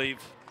Ramsey, I believe.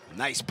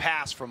 Nice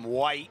pass from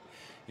White.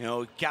 You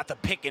know, got the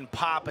pick and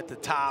pop at the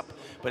top.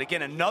 But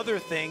again, another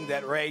thing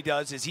that Ray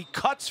does is he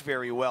cuts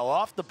very well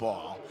off the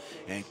ball.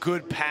 And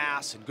good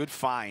pass and good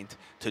find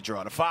to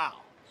draw the foul.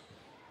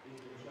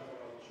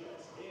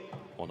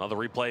 Well, another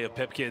replay of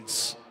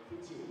Pipkins.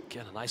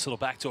 Again, a nice little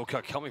backdoor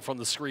cut coming from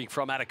the screen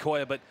from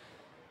Adekoya, but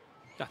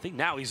I think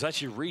now he's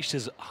actually reached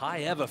his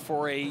high ever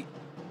for a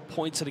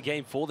points in a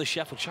game for the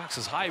Sheffield Sharks.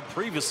 His high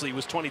previously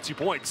was 22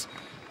 points.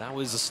 That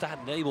was a stat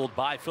enabled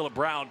by Philip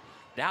Brown.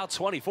 Now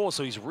 24,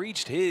 so he's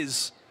reached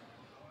his.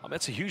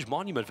 That's a huge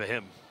monument for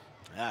him.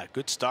 Yeah,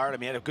 good start. I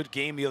mean, he had a good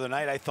game the other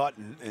night, I thought,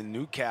 in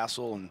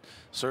Newcastle, and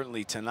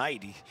certainly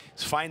tonight.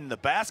 He's finding the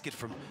basket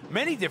from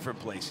many different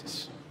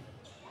places.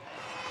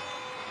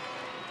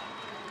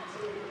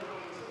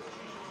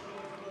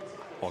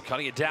 Well,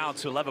 cutting it down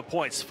to 11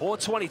 points.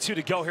 4:22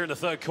 to go here in the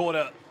third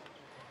quarter.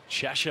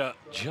 Cheshire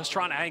just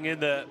trying to hang in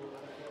there.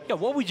 Yeah,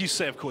 what would you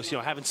say, of course, you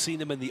know, haven't seen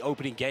them in the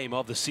opening game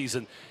of the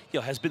season,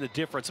 you know, has been the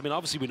difference. I mean,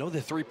 obviously, we know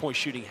their three-point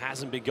shooting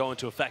hasn't been going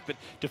to effect, but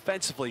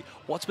defensively,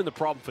 what's been the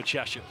problem for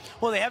Cheshire?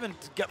 Well, they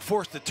haven't got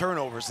forced the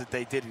turnovers that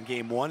they did in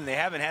game one. They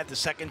haven't had the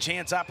second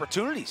chance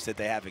opportunities that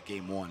they have at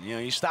game one. You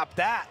know, you stop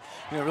that,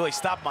 you know, really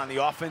stop them on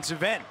the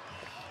offensive end.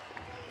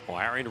 Well,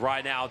 Aaron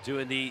right now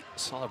doing the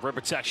solid rim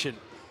protection.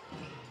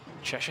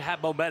 Cheshire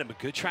had momentum, a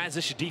good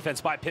transition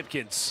defense by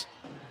Pipkins.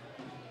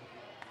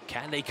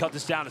 Can they cut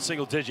this down to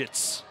single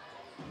digits?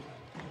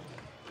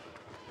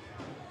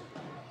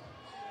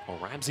 Well,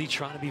 Ramsey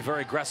trying to be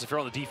very aggressive here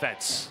on the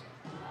defense.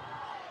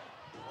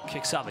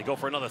 Kicks out, they go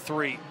for another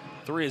three.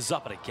 Three is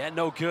up, and again,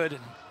 no good.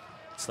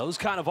 It's those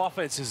kind of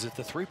offenses. If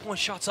the three-point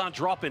shots aren't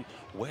dropping,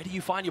 where do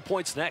you find your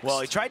points next?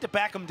 Well, he tried to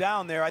back him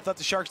down there. I thought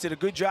the Sharks did a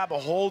good job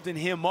of holding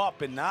him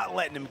up and not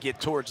letting him get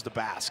towards the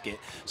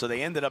basket. So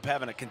they ended up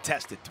having a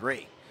contested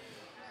three.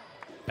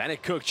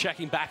 Bennett Cook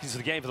checking back into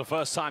the game for the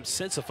first time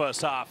since the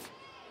first half.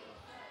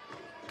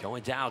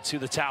 Going down to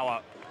the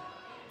tower.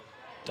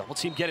 Double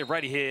team getting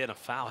ready here, and a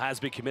foul has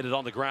been committed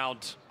on the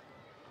ground.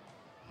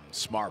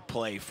 Smart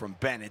play from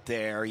Bennett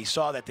there. He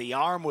saw that the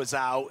arm was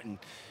out and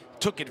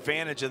took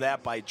advantage of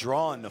that by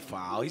drawing the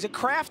foul. He's a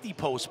crafty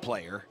post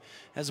player,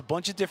 has a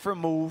bunch of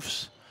different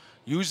moves,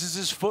 uses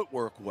his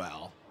footwork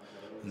well.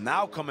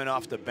 Now coming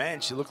off the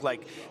bench, it looked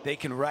like they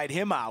can ride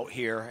him out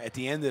here at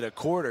the end of the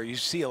quarter. You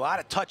see a lot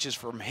of touches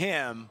from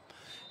him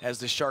as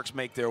the Sharks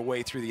make their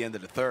way through the end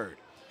of the third.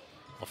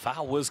 The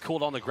foul was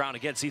called on the ground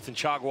against Ethan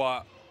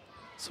Chagwa.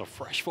 So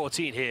fresh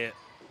 14 here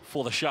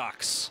for the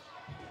Sharks.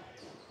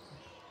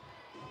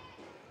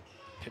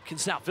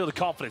 Pipkins now feel the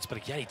confidence, but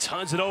again, he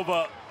turns it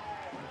over.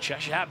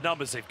 Cheshire have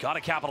numbers, they've got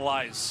to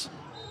capitalize.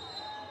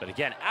 But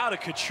again, out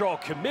of control,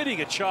 committing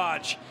a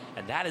charge.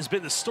 And that has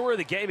been the story of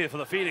the game here for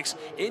the Phoenix.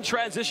 In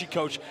transition,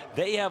 Coach,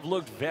 they have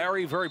looked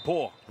very, very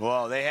poor.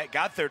 Well, they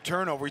got their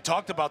turnover. We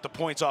talked about the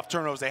points off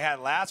turnovers they had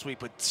last week,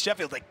 but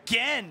Sheffield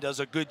again does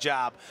a good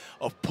job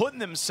of putting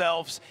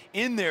themselves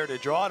in there to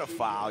draw the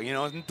foul. You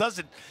know, it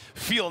doesn't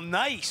feel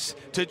nice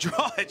to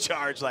draw a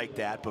charge like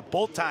that, but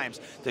both times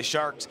the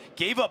Sharks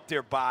gave up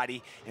their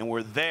body and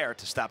were there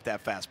to stop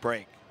that fast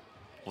break.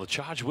 Well, the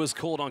charge was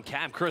called on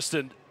Cam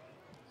Kristen.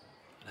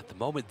 At the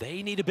moment,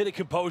 they need a bit of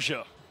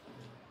composure.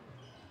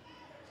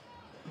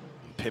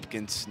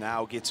 Pipkins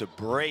now gets a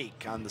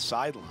break on the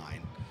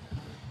sideline.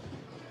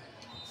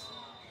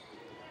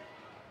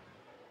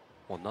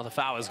 Well, another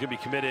foul is going to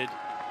be committed.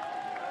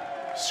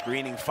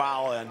 Screening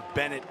foul on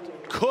Bennett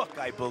Cook,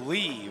 I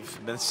believe.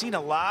 Been seeing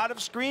a lot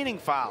of screening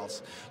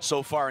fouls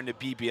so far in the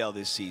BBL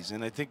this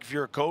season. I think if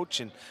you're a coach,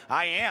 and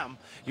I am,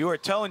 you are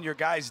telling your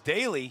guys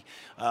daily,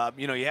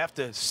 you know, you have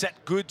to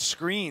set good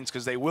screens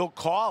because they will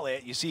call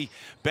it. You see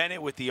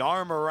Bennett with the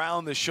arm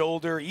around the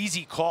shoulder,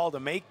 easy call to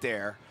make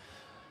there.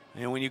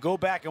 And when you go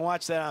back and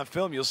watch that on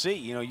film, you'll see,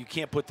 you know, you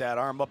can't put that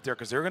arm up there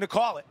because they're going to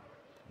call it.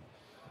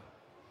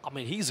 I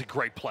mean, he's a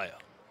great player.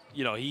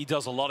 you know, he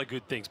does a lot of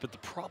good things. But the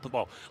problem,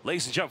 well,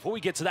 ladies and gentlemen, before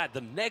we get to that,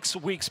 the next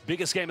week's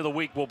biggest game of the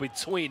week will be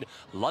between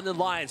London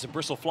Lions and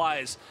Bristol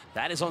Flyers.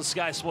 That is on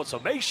Sky Sports, so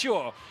make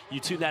sure you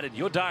tune that in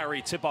your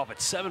diary. Tip off at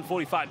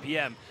 7:45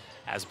 p.m.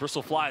 as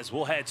Bristol Flyers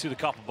will head to the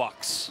Copper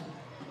Box.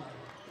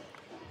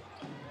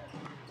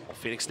 Well,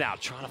 Phoenix now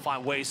trying to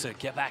find ways to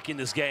get back in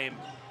this game.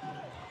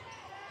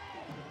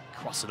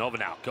 Crossing over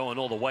now, going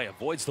all the way,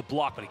 avoids the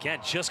block, but again,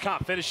 just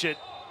can't finish it.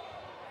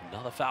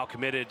 Another foul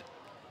committed.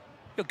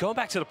 You know, going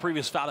back to the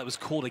previous foul that was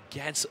called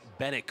against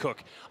Bennett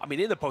Cook. I mean,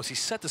 in the post, he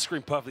set the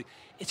screen perfectly.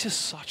 It's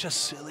just such a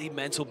silly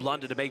mental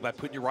blunder to make by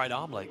putting your right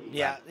arm like that.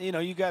 Yeah, you know,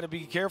 you got to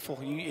be careful.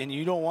 And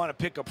you don't want to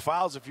pick up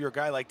fouls if you're a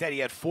guy like that. He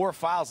had 4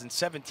 fouls in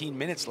 17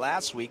 minutes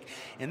last week,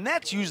 and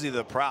that's usually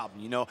the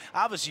problem. You know,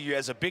 obviously,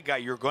 as a big guy,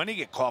 you're going to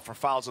get called for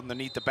fouls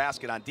underneath the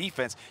basket on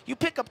defense. You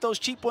pick up those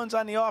cheap ones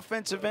on the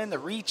offensive end, the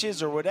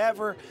reaches or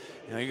whatever,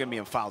 you know, you're going to be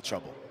in foul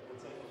trouble.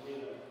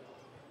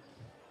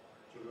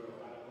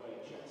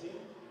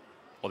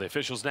 Well, the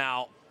officials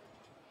now,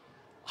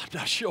 I'm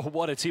not sure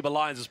what a team of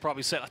Lions has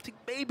probably said. I think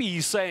maybe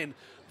he's saying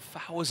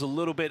foul was a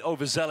little bit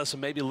overzealous and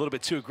maybe a little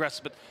bit too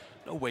aggressive, but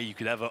no way you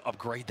could ever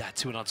upgrade that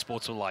to an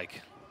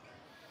unsportsmanlike.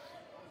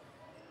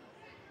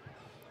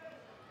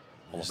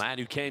 Well, a man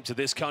who came to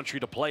this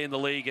country to play in the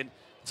league, and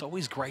it's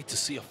always great to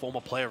see a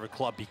former player of a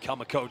club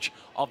become a coach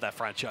of that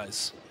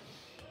franchise.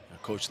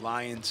 Coach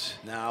Lyons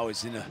now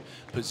is in a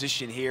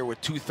position here with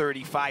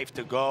 2:35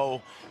 to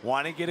go.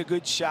 Want to get a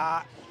good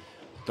shot.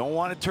 Don't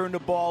want to turn the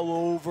ball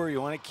over. You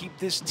want to keep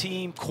this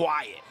team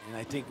quiet. And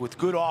I think with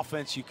good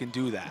offense, you can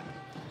do that.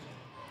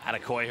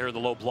 Adekoya here in the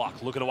low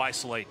block, looking to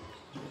isolate.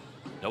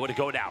 Nowhere to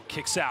go now,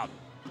 kicks out.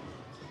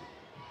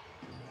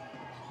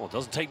 Well, it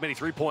doesn't take many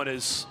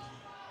three-pointers.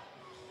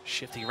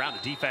 Shifting around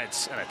the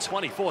defense, and a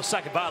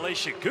 24-second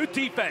violation. Good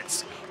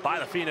defense by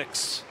the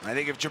Phoenix. I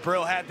think if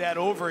Jabril had that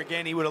over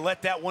again, he would have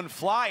let that one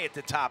fly at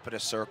the top of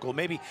the circle.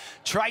 Maybe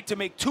tried to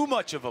make too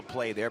much of a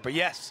play there. But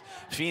yes,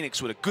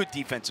 Phoenix with a good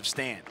defensive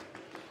stand.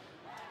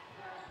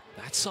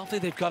 That's something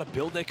they've got to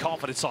build their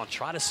confidence on,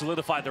 try to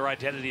solidify their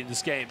identity in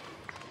this game.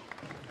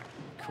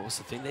 Of course,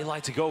 the thing they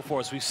like to go for,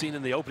 as we've seen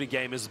in the opening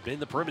game, has been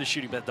the perimeter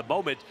shooting. But at the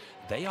moment,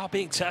 they are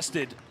being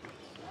tested.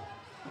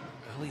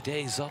 Early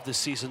days of this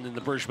season in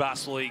the British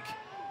Basketball League.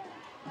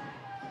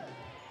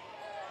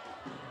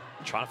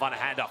 Trying to find a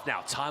handoff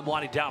now. Time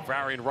winding down for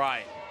Arian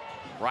Rye.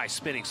 Rye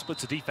spinning,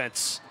 splits the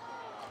defense.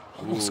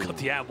 Almost got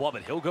the ad one,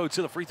 but he'll go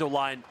to the free throw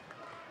line.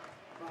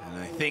 And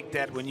I think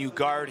that when you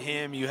guard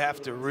him, you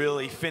have to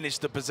really finish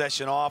the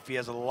possession off. He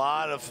has a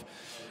lot of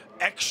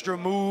extra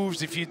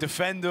moves if you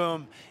defend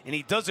him, and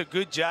he does a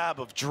good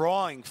job of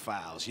drawing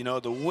fouls. You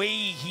know, the way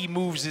he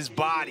moves his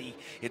body,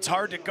 it's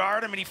hard to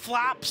guard him, and he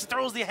flops,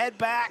 throws the head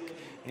back,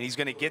 and he's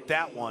going to get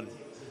that one.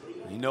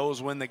 He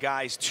knows when the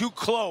guy's too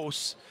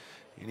close,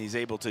 and he's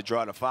able to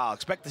draw the foul.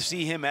 Expect to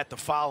see him at the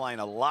foul line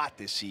a lot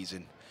this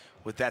season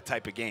with that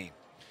type of game.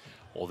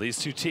 Well, these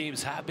two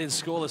teams have been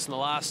scoreless in the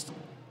last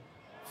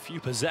few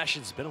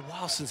possessions. It's been a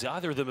while since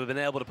either of them have been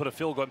able to put a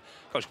field goal.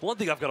 Coach, one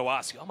thing I've got to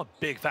ask you, I'm a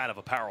big fan of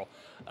apparel,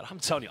 and I'm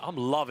telling you, I'm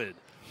loving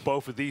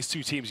both of these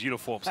two teams'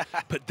 uniforms.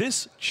 But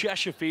this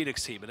Cheshire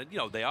Phoenix team, and you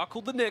know, they are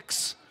called the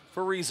Knicks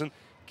for a reason,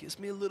 gives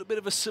me a little bit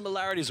of a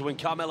similarity to when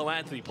Carmelo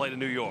Anthony played in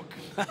New York.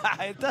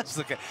 It does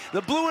look at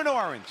the blue and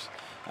orange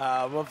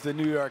of the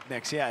New York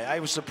Knicks. Yeah, I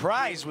was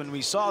surprised when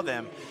we saw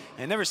them.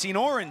 I'd never seen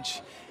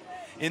orange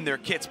in their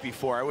kits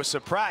before. I was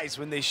surprised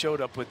when they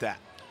showed up with that.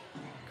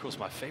 Of course,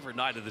 my favorite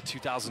night of the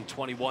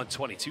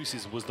 2021-22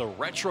 season was the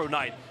retro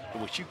night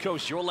in which you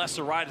coached your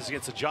Leicester Riders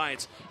against the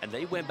Giants, and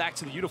they went back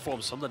to the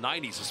uniforms from the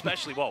 90s,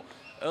 especially, well,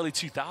 early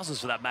 2000s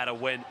for that matter,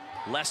 when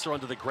Leicester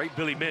under the great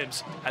Billy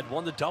Mims had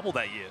won the double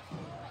that year.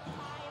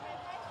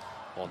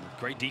 Well,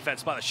 great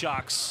defense by the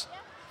Sharks,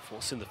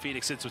 forcing the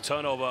Phoenix into a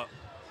turnover.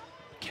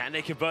 Can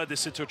they convert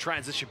this into a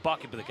transition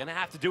bucket? But they're going to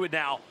have to do it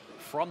now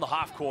from the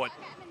half court.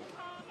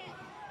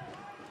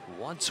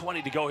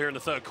 1:20 to go here in the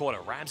third quarter.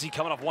 Ramsey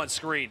coming off one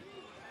screen.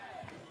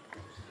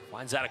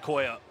 Finds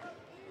Adekoya.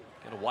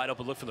 Get a wide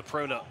open look from the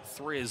perimeter.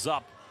 Three is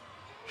up.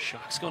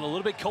 Sharks going a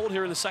little bit cold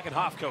here in the second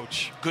half,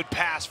 Coach. Good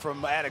pass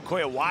from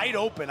Adekoya. Wide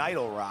open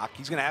Idle Rock.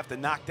 He's going to have to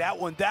knock that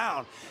one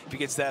down if he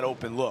gets that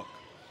open look.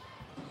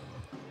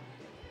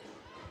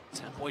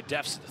 10-point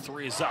deficit. The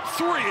three is up.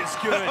 Three is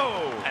good.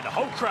 Oh. And the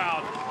home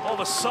crowd all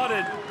of a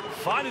sudden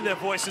finding their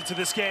voice into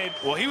this game.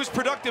 Well, he was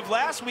productive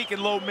last week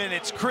in low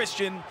minutes.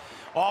 Christian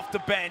off the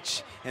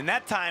bench. And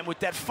that time with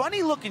that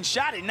funny looking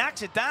shot, he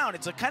knocks it down.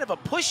 It's a kind of a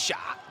push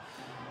shot.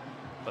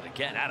 But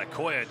again,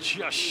 Adekoya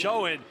just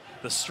showing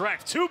the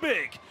strength. Too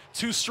big,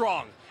 too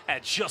strong,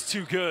 and just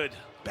too good.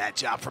 Bad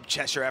job from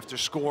Cheshire after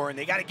scoring.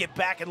 They got to get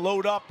back and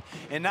load up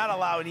and not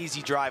allow an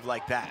easy drive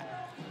like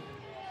that.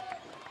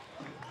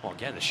 Well,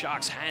 again, the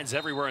Sharks' hands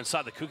everywhere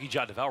inside the cookie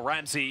jar. DeVal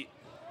Ramsey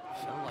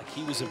felt like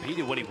he was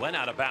impeded when he went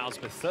out of bounds.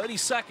 But 30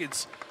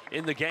 seconds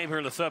in the game here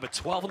in the third, but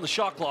 12 on the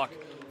shot clock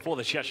for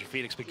the Cheshire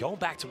Phoenix. But going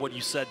back to what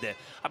you said there,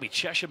 I mean,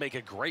 Cheshire make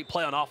a great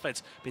play on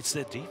offense, but it's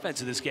their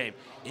defense in this game.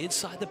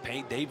 Inside the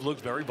paint, they've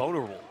looked very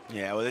vulnerable.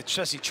 Yeah, well, it's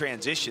just a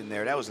transition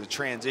there. That was a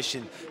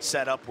transition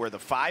setup where the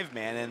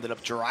 5-man ended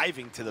up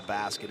driving to the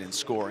basket and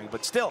scoring.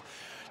 But still,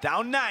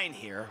 down 9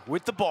 here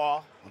with the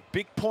ball, a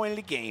big point of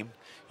the game.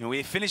 You know,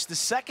 we finished the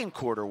second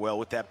quarter well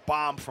with that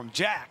bomb from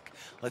Jack.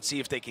 Let's see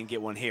if they can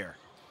get one here.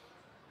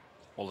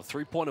 Well, the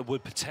three-pointer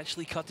would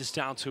potentially cut this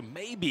down to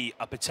maybe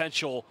a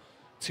potential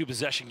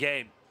 2-possession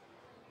game.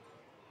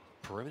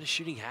 Perimeter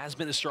shooting has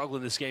been a struggle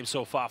in this game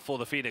so far for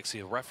the Phoenix.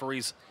 The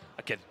referees,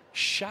 again,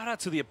 shout out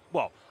to the,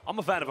 well, I'm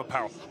a fan of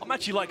apparel. I'm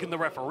actually liking the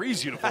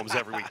referees' uniforms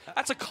every week.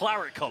 That's a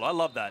claret color. I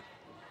love that.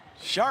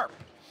 Sharp.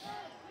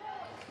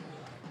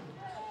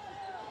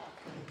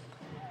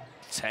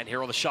 10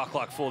 here on the shot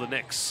clock for the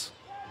Knicks.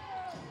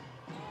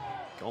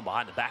 Going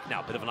behind the back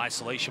now, bit of an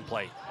isolation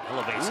play.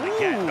 Elevates it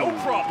again, no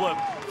problem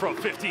from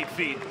 15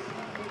 feet.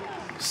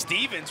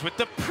 Stevens with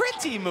the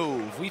pretty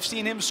move. We've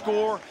seen him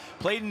score,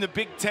 played in the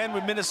Big Ten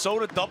with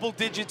Minnesota,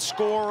 double-digit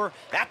scorer.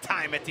 That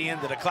time at the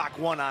end of the clock,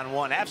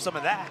 one-on-one. Have some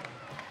of that.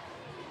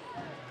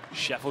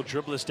 Sheffield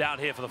dribblers down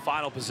here for the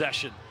final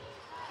possession.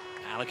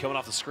 Allen coming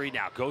off the screen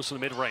now, goes to the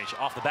mid-range,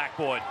 off the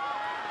backboard.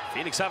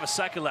 Phoenix have a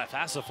second left,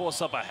 has to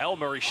force up a Hail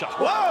Mary shot.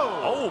 Whoa!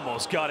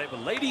 Almost got it, but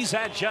ladies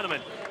and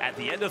gentlemen, at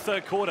the end of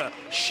third quarter,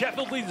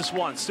 Sheffield leads this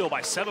one still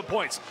by 7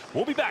 points.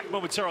 We'll be back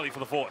momentarily for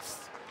the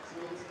fourth.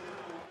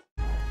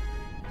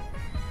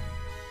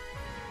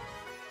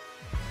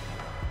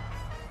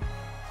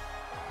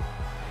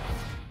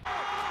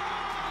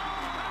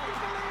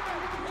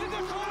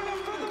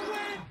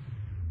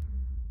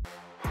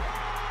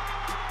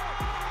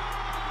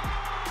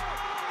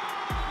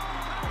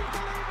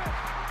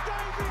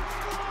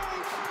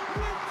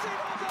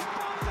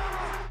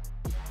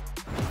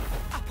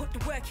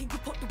 You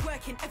put the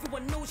work in,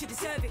 everyone knows you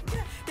deserve it.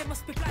 They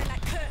must be blind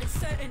like curtains,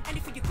 certain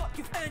anything you got,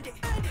 you've earned it.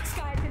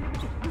 Sky's the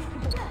limit,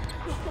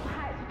 look so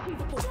high, it's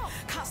achievable.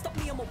 Can't stop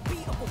me, I'm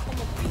unbeatable, I'm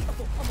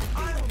unbeatable,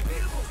 I'm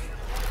unbeatable.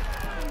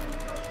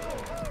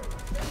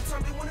 Every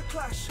time they wanna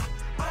clash,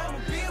 I am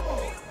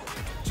unbeatable.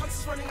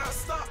 Chances running out of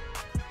stop,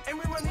 and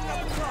we're running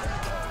out of clock. I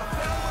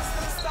fail once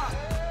they stop.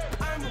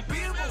 I am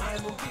unbeatable, I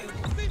am unbeatable.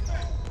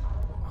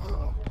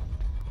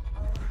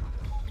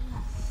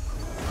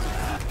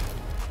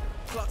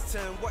 Clock's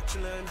turn, watch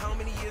and learn. How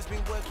many years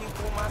been working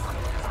for my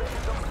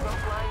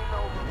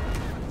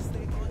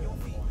stay on your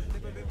feet,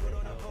 never been put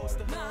on a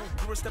poster.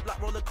 You're a step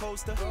like roller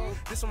coaster.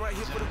 This one right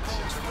here for the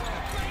coach.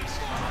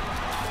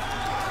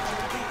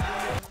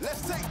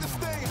 Let's take this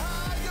thing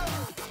higher,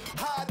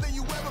 higher than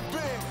you ever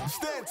been.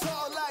 Stand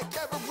tall like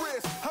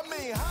Everest. I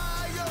mean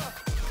higher.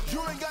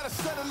 You ain't gotta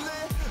settle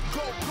in.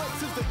 Go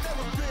places they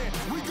never been.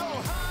 We go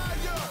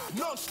higher,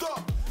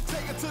 non-stop.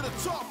 Take it to the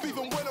top,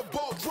 even when a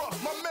ball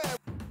drops. My man.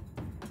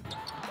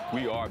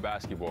 We are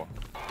basketball.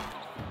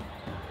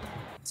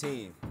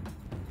 Team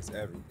is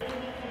everything.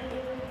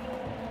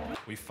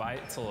 We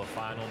fight till the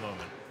final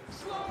moment.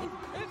 Slow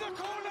in the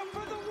corner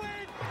for the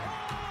win!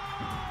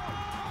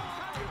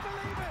 Can you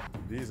believe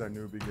it? These are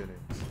new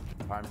beginnings.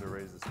 Time to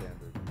raise the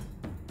standard.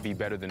 Be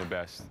better than the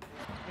best.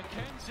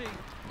 McKenzie.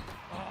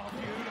 Oh,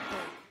 beautiful.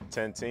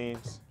 10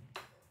 teams,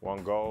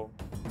 1 goal.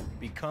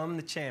 Become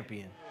the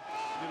champion.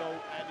 You know,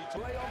 and it's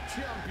playoff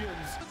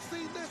champions. Let's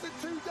see this in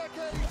 2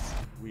 decades.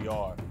 We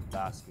are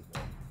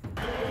basketball.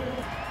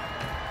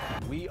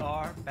 We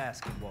are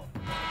basketball.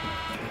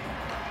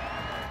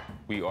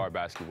 We are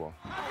basketball.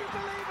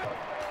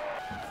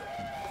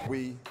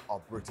 We are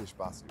British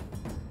basketball.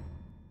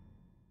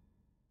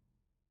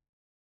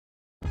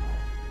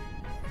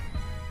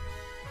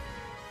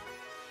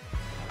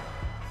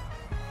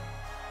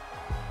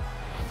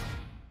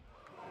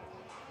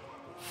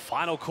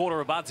 Final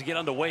quarter about to get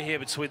underway here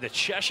between the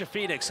Cheshire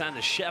Phoenix and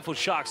the Sheffield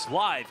Sharks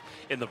live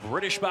in the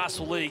British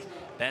Basketball League.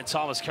 Ben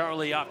Thomas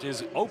currently after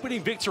his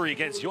opening victory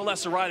against your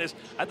Leicester Riders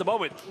at the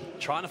moment,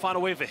 trying to find a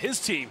way for his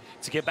team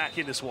to get back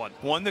in this one.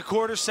 Won the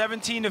quarter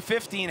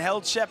 17-15,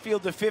 held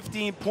Sheffield to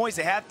 15 points.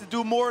 They have to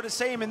do more of the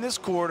same in this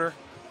quarter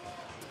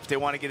if they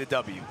want to get a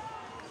W.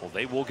 Well,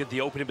 they will get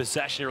the opening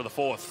possession here in the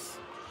fourth.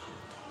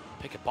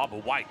 Pick it,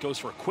 Bubba White goes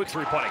for a quick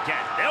three-point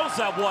again. Nails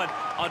that one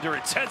under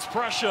intense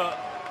pressure.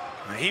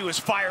 He was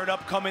fired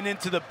up coming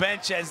into the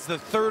bench as the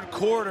third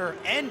quarter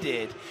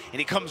ended, and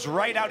he comes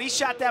right out. He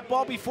shot that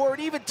ball before it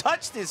even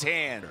touched his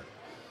hand.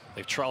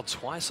 They've trailed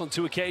twice on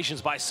 2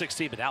 occasions by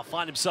 16, but now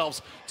find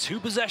themselves 2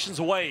 possessions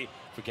away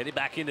for getting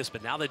back in this.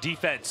 But now the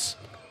defense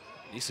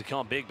needs to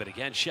come big. But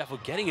again,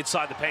 Sheffield getting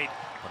inside the paint,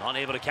 but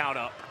unable to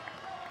counter.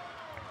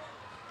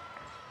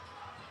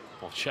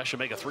 Well, Cheshire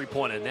make a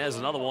three-pointer, and there's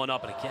another one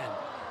up, and again,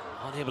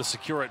 unable to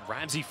secure it.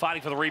 Ramsey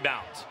fighting for the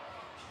rebound.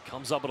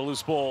 Comes up with a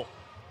loose ball.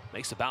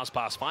 Makes the bounce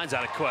pass, finds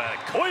out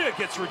Koya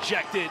gets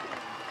rejected.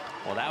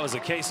 Well, that was a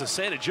case of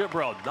Santa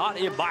Jibril, not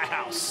in my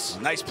house.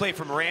 Nice play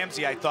from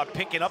Ramsey, I thought,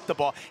 picking up the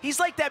ball.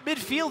 He's like that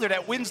midfielder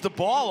that wins the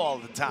ball all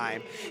the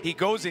time. He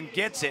goes and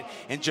gets it,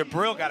 and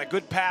Jibril got a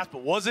good pass,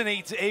 but wasn't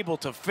able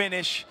to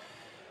finish.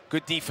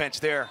 Good defense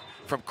there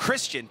from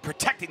Christian,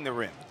 protecting the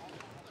rim.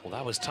 Well,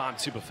 that was timed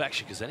to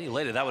perfection, because any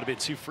later, that would have been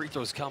 2 free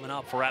throws coming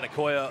up for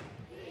Adekoya.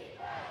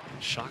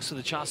 Sharks with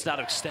the chance now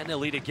to extend their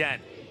lead again.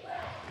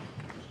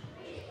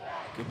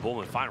 Good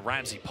ball and find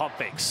Ramsey, pump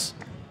fakes.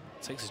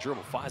 Takes his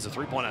dribble, fires a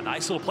three-pointer.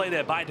 Nice little play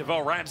there by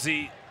DeVell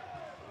Ramsey.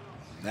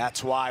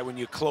 That's why when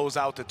you close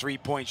out the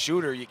three-point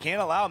shooter, you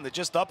can't allow him to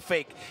just up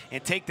fake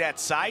and take that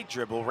side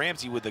dribble.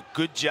 Ramsey with a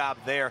good job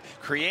there,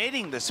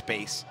 creating the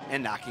space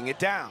and knocking it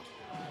down.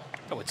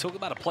 Oh, we're talking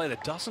about a player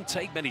that doesn't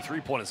take many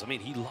three-pointers. I mean,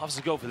 he loves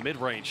to go for the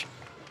mid-range.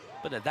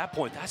 But at that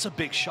point, that's a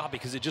big shot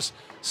because it just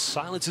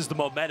silences the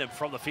momentum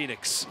from the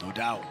Phoenix. No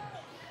doubt.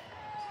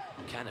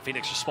 Can the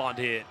Phoenix respond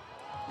here?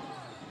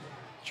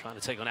 Trying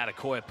to take on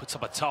Adekoya, puts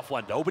up a tough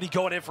one. Nobody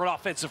going in for an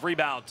offensive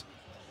rebound.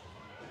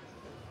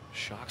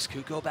 Sharks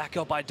could go back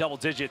up by double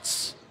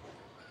digits.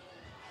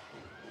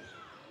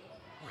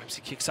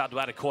 Ramsey kicks out to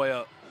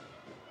Adekoya.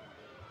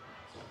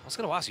 I was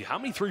going to ask you, how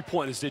many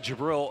three-pointers did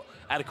Jabril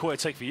Adekoya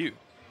take for you?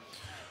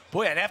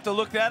 Boy, I'd have to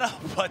look that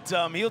up, but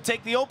he'll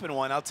take the open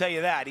one, I'll tell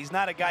you that. He's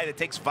not a guy that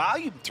takes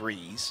volume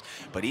threes,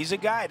 but he's a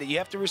guy that you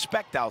have to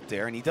respect out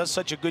there, and he does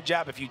such a good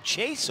job if you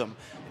chase him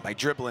by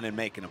dribbling and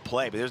making a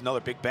play. But there's another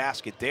big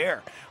basket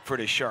there for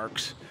the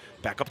Sharks.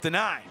 Back up to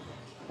 9.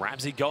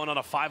 Ramsey going on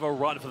a 5-0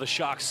 run for the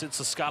Sharks since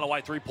the Skylar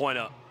White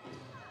three-pointer.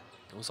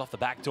 Goes off the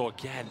back door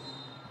again.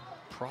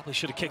 Probably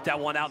should have kicked that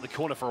one out in the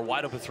corner for a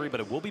wide open three,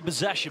 but it will be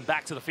possession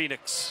back to the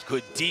Phoenix.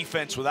 Good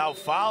defense without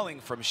fouling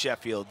from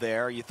Sheffield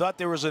there. You thought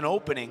there was an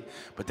opening,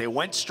 but they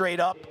went straight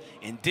up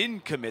and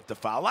didn't commit the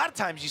foul. A lot of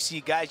times you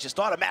see guys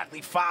just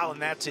automatically foul in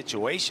that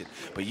situation,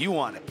 but you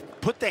want to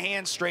put the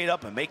hands straight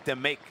up and make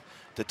them make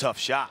the tough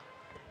shot.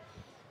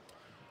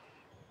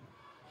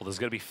 Well, there's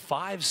going to be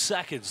 5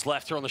 seconds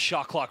left here on the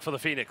shot clock for the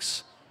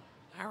Phoenix.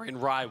 Aaron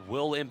Rye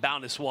will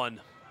inbound this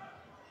one.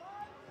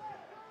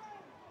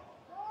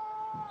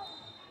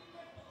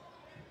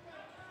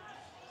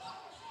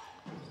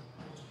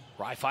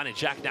 Rye finding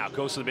Jack now,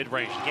 goes to the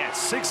mid-range. Again,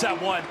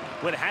 6-at-1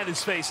 with a hand in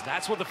his face.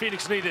 That's what the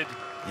Phoenix needed.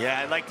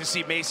 Yeah, I'd like to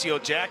see Maceo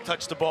Jack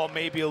touch the ball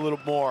maybe a little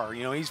more.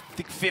 You know, he's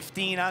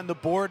 15 on the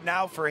board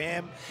now for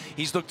him.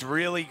 He's looked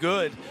really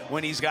good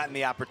when he's gotten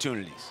the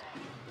opportunities.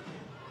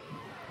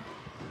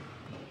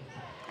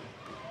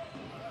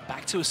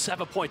 Back to a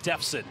 7-point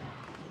deficit.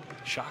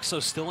 Sharks though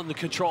still in the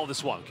control of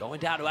this one. Going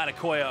down to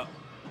Adekoya.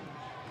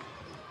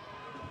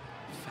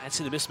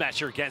 Fancy the mismatch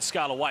here against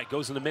Skylar White.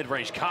 Goes in the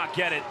mid-range, can't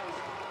get it.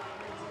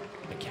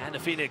 But can the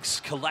Phoenix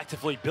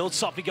collectively build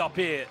something up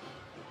here?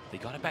 They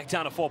got it back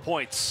down to 4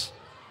 points.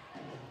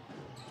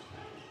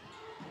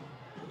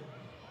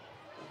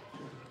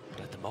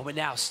 But at the moment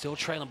now, still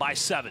trailing by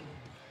 7.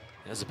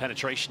 There's the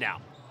penetration now.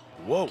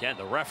 Whoa. Again,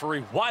 the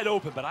referee wide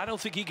open, but I don't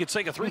think he could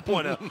take a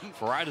three-pointer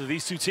for either of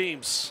these two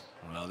teams.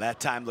 Well, that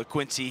time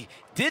LaQuincy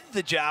did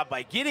the job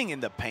by getting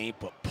in the paint,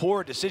 but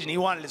poor decision. He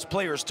wanted his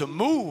players to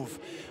move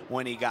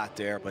when he got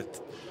there,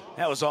 but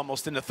that was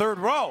almost in the 3rd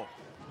row.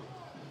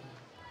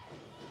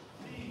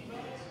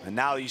 And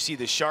now you see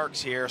the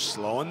Sharks here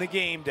slowing the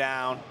game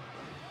down.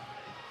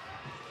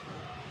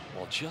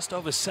 Well, just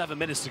over 7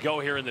 minutes to go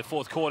here in the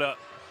 4th quarter.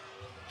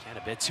 Can't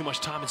have been too much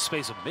time and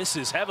space, but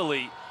misses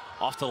heavily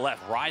off to the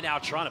left. Rye now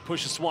trying to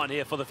push this one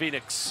here for the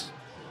Phoenix.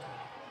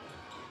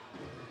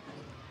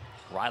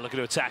 Rye looking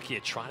to attack here,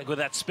 trying to go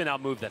that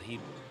spin-out move that he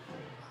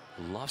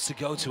loves to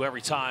go to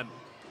every time.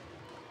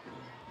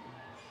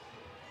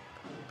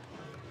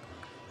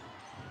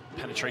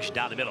 Penetration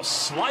down the middle,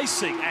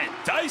 slicing and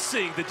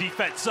dicing the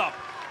defense up.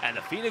 And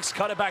the Phoenix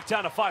cut it back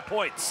down to 5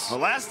 points. The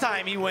last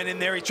time he went in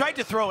there, he tried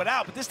to throw it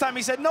out, but this time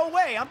he said, no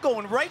way, I'm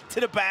going right to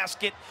the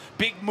basket.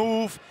 Big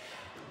move,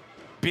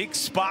 big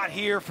spot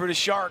here for the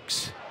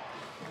Sharks.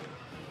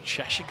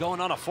 Cheshire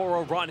going on a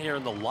 4-0 run here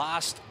in the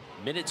last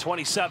minute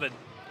 27.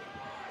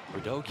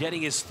 Bordeaux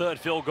getting his 3rd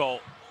field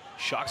goal.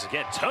 Sharks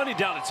again turning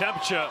down the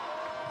temperature.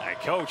 And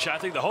coach, I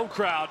think the home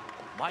crowd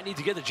might need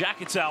to get the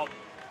jackets out.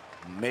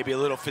 Maybe a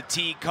little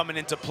fatigue coming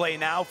into play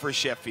now for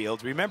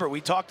Sheffield. Remember,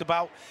 we talked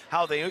about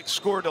how they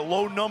scored a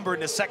low number in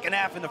the 2nd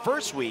half in the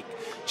 1st week.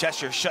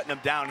 Cheshire shutting them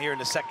down here in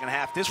the 2nd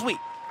half this week.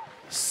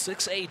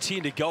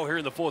 6:18 to go here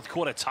in the 4th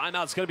quarter.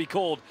 Timeout's going to be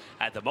called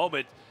at the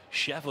moment.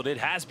 Sheffield, it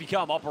has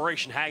become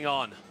Operation Hang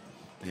On.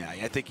 Yeah,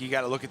 I think you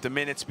got to look at the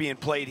minutes being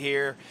played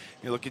here.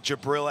 You look at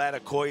Jabril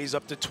Adekoya, he's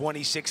up to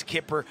 26.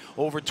 Kipper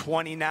over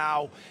 20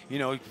 now. You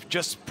know,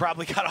 just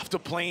probably got off the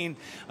plane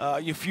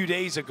a few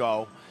days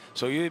ago.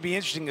 So it'd be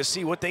interesting to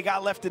see what they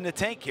got left in the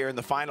tank here in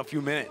the final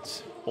few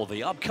minutes. Well,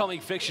 the upcoming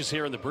fixtures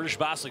here in the British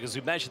Basketball League, as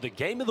we mentioned, the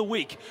game of the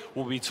week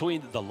will be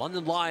between the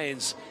London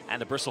Lions and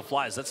the Bristol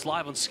Flyers. That's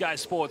live on Sky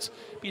Sports.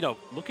 You know,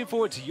 looking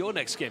forward to your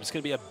next game. It's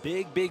going to be a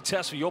big, big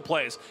test for your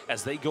players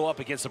as they go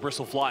up against the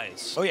Bristol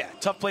Flyers. Oh, yeah,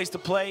 tough place to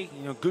play.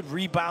 You know, good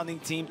rebounding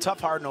team,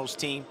 tough, hard-nosed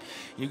team.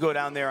 You go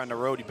down there on the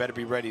road, you better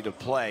be ready to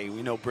play.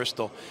 We know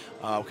Bristol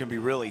can be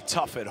really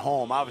tough at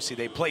home. Obviously,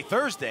 they play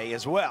Thursday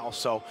as well,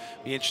 so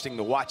it'll be interesting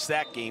to watch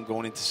that game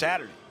going into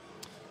Saturday.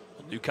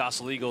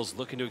 Newcastle Eagles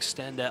looking to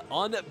extend an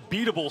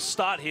unbeatable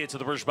start here to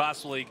the British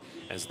Basketball League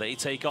as they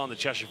take on the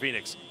Cheshire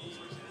Phoenix.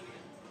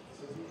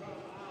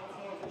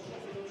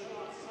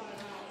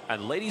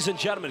 And ladies and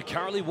gentlemen,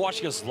 currently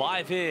watching us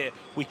live here,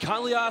 we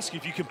kindly ask you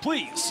if you can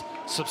please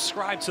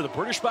subscribe to the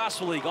British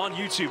Basketball League on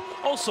YouTube.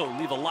 Also,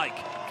 leave a like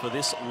for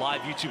this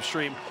live YouTube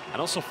stream. And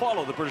also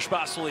follow the British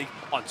Basketball League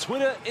on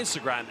Twitter,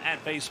 Instagram,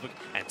 and Facebook,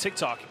 and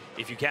TikTok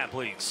if you can,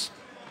 please.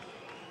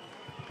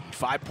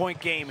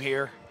 5-point game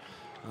here.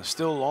 There's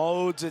still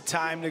loads of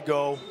time to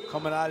go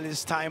coming out of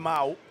this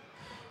timeout.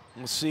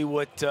 We'll see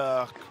what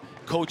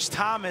Coach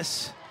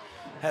Thomas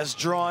has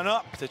drawn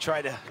up to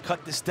try to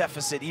cut this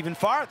deficit even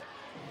farther.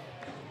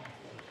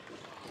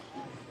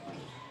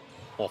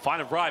 Well,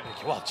 fine and right,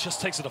 well, just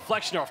takes a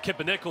deflection off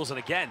Kipper Nichols, and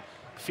again,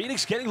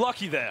 Phoenix getting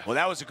lucky there. Well,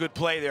 that was a good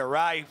play there.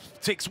 Rye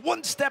takes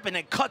one step and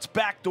then cuts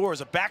back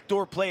doors. A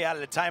backdoor play out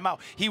of the timeout.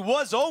 He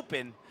was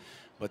open,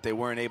 but they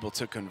weren't able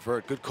to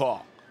convert. Good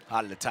call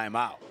out of the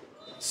timeout.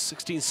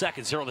 16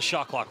 seconds here on the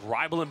shot clock.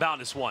 Rival inbound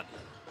this one.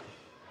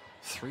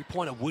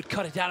 Three-pointer would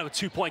cut it down to a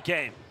 2-point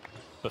game.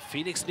 But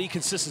Phoenix need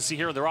consistency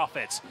here in their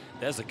offense.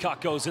 There's the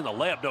cut, goes in, the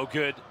layup no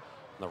good.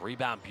 The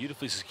rebound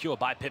beautifully secured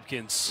by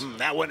Pipkins.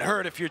 That wouldn't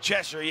hurt if you're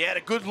Cheshire. He had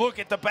a good look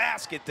at the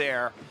basket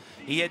there.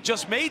 He had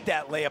just made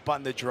that layup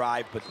on the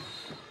drive, but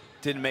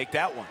didn't make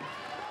that one.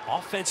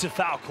 Offensive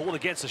foul called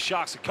against the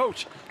Sharks.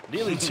 Coach,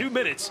 nearly 2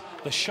 minutes.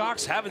 The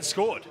Sharks haven't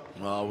scored.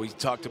 Well, we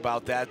talked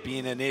about that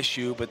being an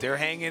issue, but they're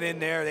hanging in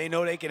there. They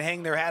know they can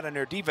hang their hat on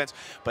their defense.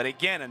 But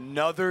again,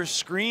 another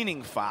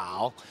screening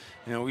foul.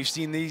 You know, we've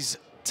seen these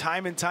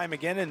time and time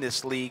again in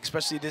this league,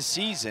 especially this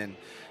season.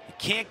 You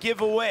can't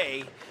give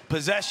away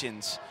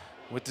possessions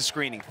with the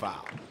screening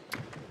foul.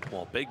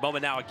 Well, big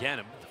moment now again.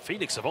 The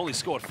Phoenix have only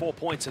scored 4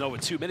 points in over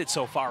 2 minutes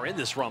so far in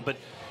this run, but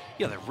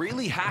yeah, they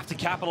really have to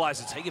capitalize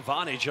and take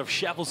advantage of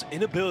Sheffield's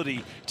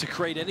inability to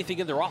create anything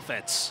in their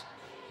offense.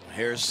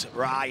 Here's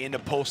Rye in the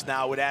post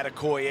now with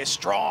Adekoya.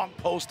 Strong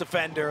post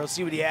defender. Let's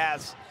see what he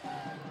has.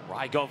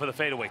 Rye going for the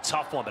fadeaway.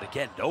 Tough one, but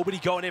again, nobody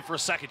going in for a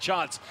second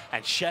chance.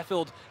 And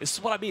Sheffield, this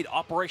is what I mean,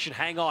 Operation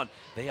Hang On.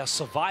 They are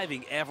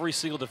surviving every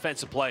single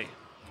defensive play.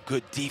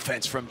 Good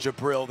defense from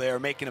Jabril there,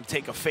 making him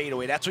take a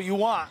fadeaway. That's what you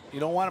want. You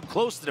don't want him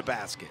close to the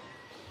basket.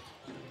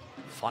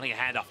 Finding a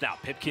handoff now.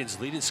 Pipkins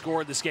leading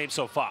scorer in this game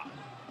so far.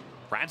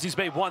 Ramsey's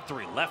made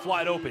 1-3, left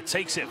wide open,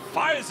 takes it,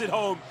 fires it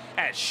home,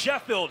 and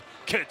Sheffield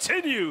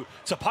continue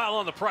to pile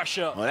on the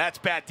pressure. Well, that's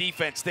bad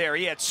defense there.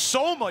 He had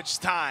so much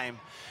time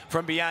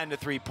from behind the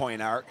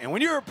three-point arc, and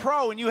when you're a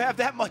pro and you have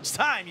that much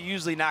time, you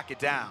usually knock it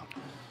down.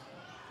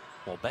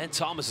 Well, Ben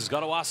Thomas has got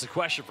to ask the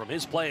question from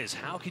his players,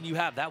 how can you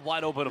have that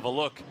wide open of a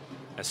look?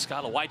 As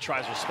Skylar White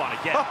tries to respond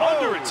again,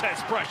 under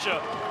intense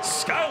pressure,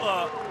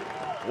 Skylar.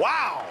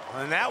 Wow,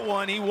 and that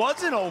one, he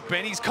wasn't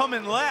open. He's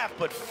coming left,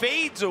 but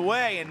fades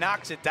away and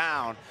knocks it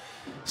down.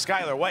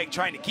 Skylar White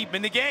trying to keep him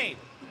in the game.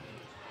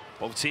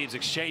 Both teams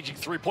exchanging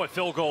three-point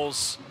field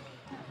goals.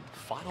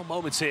 Final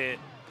moments here.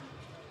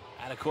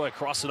 Adekoya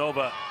crossing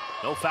over,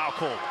 no foul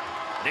call.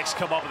 Knicks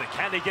come up with it.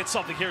 Can they get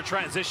something here in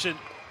transition?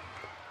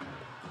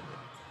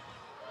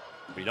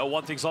 We know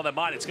one thing's on their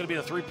mind. It's going to be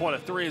the three-pointer.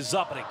 Three is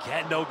up, and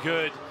again, no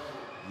good.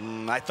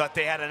 I thought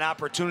they had an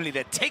opportunity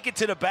to take it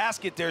to the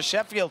basket there.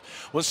 Sheffield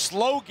was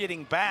slow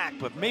getting back,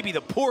 but maybe the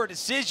poor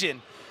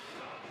decision.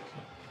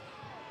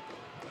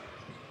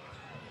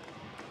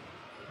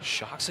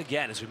 Sharks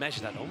again, as we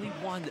mentioned, that only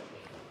one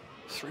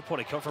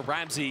three-pointer come from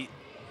Ramsey.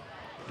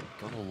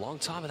 Gone a long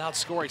time without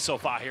scoring so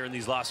far here in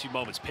these last few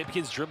moments.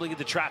 Pipkins dribbling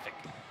into traffic.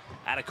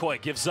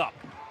 Adekoya gives up.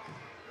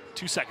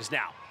 2 seconds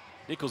now.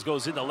 Nichols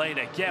goes in the lane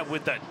again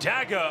with the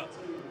dagger.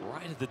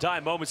 Right at the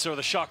dying moments of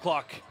the shot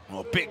clock.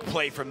 Well, big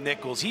play from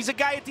Nichols. He's a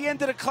guy at the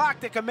end of the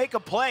clock that can make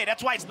a play.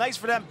 That's why it's nice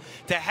for them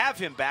to have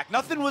him back.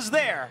 Nothing was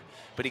there,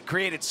 but he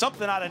created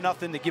something out of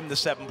nothing to give him the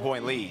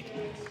 7-point lead.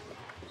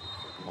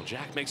 Well,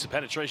 Jack makes the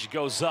penetration,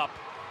 goes up,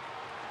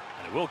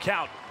 and it will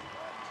count.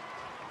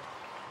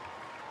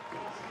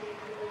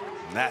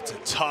 And that's a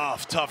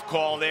tough, tough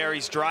call there.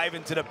 He's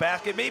driving to the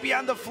basket, maybe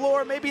on the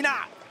floor, maybe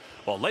not.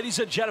 Well, ladies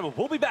and gentlemen,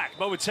 we'll be back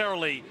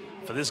momentarily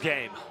for this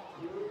game.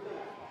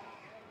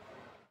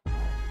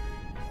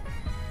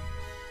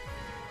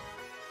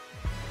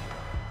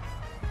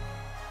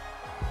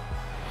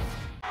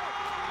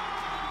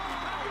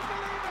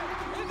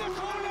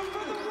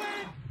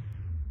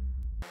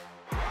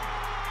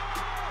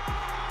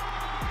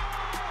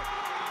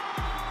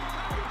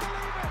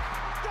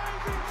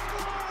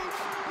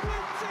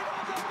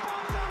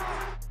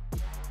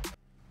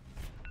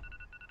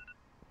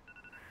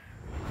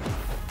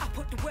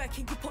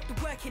 You put the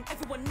work in,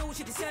 everyone knows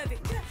you deserve it.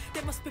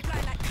 They must be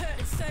blind like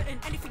curtains, certain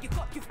anything you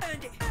got, you've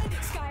earned it.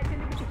 Sky's the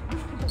limit,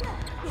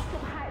 lost the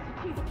heights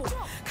achievable.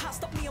 Can't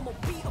stop me, I'm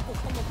unbeatable,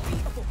 I'm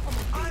unbeatable,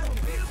 I'm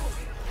unbeatable.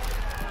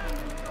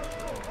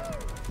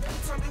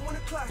 Every time they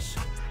wanna clash,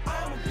 I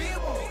am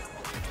unbeatable.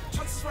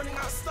 Chances running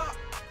out of stop,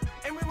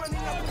 and we're running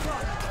out of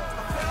clock. I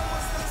fell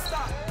once gonna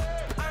stop.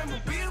 I am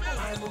unbeatable,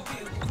 I am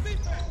unbeatable.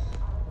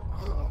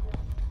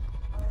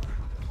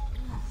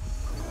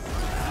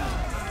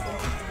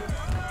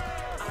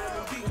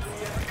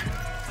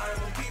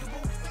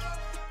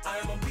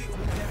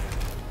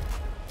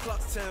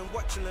 Clock's turn,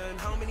 watch you learn.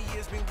 How many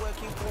years been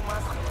working for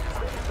my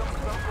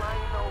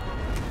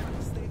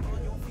Stay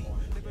on your feet,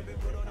 live a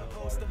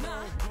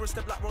a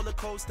step like roller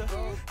coaster.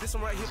 This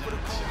one right here for the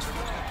coach.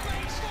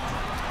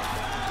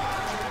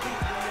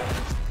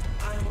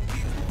 I am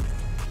unbeatable.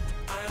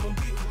 I am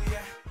unbeatable,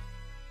 yeah.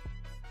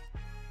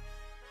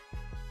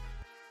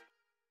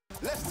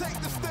 Let's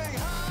take this thing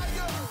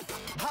higher,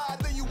 higher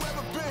than you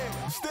ever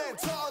been. Stand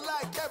tall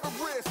like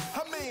Everest.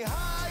 I mean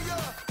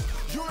higher.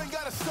 You ain't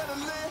gotta settle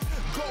in.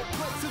 Go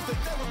places they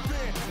never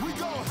been. We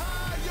go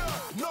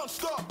higher, no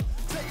stop.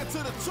 Take it to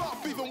the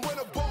top, even when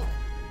a boat.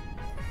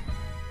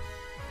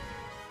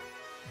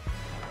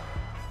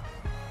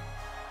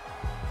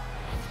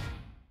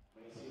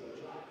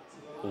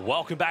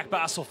 Welcome back,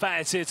 basketball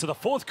fans, here to the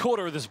fourth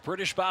quarter of this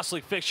British Basketball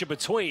League fixture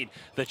between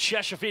the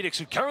Cheshire Phoenix,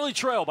 who currently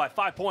trail by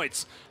 5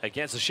 points,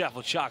 against the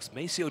Sheffield Sharks.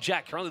 Maceo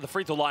Jack currently at the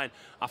free throw line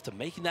after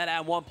making that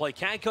and one play.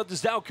 Can't cut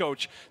this down,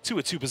 coach, to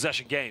a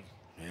 2-possession game.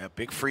 Yeah,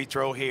 big free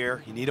throw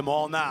here. You need them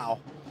all now.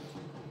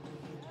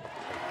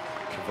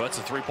 Converts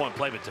a three-point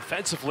play, but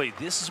defensively,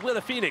 this is where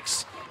the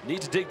Phoenix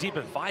need to dig deep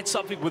and find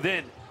something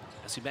within.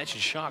 As you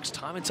mentioned, Sharks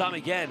time and time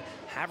again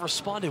have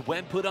responded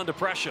when put under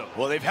pressure.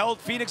 Well,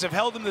 Phoenix have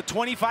held them to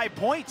 25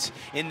 points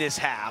in this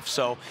half,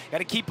 so got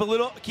to keep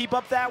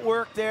up that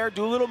work there,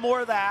 do a little more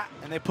of that,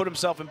 and they put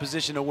themselves in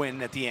position to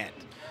win at the end.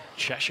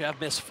 Cheshire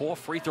have missed 4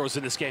 free throws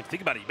in this game.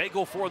 Think about it, you may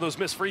go 4 of those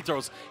missed free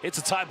throws. It's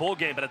a tie ball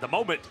game, but at the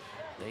moment,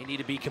 they need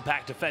to be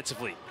compact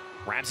defensively.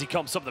 Ramsey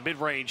comes up the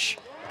mid-range,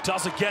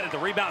 doesn't get it. The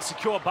rebound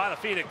secured by the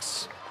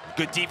Phoenix.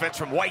 Good defense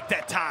from White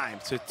that time,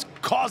 so it's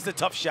caused a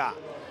tough shot.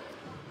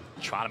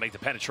 Trying to make the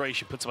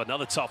penetration, puts up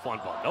another tough one,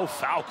 but no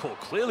foul call.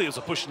 Clearly it was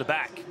a push in the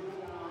back.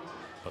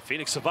 But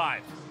Phoenix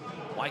survived.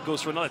 White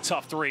goes for another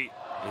tough three.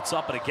 It's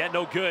up and again,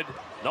 no good.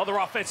 Another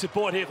offensive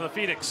board here for the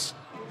Phoenix.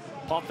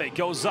 Pump fake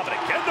goes up and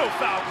again, no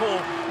foul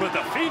call. But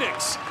the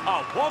Phoenix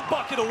are 1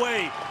 bucket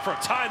away from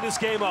tying this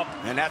game up.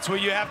 And that's what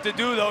you have to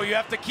do, though. You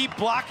have to keep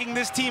blocking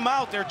this team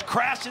out. They're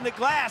crashing the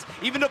glass.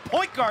 Even the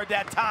point guard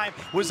that time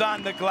was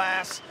on the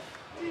glass.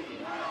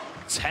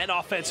 10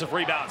 offensive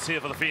rebounds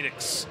here for the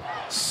Phoenix.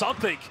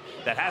 Something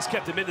that has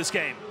kept him in this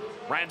game.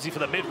 Ramsey for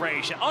the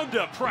mid-range,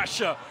 under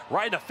pressure,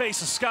 right in the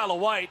face of Skylar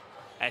White,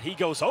 and he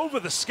goes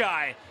over the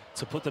sky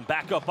to put them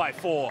back up by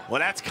 4. Well,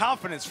 that's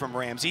confidence from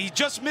Ramsey. He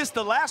just missed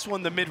the last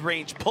one, the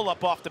mid-range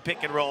pull-up off the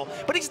pick and roll,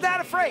 but he's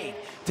not afraid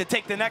to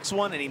take the next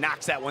one, and he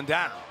knocks that one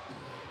down.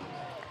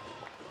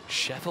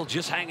 Sheffield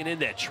just hanging in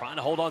there, trying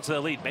to hold on to the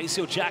lead.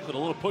 Maceo Jack with a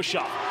little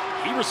push-up.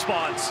 He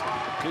responds.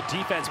 Good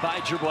defense by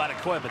Dribble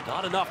Adekoya, but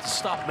not enough to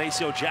stop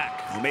Maceo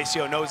Jack. Well,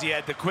 Maceo knows he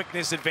had the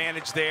quickness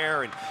advantage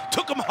there and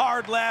took him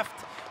hard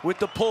left with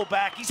the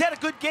pullback. He's had a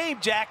good game,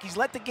 Jack. He's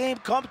let the game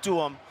come to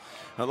him.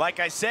 Now,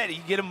 like I said, he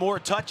can get him more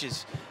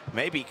touches.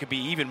 Maybe he could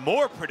be even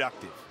more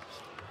productive.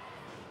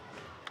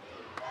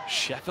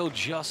 Sheffield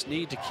just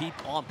need to keep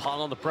on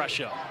piling on the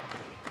pressure.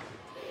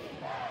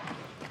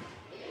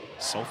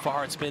 So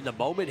far, it's been the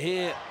moment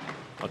here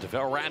of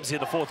DeVell Ramsey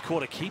in the fourth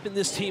quarter, keeping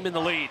this team in the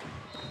lead.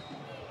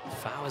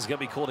 Foul is going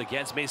to be called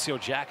against Maceo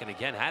Jack, and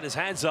again, had his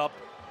hands up.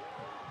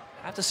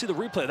 I have to see the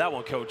replay of that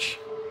one, Coach.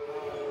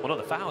 Well, no,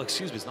 the foul,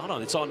 excuse me, is not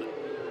on. It's on,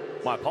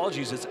 my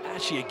apologies, it's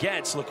actually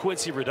against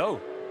LaQuincy Rideau.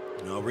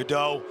 No,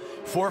 Rideau,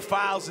 4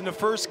 fouls in the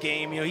first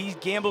game. You know, he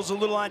gambles a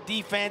little on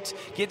defense,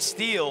 gets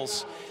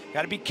steals.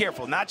 Got to be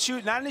careful. Not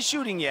in the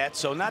shooting yet,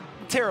 so not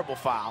a terrible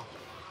foul.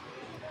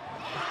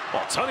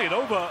 Well, turning it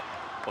over.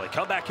 Well, they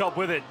come back up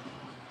with it.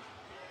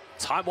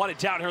 Time winding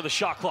down here on the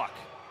shot clock.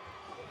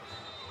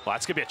 Well,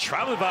 that's going to be a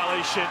traveling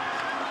violation.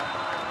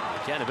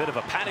 Again, a bit of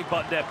a panic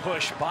button there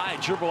push by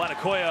Dribble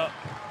Adekoya.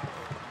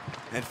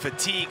 And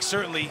fatigue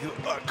certainly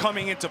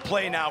coming into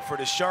play now for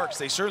the Sharks.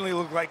 They certainly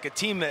look like a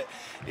team that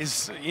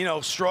is, you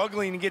know,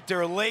 struggling to get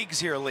their legs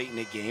here late in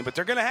the game, but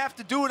they're going to have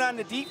to do it on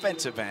the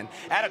defensive end.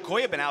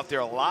 Adekoya been out there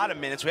a lot of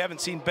minutes. We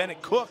haven't seen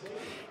Bennett Cook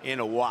in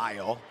a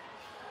while.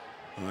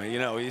 You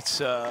know, it's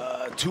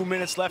 2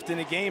 minutes left in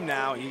the game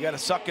now. You got to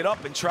suck it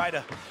up and try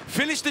to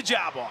finish the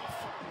job off.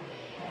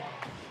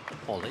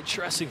 Well,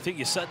 interesting thing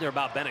you said there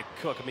about Bennett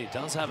Cook. I mean, he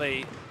does have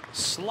a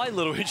slight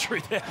little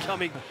injury there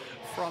coming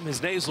from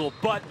his nasal,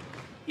 but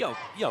you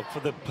know, for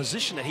the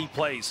position that he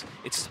plays,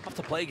 it's tough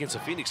to play against a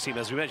Phoenix team,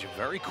 as we mentioned,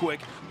 very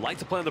quick, like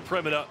to play on the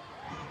perimeter.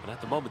 But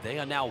at the moment, they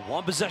are now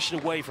 1 possession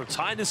away from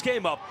tying this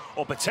game up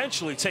or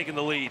potentially taking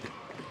the lead.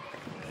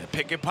 And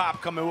pick and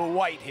pop coming with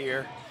White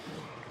here.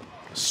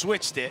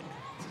 Switched it.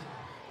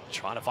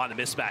 Trying to find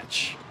the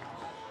mismatch.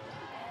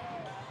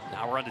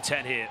 Now we're under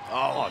 10 here.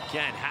 Oh,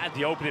 again, had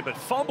the opening, but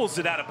fumbles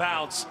it out of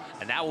bounds.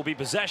 And that will be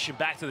possession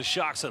back to the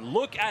Sharks. And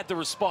look at the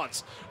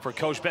response for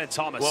Coach Ben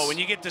Thomas. Well, when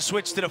you get to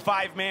switch to the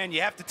 5-man, you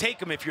have to take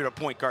him if you're the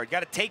point guard. You got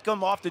to take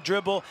him off the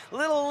dribble a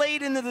little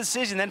late in the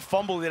decision, then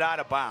fumble it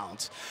out of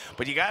bounds.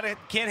 But you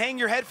can't hang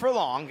your head for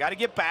long. Got to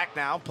get back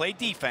now, play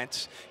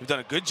defense. You've done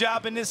a good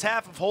job in this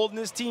half of holding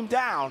this team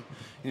down.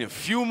 You know, a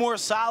few more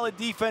solid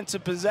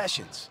defensive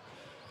possessions.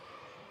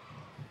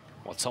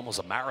 Well, it's almost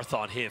a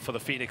marathon here for the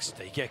Phoenix.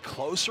 They get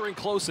closer and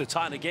closer to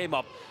tying the game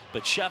up.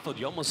 But Sheffield,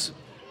 you almost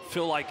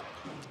feel like at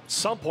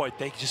some point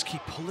they just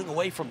keep pulling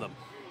away from them.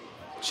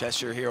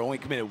 Cheshire here only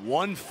committed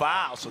 1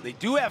 foul, so they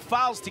do have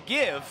fouls to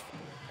give.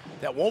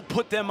 that won't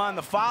put them on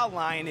the foul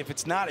line if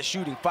it's not a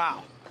shooting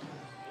foul.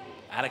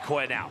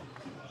 Adekoya now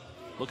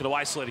looking to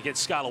isolate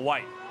against Skylar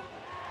White.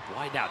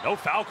 White now, no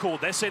foul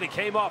called. They're saying it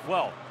came off.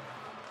 Well,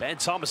 Ben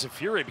Thomas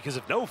infuriated because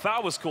if no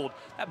foul was called,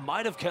 that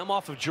might have come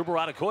off of Jubal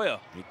Adekoya.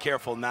 Be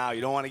careful now.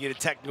 You don't want to get a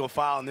technical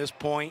foul on this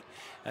point.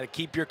 Got to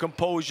keep your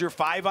composure.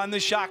 5 on the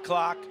shot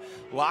clock.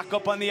 Lock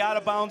up on the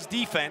out-of-bounds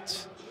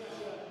defense.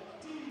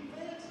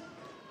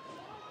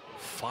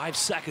 5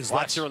 seconds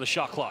left here on the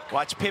shot clock.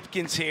 Watch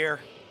Pipkins here.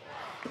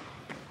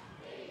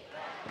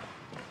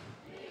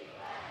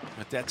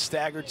 Got that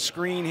staggered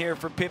screen here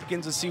for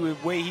Pipkins to see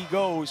which way he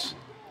goes.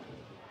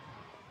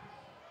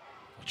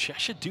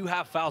 Cheshire do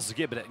have fouls to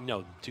give, but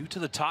due to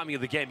the timing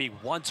of the game being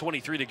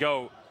 1:23 to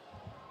go.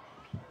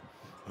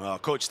 Well,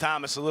 Coach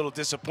Thomas a little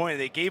disappointed.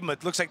 They gave him,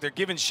 it looks like they're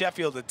giving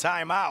Sheffield a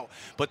timeout,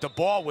 but the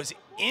ball was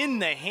in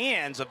the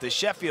hands of the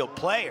Sheffield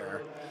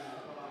player.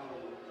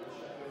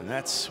 And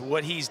that's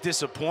what he's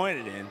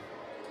disappointed in.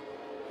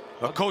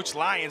 But Coach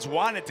Lyons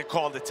wanted to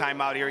call the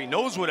timeout here. He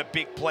knows what a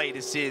big play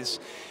this is.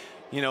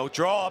 You know,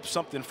 draw up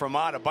something from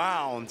out of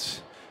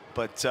bounds.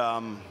 But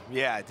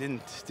yeah, it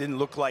didn't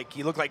look like,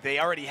 he looked like they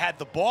already had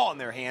the ball in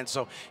their hands.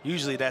 So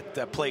usually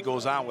that play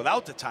goes on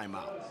without the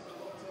timeout.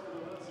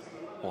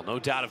 Well, no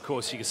doubt, of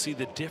course, you can see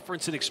the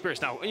difference in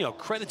experience. Now,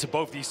 credit to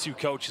both these two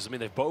coaches. I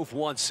mean, they've both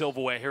won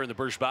silverware here in the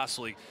British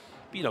Basketball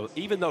League.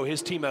 Even though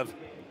his team have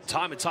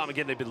time and time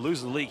again, they've been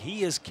losing the league,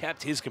 he has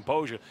kept his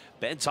composure.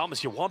 Ben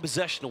Thomas, you're one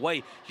possession away.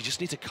 You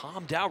just need to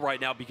calm down right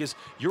now because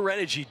your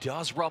energy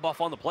does rub off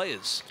on the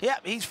players. Yeah,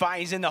 he's fine.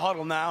 He's in the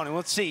huddle now, and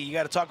let's see. You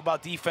got to talk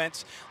about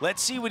defense.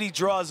 Let's see what he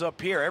draws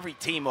up here. Every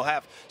team will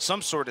have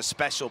some sort of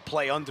special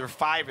play under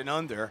 5 and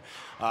under.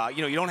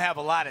 You don't have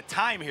a lot of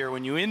time here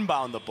when you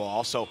inbound the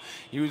ball, so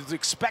you would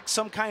expect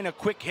some kind of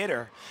quick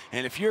hitter.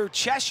 And if you're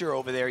Cheshire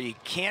over there, you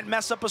can't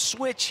mess up a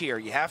switch here.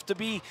 You have to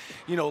be,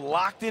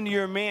 locked into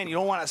your man. You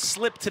don't want to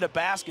slip to the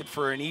basket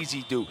for an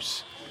easy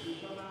deuce.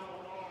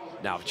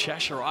 Now,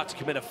 Cheshire ought to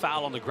commit a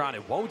foul on the ground.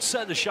 It won't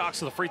send the Sharks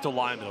to the free throw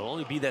line. It'll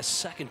only be their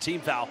second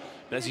team foul.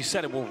 But as you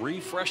said, it will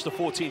refresh the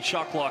 14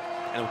 shot clock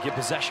and it'll give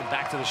possession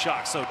back to the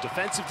Sharks. So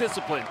defensive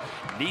discipline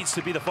needs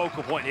to be the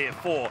focal point here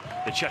for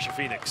the Cheshire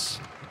Phoenix.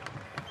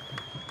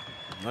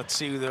 Let's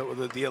see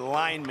the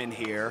alignment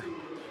here.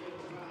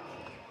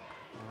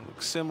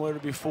 Looks similar to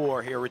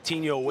before here.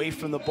 Ratinho away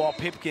from the ball.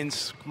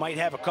 Pipkins might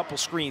have a couple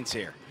screens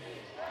here.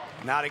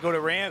 Now they go to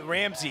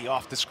Ramsey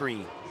off the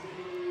screen.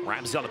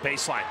 Ramsey on the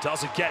baseline,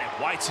 doesn't get it.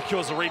 White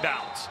secures the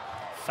rebound.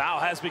 Foul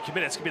has been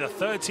committed. It's going to be the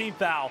third team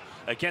foul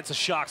against the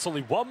Sharks.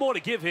 Only one more to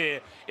give here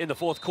in the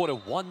fourth quarter.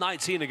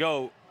 1:19 to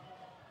go.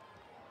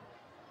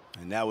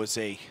 And that was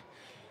a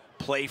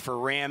play for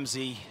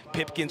Ramsey.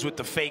 Pipkins with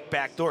the fake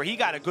backdoor. He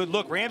got a good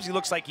look. Ramsey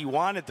looks like he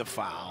wanted the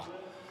foul.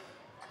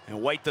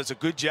 And White does a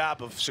good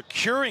job of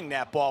securing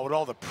that ball with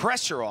all the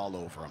pressure all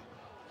over him.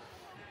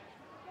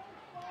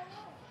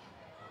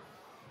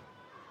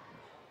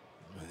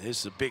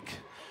 This is a big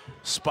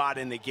spot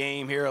in the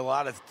game here. A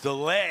lot of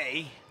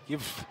delay.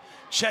 Give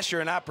Cheshire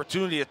an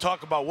opportunity to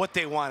talk about what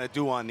they want to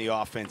do on the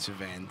offensive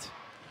end.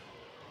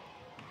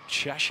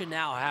 Cheshire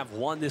now have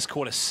won this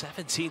quarter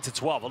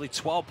 17-12. Only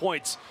 12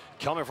 points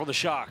coming from the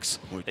Sharks.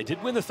 They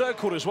did win the third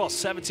quarter as well,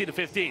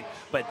 17-15.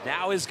 But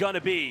now is going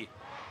to be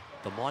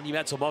the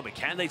monumental moment.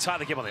 Can they tie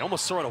the game? Well, they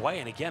almost throw it away.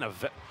 And again,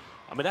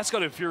 I mean, that's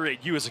going to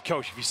infuriate you as a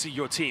coach if you see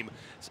your team's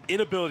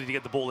inability to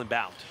get the ball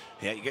inbound.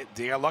 Yeah,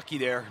 they got lucky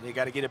there. They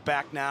got to get it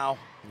back now.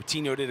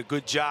 Ratinho did a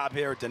good job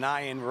here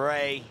denying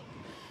Ray.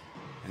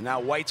 And now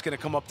White's going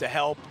to come up to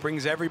help,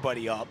 brings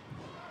everybody up.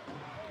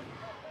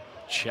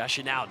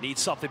 Cheshire now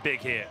needs something big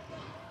here.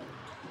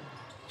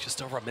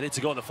 Just over a minute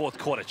to go in the fourth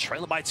quarter,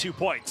 trailing by 2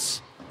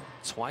 points.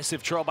 Twice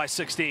they've trailed by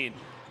 16.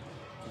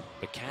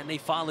 But can they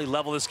finally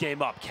level this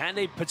game up? Can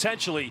they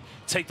potentially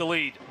take the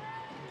lead?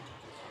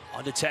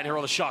 Under 10 here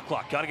on the shot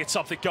clock. Got to get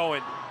something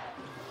going.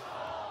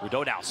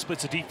 Rudeau now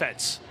splits the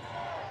defense.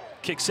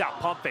 Kicks out,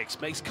 pump fakes,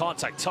 makes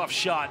contact, tough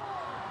shot.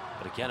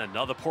 But again,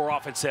 another poor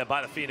offense there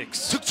by the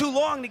Phoenix. Took too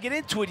long to get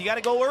into it. You got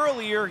to go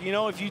earlier.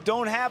 If you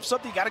don't have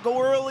something, you got to go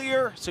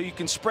earlier so you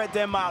can spread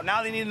them out.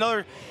 Now they need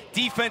another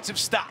defensive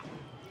stop.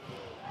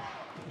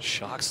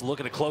 Sharks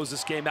looking to close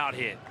this game out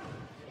here.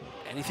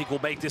 Anything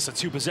will make this a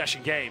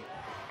 2-possession game.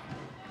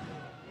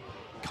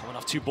 Coming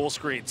off 2 ball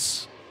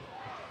screens.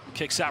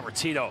 Kicks out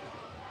Ratinho.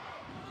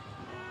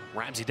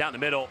 Ramsey down the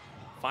middle.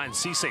 Finds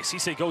Cisse.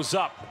 Cisse goes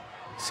up.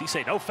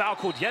 Cisse, no foul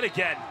called yet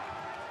again.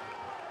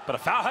 But a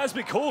foul has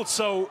been called,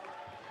 so...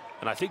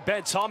 And I think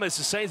Ben Thomas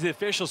is saying to the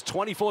officials,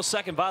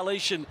 24-second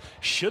violation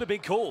should have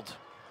been called.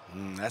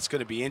 That's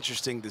going to be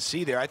interesting to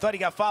see there. I thought he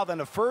got fouled on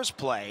the first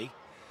play.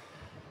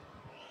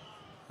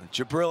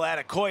 Jubal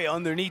Adekoya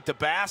underneath the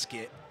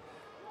basket.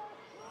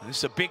 This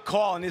is a big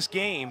call in this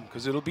game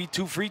because it'll be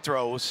 2 free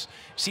throws.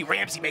 See,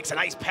 Ramsey makes a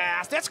nice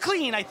pass. That's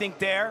clean, I think,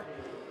 there.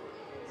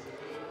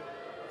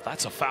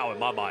 That's a foul in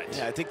my mind.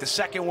 Yeah, I think the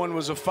second one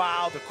was a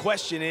foul. The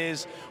question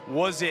is,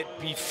 was it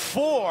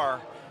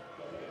before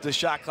the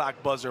shot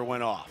clock buzzer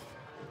went off?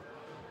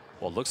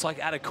 Well, it looks like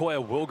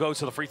Adekoya will go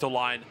to the free throw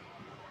line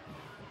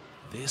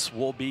This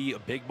will be a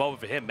big moment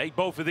for him. Make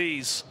both of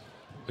these.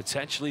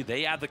 Potentially,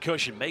 they add the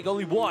cushion. Make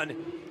only one.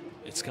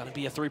 It's going to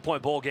be a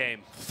three-point ball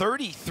game.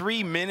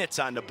 33 minutes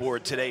on the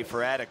board today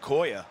for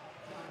Adekoya.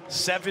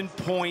 7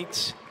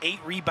 points, 8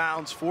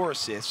 rebounds, 4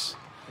 assists.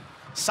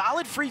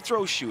 Solid free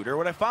throw shooter.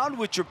 What I found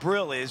with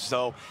Jabril is,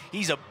 though,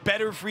 he's a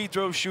better free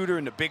throw shooter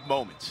in the big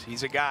moments.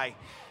 He's a guy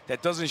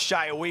that doesn't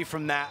shy away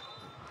from that.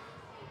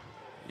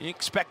 You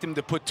expect him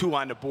to put 2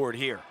 on the board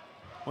here.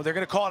 Well, they're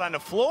going to call it on the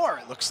floor,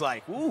 it looks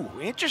like. Ooh,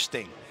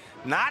 interesting.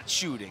 Not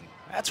shooting.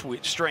 That's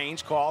weird,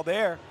 strange call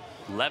there.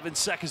 11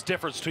 seconds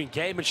difference between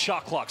game and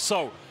shot clock.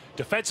 So,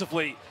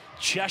 defensively,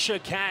 Cheshire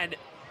can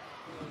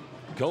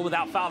go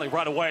without fouling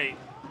right away.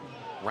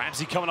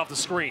 Ramsey coming off the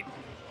screen.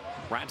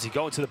 Ramsey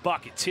going to the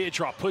bucket.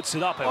 Teardrop puts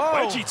it up at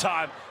wedgie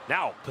time.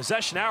 Now,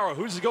 possession arrow,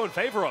 who does it go in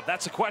favor of?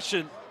 That's a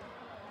question.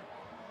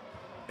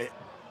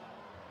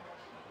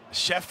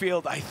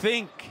 Sheffield, I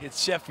think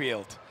it's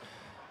Sheffield.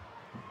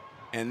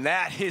 And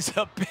that is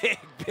a big,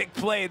 big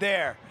play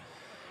there.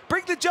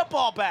 Bring the jump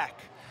ball back.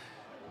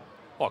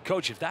 Well,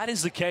 Coach, if that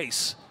is the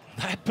case,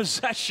 that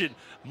possession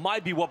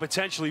might be what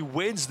potentially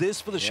wins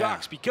this for the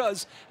Sharks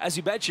because, as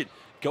you mentioned,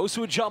 goes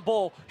to a jump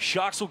ball,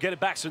 Sharks will get it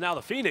back. So now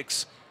the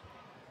Phoenix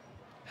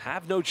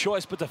have no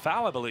choice but to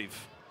foul, I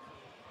believe.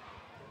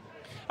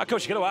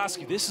 Coach, I got to ask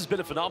you, this has been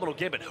a phenomenal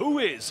game, but who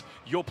is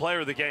your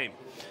player of the game?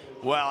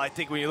 Well, I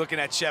think when you're looking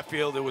at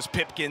Sheffield, it was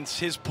Pipkins.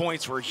 His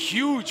points were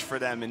huge for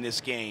them in this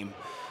game.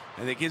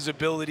 I think his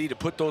ability to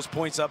put those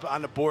points up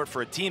on the board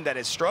for a team that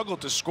has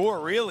struggled to score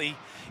really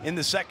in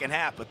the second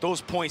half, but those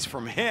points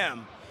from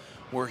him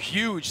were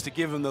huge to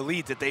give them the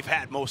lead that they've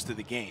had most of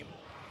the game.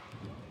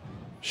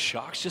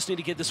 Sharks just need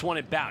to get this one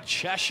in bounds.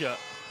 Cheshire,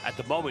 at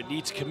the moment,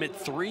 needs to commit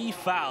 3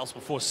 fouls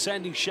before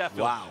sending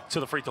Sheffield to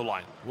the free throw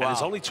line. And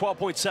there's only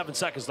 12.7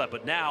 seconds left,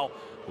 but now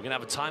we're going to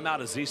have a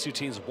timeout as these two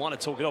teams want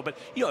to talk it over. But,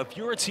 you know, if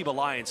you're a Team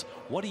Alliance,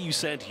 what are you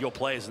saying to your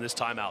players in this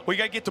timeout? Well, you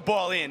got to get the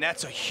ball in.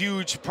 That's a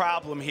huge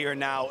problem here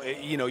now.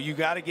 You know, you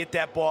got to get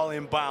that ball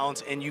in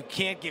bounds, and you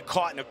can't get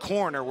caught in a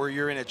corner where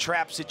you're in a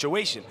trap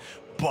situation.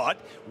 But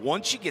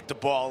once you get the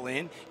ball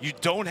in, you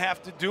don't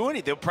have to do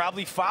anything. They'll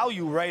probably foul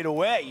you right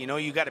away. You know,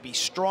 you got to be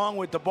strong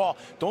with the ball.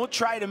 Don't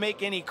try to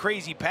make any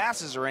crazy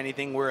passes or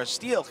anything where a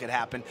steal could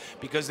happen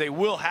because they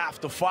will have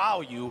to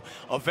foul you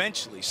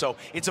eventually. So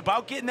it's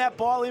about getting that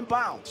ball in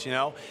bounds, you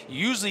know.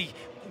 Usually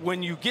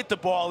when you get the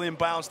ball in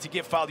bounds to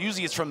get fouled,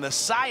 usually it's from the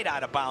side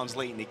out of bounds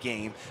late in the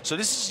game. So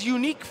this is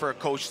unique for a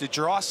coach to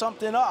draw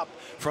something up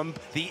from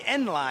the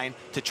end line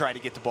to try to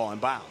get the ball in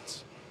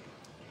bounds.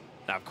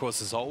 Now, of course,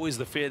 there's always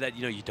the fear that,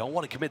 you know, you don't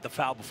want to commit the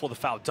foul before the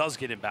foul does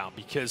get inbound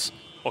because,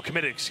 or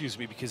committed, excuse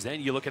me, because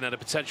then you're looking at a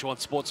potential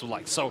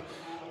unsportsmanlike. So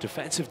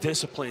defensive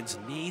disciplines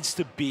needs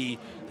to be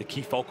the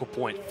key focal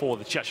point for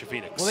the Cheshire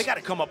Phoenix. Well, they got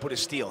to come up with a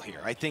steal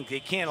here. I think they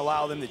can't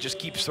allow them to just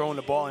keep throwing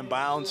the ball in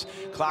bounds.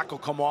 Clock will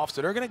come off,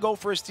 so they're going to go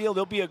for a steal.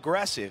 They'll be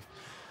aggressive.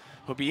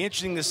 It'll be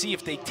interesting to see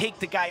if they take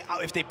the guy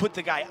out, if they put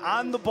the guy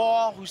on the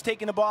ball who's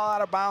taking the ball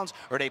out of bounds,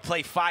 or they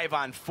play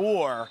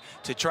 5-on-4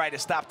 to try to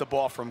stop the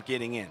ball from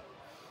getting in.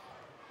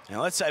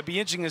 Now, it'd be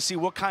interesting to see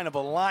what kind of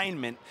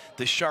alignment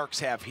the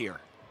Sharks have here.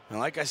 And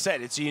like I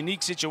said, it's a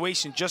unique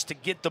situation just to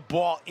get the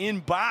ball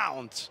in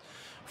bounds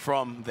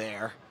from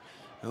there.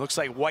 It looks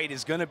like White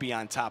is going to be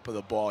on top of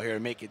the ball here to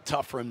make it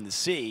tough for him to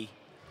see.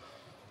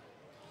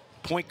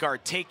 Point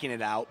guard taking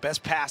it out.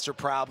 Best passer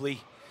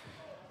probably.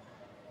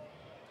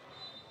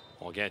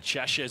 Well, again,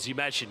 Cheshire, as you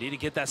mentioned, need to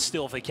get that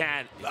steal if they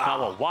can.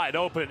 Now wide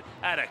open.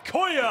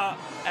 Adekoya.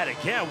 And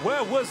again,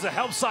 where was the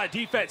help side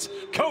defense?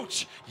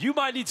 Coach, you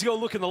might need to go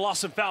look in the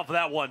lost and found for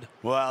that one.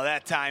 Well,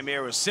 that time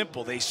it was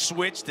simple. They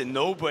switched and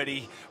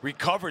nobody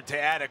recovered to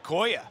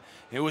Adekoya.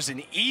 It was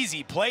an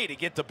easy play to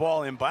get the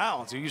ball in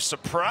bounds. You're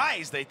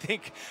surprised, I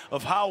think,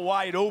 of how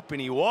wide open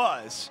he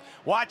was.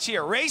 Watch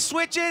here. Ray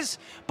switches,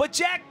 but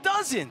Jack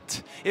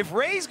doesn't. If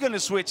Ray's going to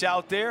switch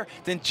out there,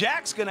 then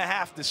Jack's going to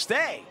have to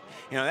stay.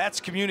 You know,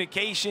 that's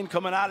communication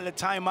coming out of the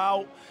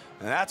timeout.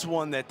 And that's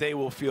one that they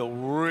will feel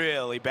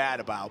really bad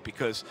about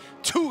because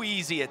too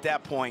easy at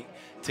that point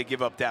to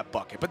give up that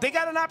bucket. But they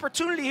got an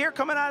opportunity here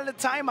coming out of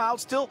the timeout.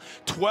 Still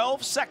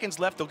 12 seconds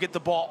left. They'll get the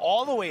ball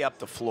all the way up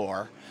the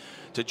floor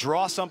to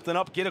draw something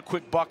up, get a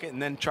quick bucket, and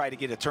then try to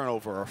get a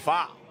turnover or a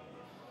foul.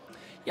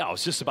 Yeah, I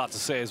was just about to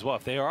say as well,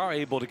 if they are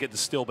able to get the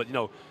steal, but, you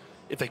know,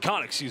 if they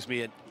can't, excuse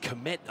me, and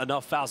commit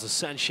enough fouls to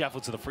send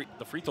Sheffield to the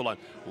free throw line.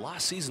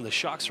 Last season, the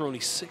Sharks were only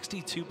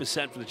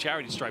 62% from the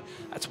charity stripe.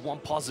 That's one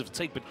positive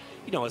take. But,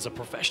 you know, as a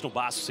professional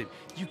basketball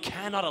team, you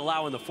cannot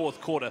allow in the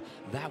fourth quarter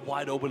that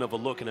wide open of a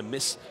look and a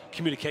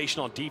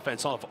miscommunication on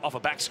defense off a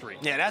back screen.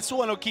 Yeah, that's the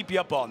one that'll keep you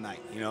up all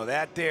night. You know,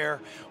 that there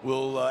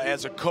will,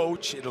 as a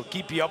coach, it'll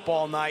keep you up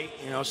all night.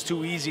 You know, it's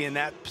too easy in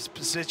that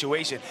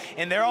situation.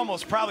 And they're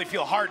almost probably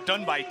feel hard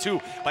done by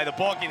too, by the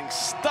ball getting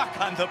stuck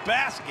on the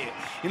basket.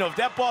 You know, if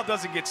that ball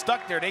doesn't get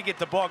stuck there, they get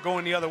the ball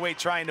going the other way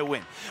trying to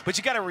win. But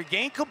you got to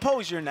regain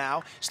composure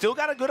now. Still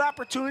got a good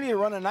opportunity to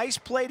run a nice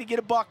play to get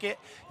a bucket.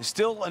 There's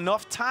still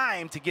enough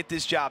time to get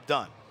this job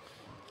done.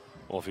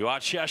 Well, if you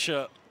are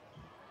Cheshire,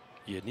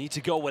 you need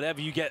to go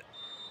whatever you get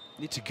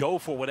need to go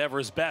for whatever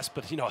is best,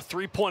 but, you know, a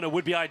three-pointer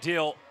would be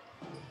ideal.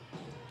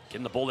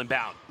 Getting the ball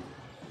inbound.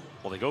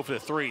 Well, they go for the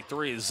three.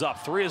 Three is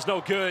up. Three is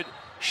no good.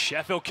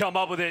 Sheffield come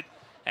up with it.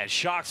 And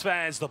Sharks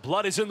fans, the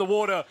blood is in the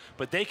water,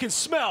 but they can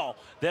smell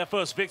their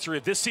first victory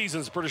of this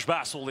season's British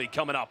Basketball League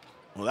coming up.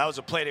 Well, that was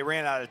a play they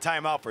ran out of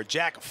timeout for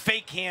Jack. A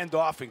fake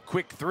handoff and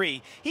quick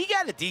three. He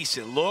got a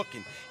decent look,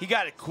 and he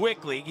got it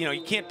quickly. You know,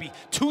 you can't be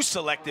too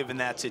selective in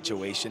that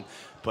situation.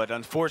 But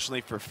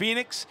unfortunately for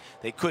Phoenix,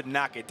 they couldn't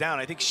knock it down.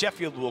 I think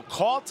Sheffield will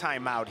call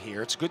timeout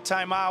here. It's a good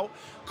timeout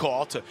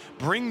call to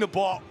bring the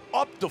ball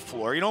up the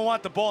floor. You don't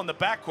want the ball in the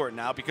backcourt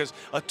now because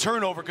a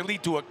turnover could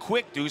lead to a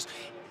quick deuce.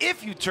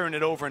 If you turn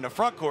it over in the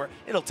front court,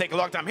 it'll take a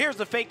long time. Here's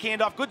the fake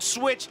handoff. Good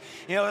switch.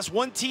 You know, that's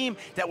one team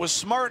that was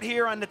smart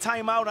here on the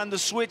timeout on the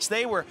switch.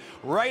 They were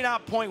right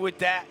on point with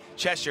that.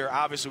 Cheshire,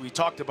 obviously, we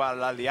talked about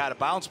it out of the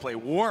out-of-bounds play.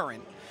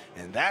 Warren,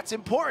 and that's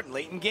important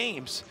late in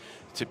games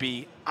to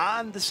be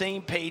on the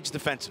same page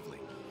defensively.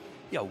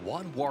 Yeah,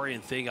 one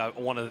worrying thing I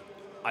want to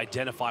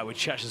identify with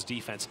Cheshire's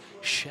defense.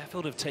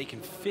 Sheffield have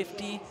taken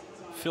 50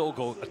 field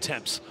goal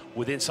attempts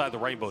with inside the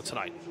rainbow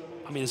tonight.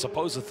 I mean, as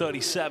opposed to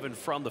 37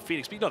 from the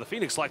Phoenix. But you know, the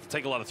Phoenix like to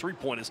take a lot of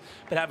three-pointers.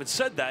 But having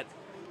said that,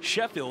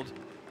 Sheffield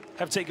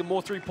have taken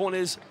more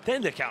three-pointers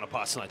than their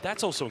counterparts tonight.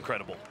 That's also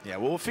incredible. Yeah,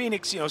 well,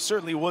 Phoenix, you know,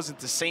 certainly wasn't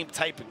the same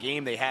type of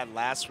game they had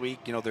last week.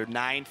 You know, they're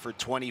 9 for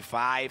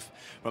 25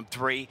 from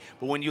three.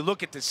 But when you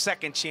look at the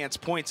second chance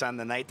points on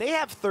the night, they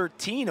have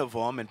 13 of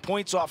them, and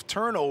points off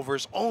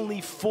turnovers,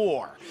 only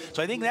 4.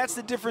 So I think that's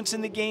the difference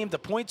in the game. The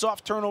points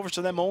off turnovers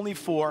to them, only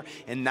 4.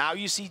 And now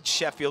you see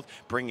Sheffield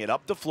bring it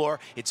up the floor.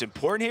 It's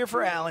important here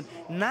for Allen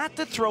not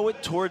to throw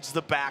it towards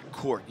the back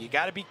court. You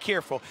got to be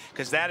careful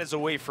because that is a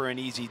way for an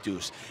easy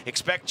deuce.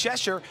 Expect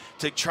Cheshire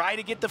to try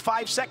to get the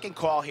 5-second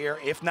call here,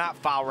 if not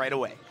foul right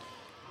away.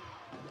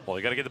 Well,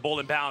 you got to get the ball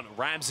inbound.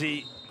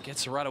 Ramsey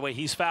gets it right away.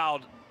 He's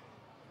fouled,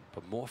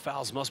 but more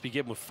fouls must be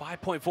given with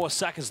 5.4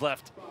 seconds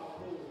left.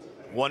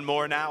 One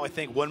more now, I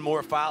think. One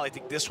more foul. I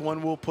think this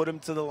one will put him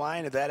to the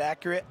line. Is that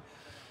accurate?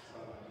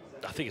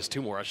 I think it's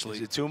 2 more, actually.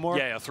 Is it 2 more?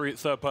 Yeah,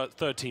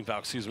 third team foul,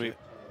 excuse me.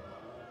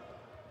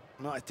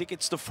 No, I think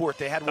it's the 4th.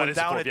 They had one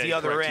down at the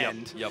other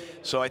end. Yep.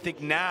 So I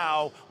think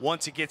now,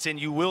 once it gets in,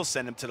 you will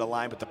send him to the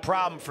line. But the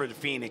problem for the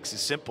Phoenix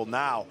is simple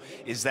now,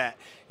 is that,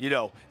 you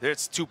know,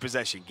 it's a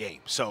 2-possession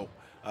game. So,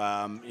 you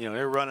know,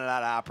 they're running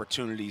out of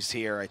opportunities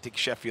here. I think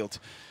Sheffield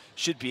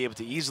should be able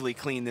to easily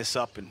clean this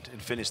up and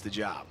finish the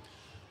job.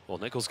 Well,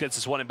 Nichols gets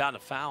this one inbound. A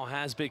foul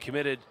has been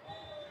committed.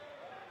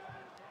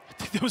 I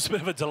think there was a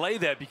bit of a delay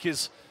there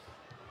because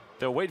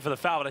they were waiting for the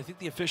foul, but I think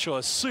the official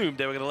assumed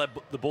they were going to let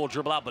the ball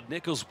dribble out, but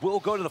Nichols will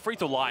go to the free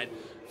throw line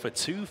for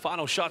 2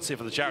 final shots here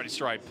for the charity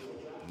stripe.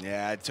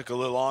 Yeah, it took a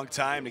little long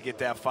time to get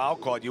that foul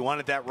called. You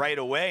wanted that right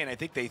away, and I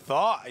think they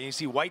thought, you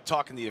see White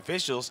talking to the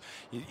officials,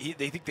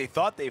 they think they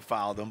thought they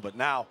fouled him, but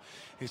now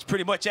it's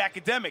pretty much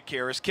academic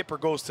here as Kipper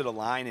goes to the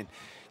line. And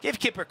give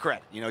Kipper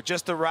credit, you know,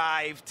 just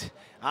arrived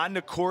on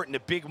the court in a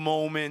big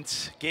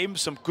moment, gave him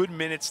some good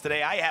minutes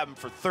today. I have him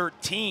for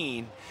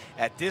 13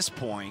 at this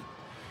point.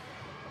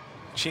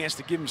 Chance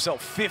to give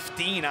himself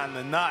 15 on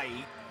the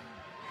night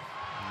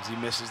as he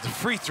misses the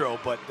free throw,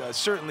 but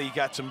certainly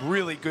got some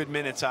really good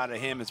minutes out of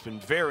him. It's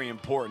been very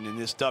important in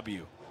this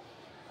W.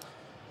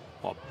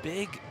 Well,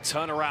 big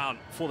turnaround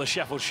for the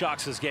Sheffield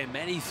Sharks this game.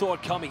 Many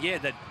thought coming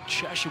in that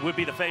Cheshire would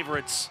be the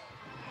favorites.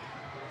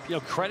 You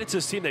know, credit to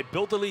this team. They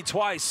built the lead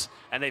twice,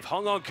 and they've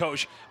hung on,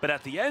 Coach. But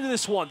at the end of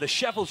this one, the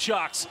Sheffield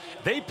Sharks,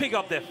 they pick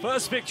up their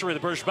first victory of the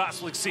British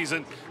Basketball League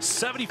season,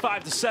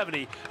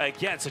 75-70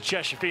 against the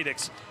Cheshire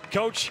Phoenix.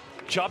 Coach,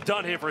 job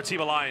done here for a Team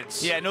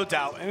Alliance. Yeah, no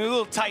doubt. I mean, a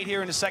little tight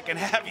here in the second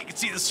half. You can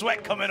see the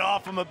sweat coming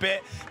off him a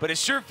bit, but it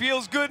sure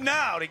feels good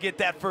now to get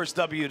that first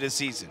W this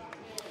season.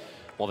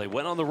 Well, they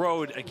went on the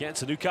road against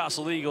the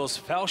Newcastle Eagles,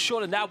 fell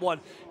short in that one.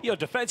 You know,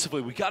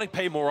 defensively, we got to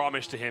pay more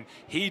homage to him.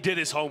 He did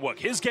his homework.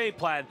 His game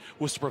plan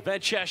was to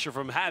prevent Cheshire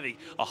from having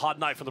a hot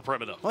night from the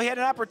perimeter. Well, he had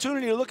an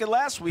opportunity to look at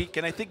last week,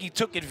 and I think he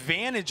took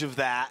advantage of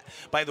that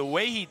by the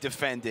way he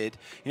defended.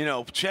 You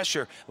know,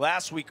 Cheshire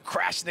last week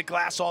crashing the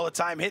glass all the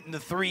time, hitting the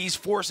threes,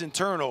 forcing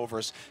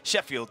turnovers.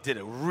 Sheffield did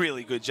a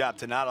really good job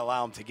to not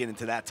allow him to get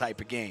into that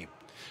type of game.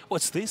 Well,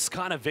 it's this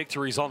kind of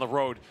victories on the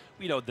road.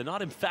 You know, they're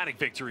not emphatic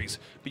victories,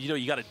 but, you know,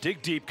 you got to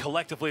dig deep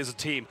collectively as a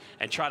team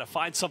and try to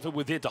find something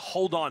within to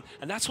hold on.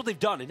 And that's what they've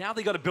done. And now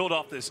they got to build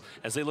off this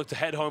as they look to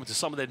head home to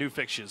some of their new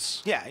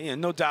fixtures. Yeah,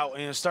 no doubt.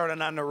 You know,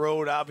 starting on the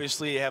road,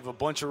 obviously, you have a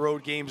bunch of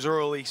road games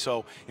early.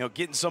 So, you know,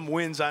 getting some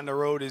wins on the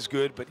road is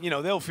good. But, you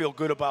know, they'll feel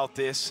good about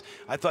this.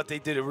 I thought they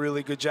did a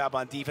really good job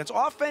on defense.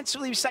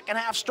 Offensively, second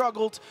half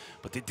struggled,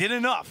 but they did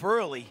enough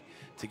early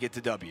to get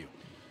the W.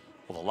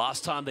 Well, the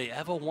last time they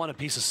ever won a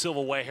piece of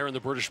silverware here in the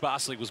British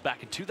Basketball League was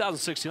back in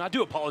 2016. I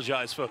do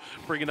apologize for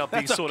bringing up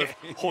these sort of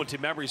haunted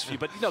memories for you.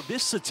 But, you know,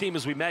 this is a team,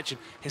 as we mentioned,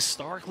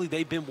 historically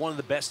they've been one of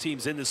the best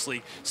teams in this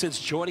league since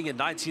joining in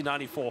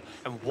 1994.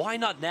 And why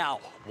not now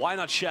why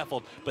not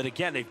Sheffield? But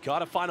again, they've got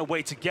to find a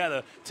way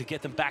together to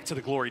get them back to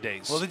the glory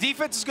days. Well, the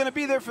defense is going to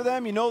be there for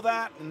them, you know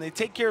that, and they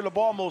take care of the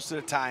ball most of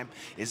the time.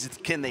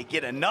 Can they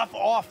get enough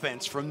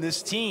offense from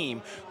this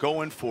team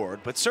going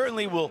forward? But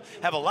certainly we'll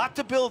have a lot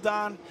to build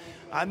on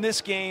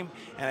this game,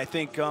 and I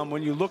think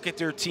when you look at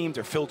their team,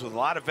 they're filled with a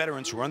lot of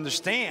veterans who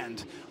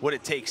understand what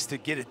it takes to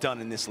get it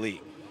done in this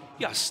league.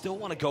 Yeah, I still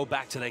want to go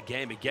back to that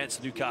game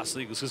against Newcastle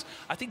Eagles because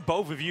I think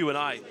both of you and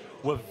I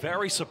were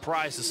very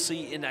surprised to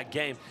see in that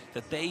game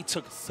that they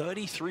took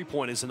 33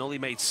 pointers and only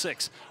made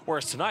 6,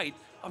 whereas tonight,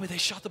 I mean, they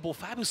shot the ball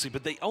fabulously,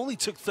 but they only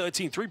took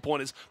 13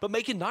 3-pointers, but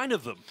making 9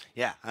 of them.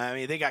 Yeah, I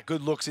mean, they got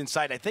good looks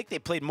inside. I think they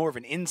played more of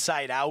an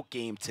inside-out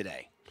game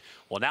today.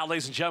 Well, now,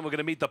 ladies and gentlemen, we're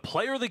going to meet the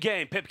player of the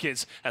game,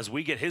 Pipkins, as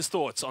we get his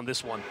thoughts on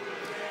this one.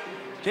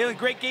 Jalen,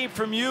 great game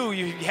from you.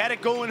 You had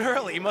it going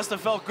early. You must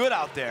have felt good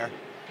out there.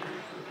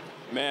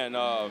 Man,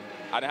 I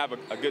didn't have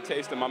a good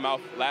taste in my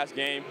mouth last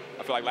game.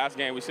 I feel like last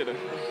game we should have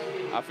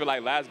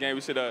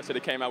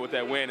came out with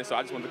that win, and so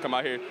I just wanted to come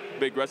out here,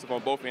 be aggressive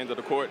on both ends of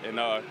the court, and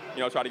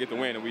try to get the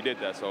win, and we did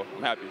that. So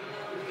I'm happy.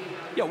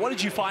 Yeah, what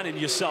did you find in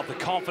yourself, the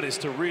confidence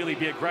to really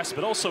be aggressive,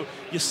 but also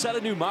you set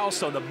a new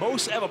milestone, the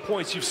most ever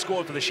points you've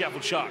scored for the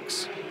Sheffield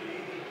Sharks?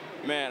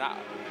 Man,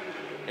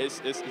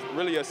 it's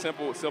really a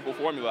simple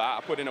formula.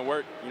 I put in the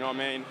work, you know what I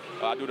mean?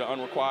 I do the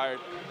unrequired,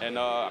 and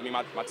I mean,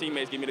 my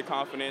teammates give me the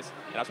confidence,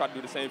 and I try to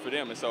do the same for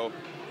them, and so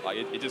like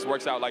it just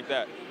works out like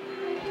that.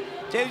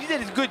 Jay, you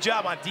did a good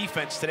job on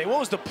defense today. What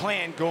was the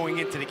plan going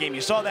into the game?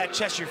 You saw that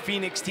Cheshire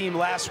Phoenix team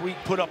last week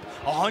put up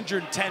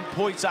 110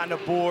 points on the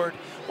board.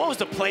 What was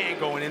the plan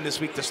going in this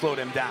week to slow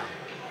them down?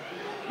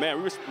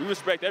 Man, we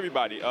respect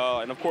everybody,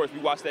 and of course we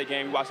watched that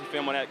game. We watched the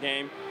film on that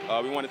game.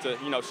 We wanted to,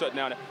 shut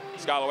down.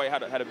 Skyway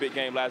had a big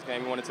game last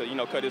game. We wanted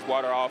to, cut his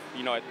water off.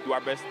 Do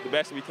our best, the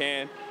best we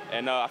can,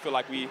 and I feel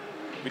like we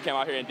came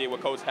out here and did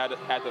what Coach had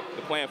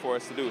the plan for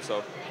us to do.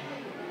 So.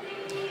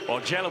 Well,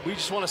 Jalen, we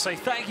just want to say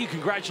thank you,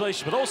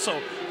 congratulations, but also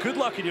good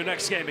luck in your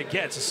next game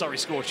against the Surrey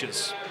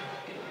Scorchers.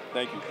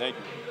 Thank you, thank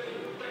you.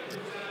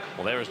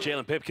 Well, there is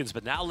Jalen Pipkins,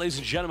 but now, ladies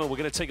and gentlemen, we're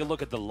going to take a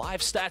look at the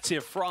live stats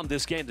here from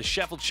this game. The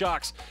Sheffield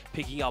Sharks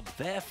picking up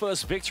their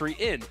first victory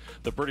in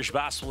the British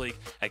Basketball League.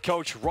 And,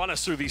 Coach, run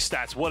us through these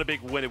stats. What a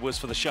big win it was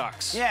for the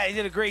Sharks. Yeah, he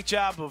did a great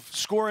job of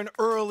scoring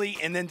early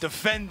and then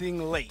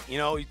defending late.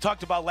 You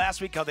talked about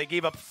last week how they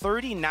gave up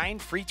 39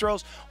 free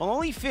throws. Well,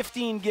 only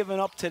 15 given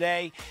up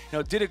today.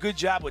 Did a good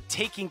job with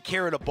taking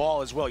care of the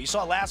ball as well. You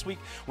saw last week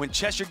when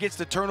Cheshire gets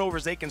the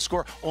turnovers, they can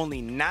score. Only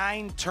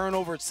 9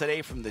 turnovers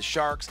today from the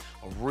Sharks.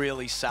 A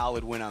really solid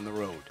win on the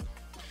road.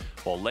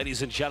 Well,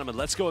 ladies and gentlemen,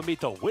 let's go and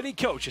meet the winning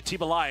coach at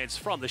Team Alliance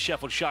from the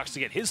Sheffield Sharks to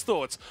get his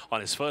thoughts on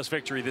his first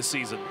victory this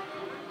season.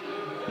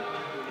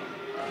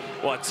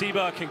 Well,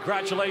 Tiba,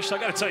 congratulations. I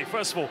got to tell you,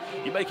 first of all,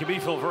 you're making me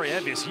feel very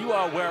envious. You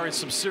are wearing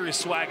some serious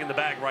swag in the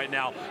bag right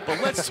now.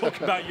 But let's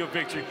talk about your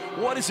victory.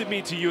 What does it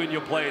mean to you and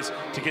your players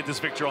to get this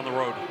victory on the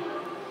road?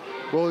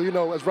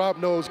 Well, as Rob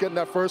knows, getting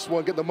that first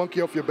one, getting the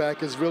monkey off your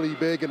back is really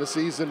big in the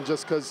season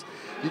just because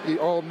you're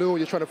all new and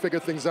you're trying to figure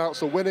things out.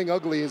 So winning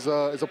ugly is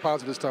a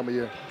positive this time of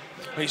year.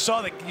 You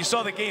saw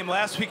the game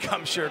last week,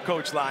 I'm sure,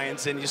 Coach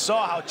Lyons, and you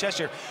saw how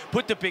Cheshire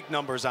put the big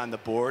numbers on the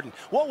board. And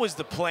what was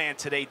the plan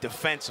today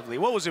defensively?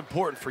 What was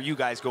important for you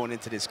guys going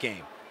into this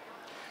game?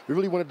 We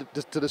really wanted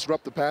to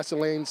disrupt the passing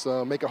lanes,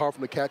 make it hard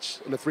for them to catch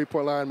in the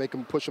three-point line, make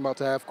them push them out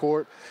to half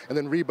court, and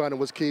then rebounding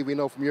was key. We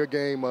know from your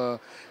game,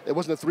 it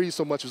wasn't a three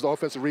so much, it was the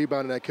offensive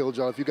rebounding that killed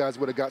y'all. If you guys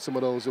would have got some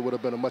of those, it would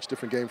have been a much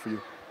different game for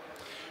you.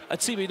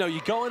 Team, you're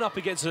going up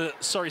against the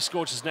Surrey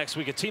Scorchers next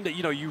week, a team that,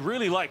 you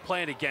really like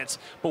playing against,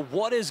 but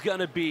what is going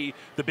to be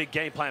the big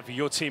game plan for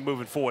your team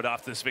moving forward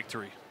after this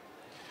victory?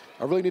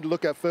 I really need to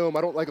look at film.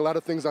 I don't like a lot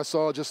of things I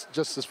saw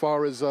just as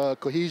far as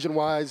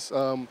cohesion-wise.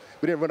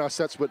 We didn't run our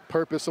sets with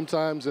purpose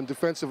sometimes, and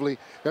defensively,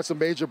 that's some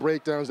major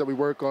breakdowns that we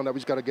work on that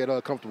we just got to get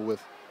comfortable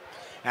with.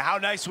 Now, how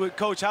nice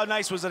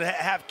was it to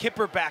have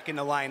Kipper back in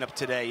the lineup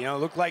today? It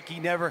looked like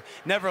he never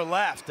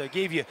left.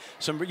 Gave you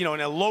some, in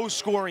a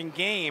low-scoring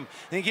game.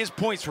 I think his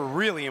points were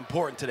really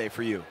important today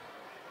for you.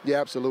 Yeah,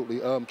 absolutely.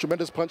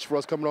 Tremendous punch for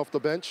us coming off the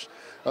bench.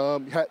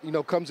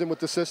 Comes in with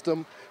the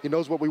system. He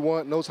knows what we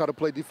want, knows how to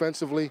play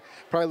defensively.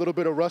 Probably a little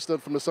bit of rust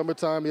from the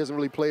summertime. He hasn't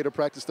really played or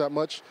practiced that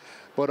much.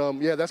 But,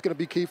 yeah, that's going to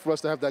be key for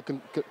us to have that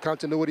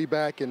continuity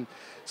back and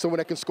someone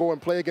that can score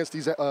and play against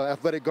these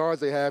athletic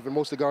guards they have. And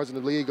most of the guards in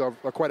the league are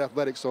quite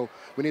athletic, so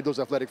we need those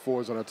athletic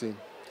forwards on our team.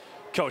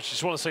 Coach,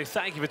 just want to say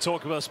thank you for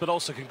talking with us, but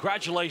also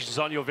congratulations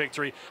on your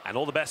victory and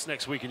all the best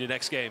next week in your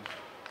next game.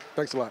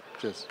 Thanks a lot.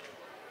 Cheers.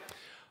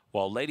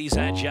 Well, ladies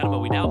and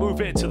gentlemen, we now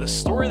move into the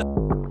story of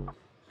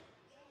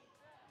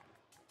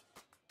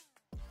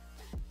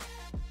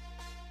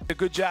a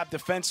good job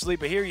defensively,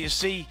 but here you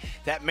see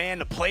that man,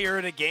 the player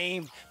of the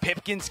game,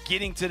 Pipkins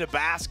getting to the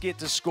basket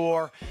to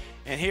score.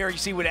 And here you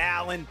see with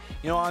Allen,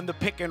 on the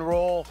pick and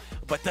roll,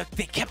 but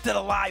they kept it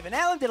alive. And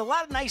Allen did a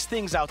lot of nice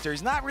things out there.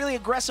 He's not really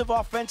aggressive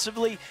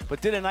offensively, but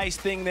did a nice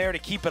thing there to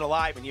keep it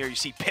alive. And here you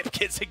see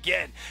Pipkins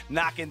again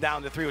knocking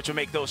down the three, which will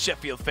make those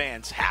Sheffield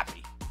fans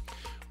happy.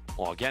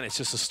 Well, again, it's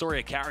just a story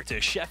of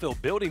character.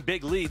 Sheffield building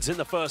big leads in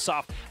the first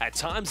half. At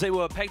times, they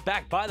were pegged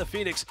back by the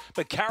Phoenix,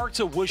 but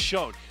character was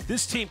shown.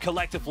 This team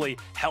collectively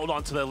held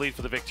on to their lead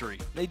for the victory.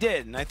 They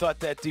did, and I thought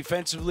that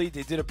defensively,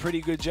 they did a pretty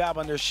good job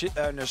on their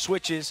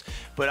switches,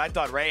 but I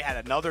thought Ray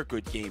had another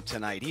good game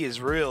tonight. He is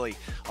really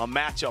a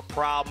matchup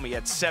problem. He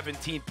had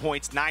 17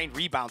 points, 9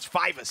 rebounds,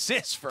 5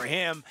 assists for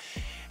him.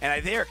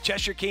 And there,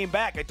 Cheshire came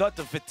back. I thought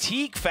the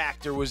fatigue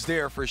factor was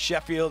there for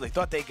Sheffield. I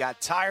thought they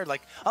got tired,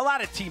 like a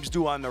lot of teams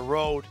do on the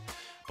road,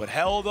 but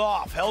held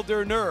off, held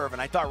their nerve.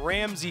 And I thought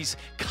Ramsey's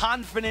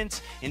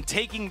confidence in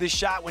taking the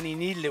shot when he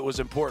needed it was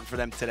important for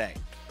them today.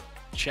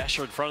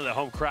 Cheshire in front of their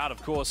home crowd,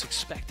 of course,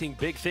 expecting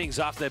big things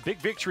after their big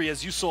victory,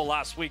 as you saw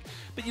last week.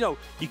 But, you know,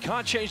 you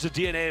can't change the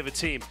DNA of a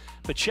team.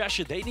 But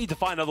Cheshire, they need to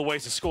find other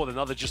ways to score than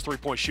other just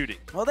three-point shooting.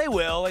 Well, they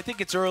will. I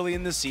think it's early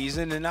in the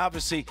season, and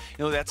obviously, you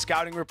know, that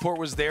scouting report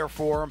was there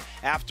for them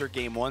after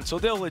game one, so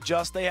they'll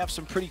adjust. They have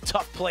some pretty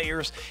tough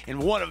players,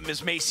 and one of them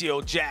is Maceo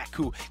Jack,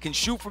 who can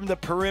shoot from the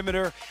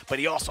perimeter, but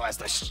he also has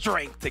the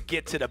strength to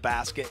get to the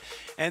basket.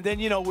 And then,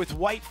 you know, with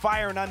White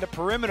firing on the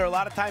perimeter, a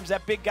lot of times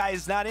that big guy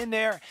is not in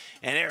there,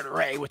 and there's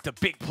Ray with the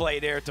big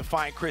play there to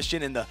find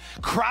Christian, and the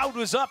crowd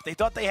was up. They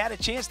thought they had a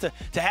chance to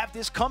have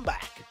this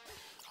comeback.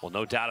 Well,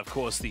 no doubt, of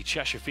course, the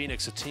Cheshire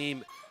Phoenix, a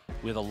team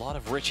with a lot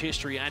of rich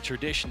history and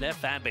tradition. Their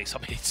fan base, I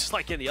mean, it's just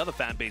like any other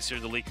fan base here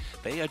in the league.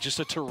 They are just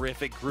a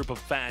terrific group of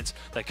fans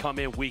that come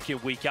in, week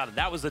out. And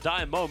that was the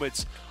dying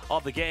moments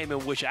of the game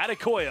in which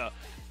Adekoya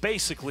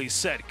basically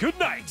said good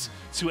night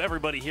to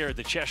everybody here at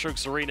the Cheshire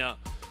Arena.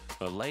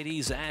 But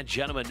ladies and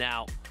gentlemen,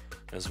 now,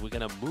 as we're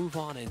going to move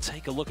on and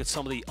take a look at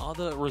some of the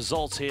other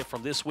results here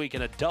from this week,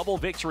 and a double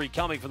victory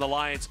coming from the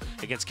Lions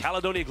against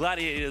Caledonia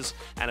Gladiators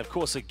and, of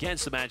course,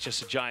 against the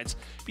Manchester Giants.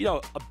 You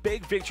know, a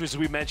big victory, as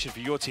we mentioned, for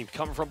your team,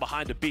 coming from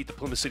behind to beat the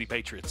Plymouth City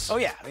Patriots. Oh,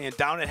 yeah. And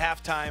down at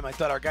halftime, I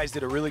thought our guys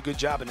did a really good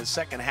job in the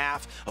second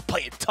half of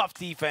playing tough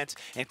defense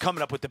and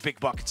coming up with the big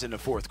buckets in the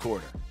fourth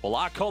quarter. Well,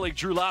 our colleague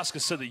Drew Lasker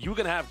said that you're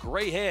going to have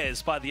gray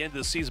hairs by the end of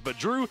the season. But,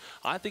 Drew,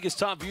 I think it's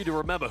time for you to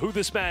remember who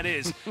this man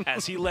is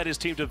as he led his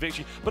team to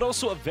victory, but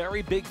also a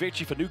very big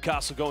victory for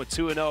Newcastle, going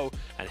 2-0.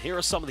 And here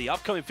are some of the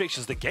upcoming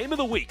fixtures. The game of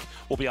the week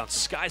will be on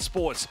Sky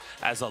Sports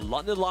as the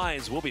London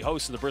Lions will be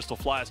hosting the Bristol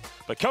Flyers.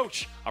 But,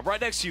 Coach, I'm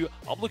right next to you.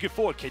 I'm looking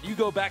forward. Can you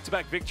go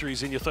back-to-back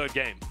victories in your third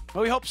game?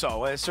 Well, we hope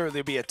so. It'll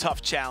certainly be a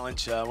tough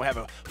challenge. We'll have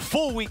a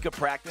full week of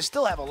practice.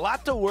 Still have a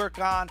lot to work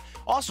on.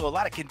 Also, a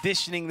lot of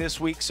conditioning this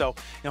week. So, you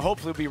know,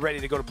 hopefully we'll be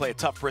ready to go to play a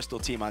tough Bristol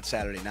team on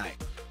Saturday night.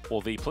 Well,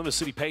 the Plymouth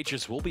City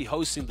Patriots will be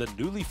hosting the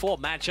newly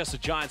formed Manchester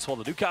Giants, while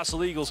the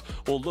Newcastle Eagles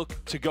will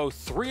look to go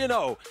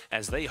 3-0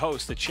 as they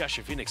host the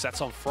Cheshire Phoenix. That's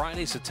on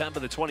Friday,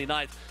 September the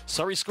 29th.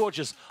 Surrey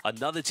Scorchers,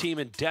 another team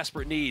in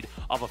desperate need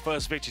of a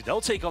first victory.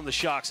 They'll take on the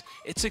Sharks.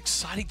 It's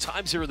exciting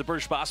times here in the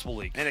British Basketball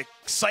League. An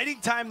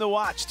exciting time to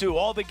watch, too.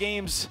 All the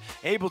games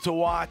able to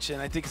watch, and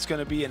I think it's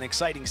going to be an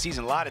exciting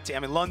season. A lot of teams. I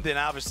mean, London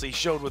obviously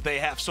showed what they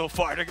have so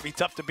far. They're going to be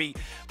tough to beat,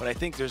 but I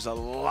think there's a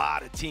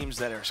lot of teams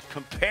that are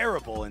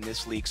comparable in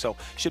this league, so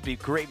should be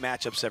great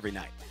matchups every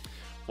night.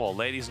 Well,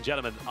 ladies and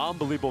gentlemen,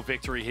 unbelievable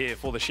victory here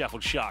for the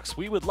Sheffield Sharks.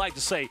 We would like to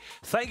say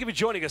thank you for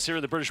joining us here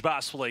in the British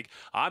Basketball League.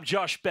 I'm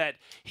Josh Bett.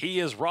 He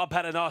is Rob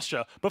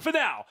Paternostra. But for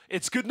now,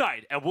 it's good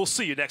night, and we'll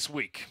see you next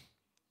week.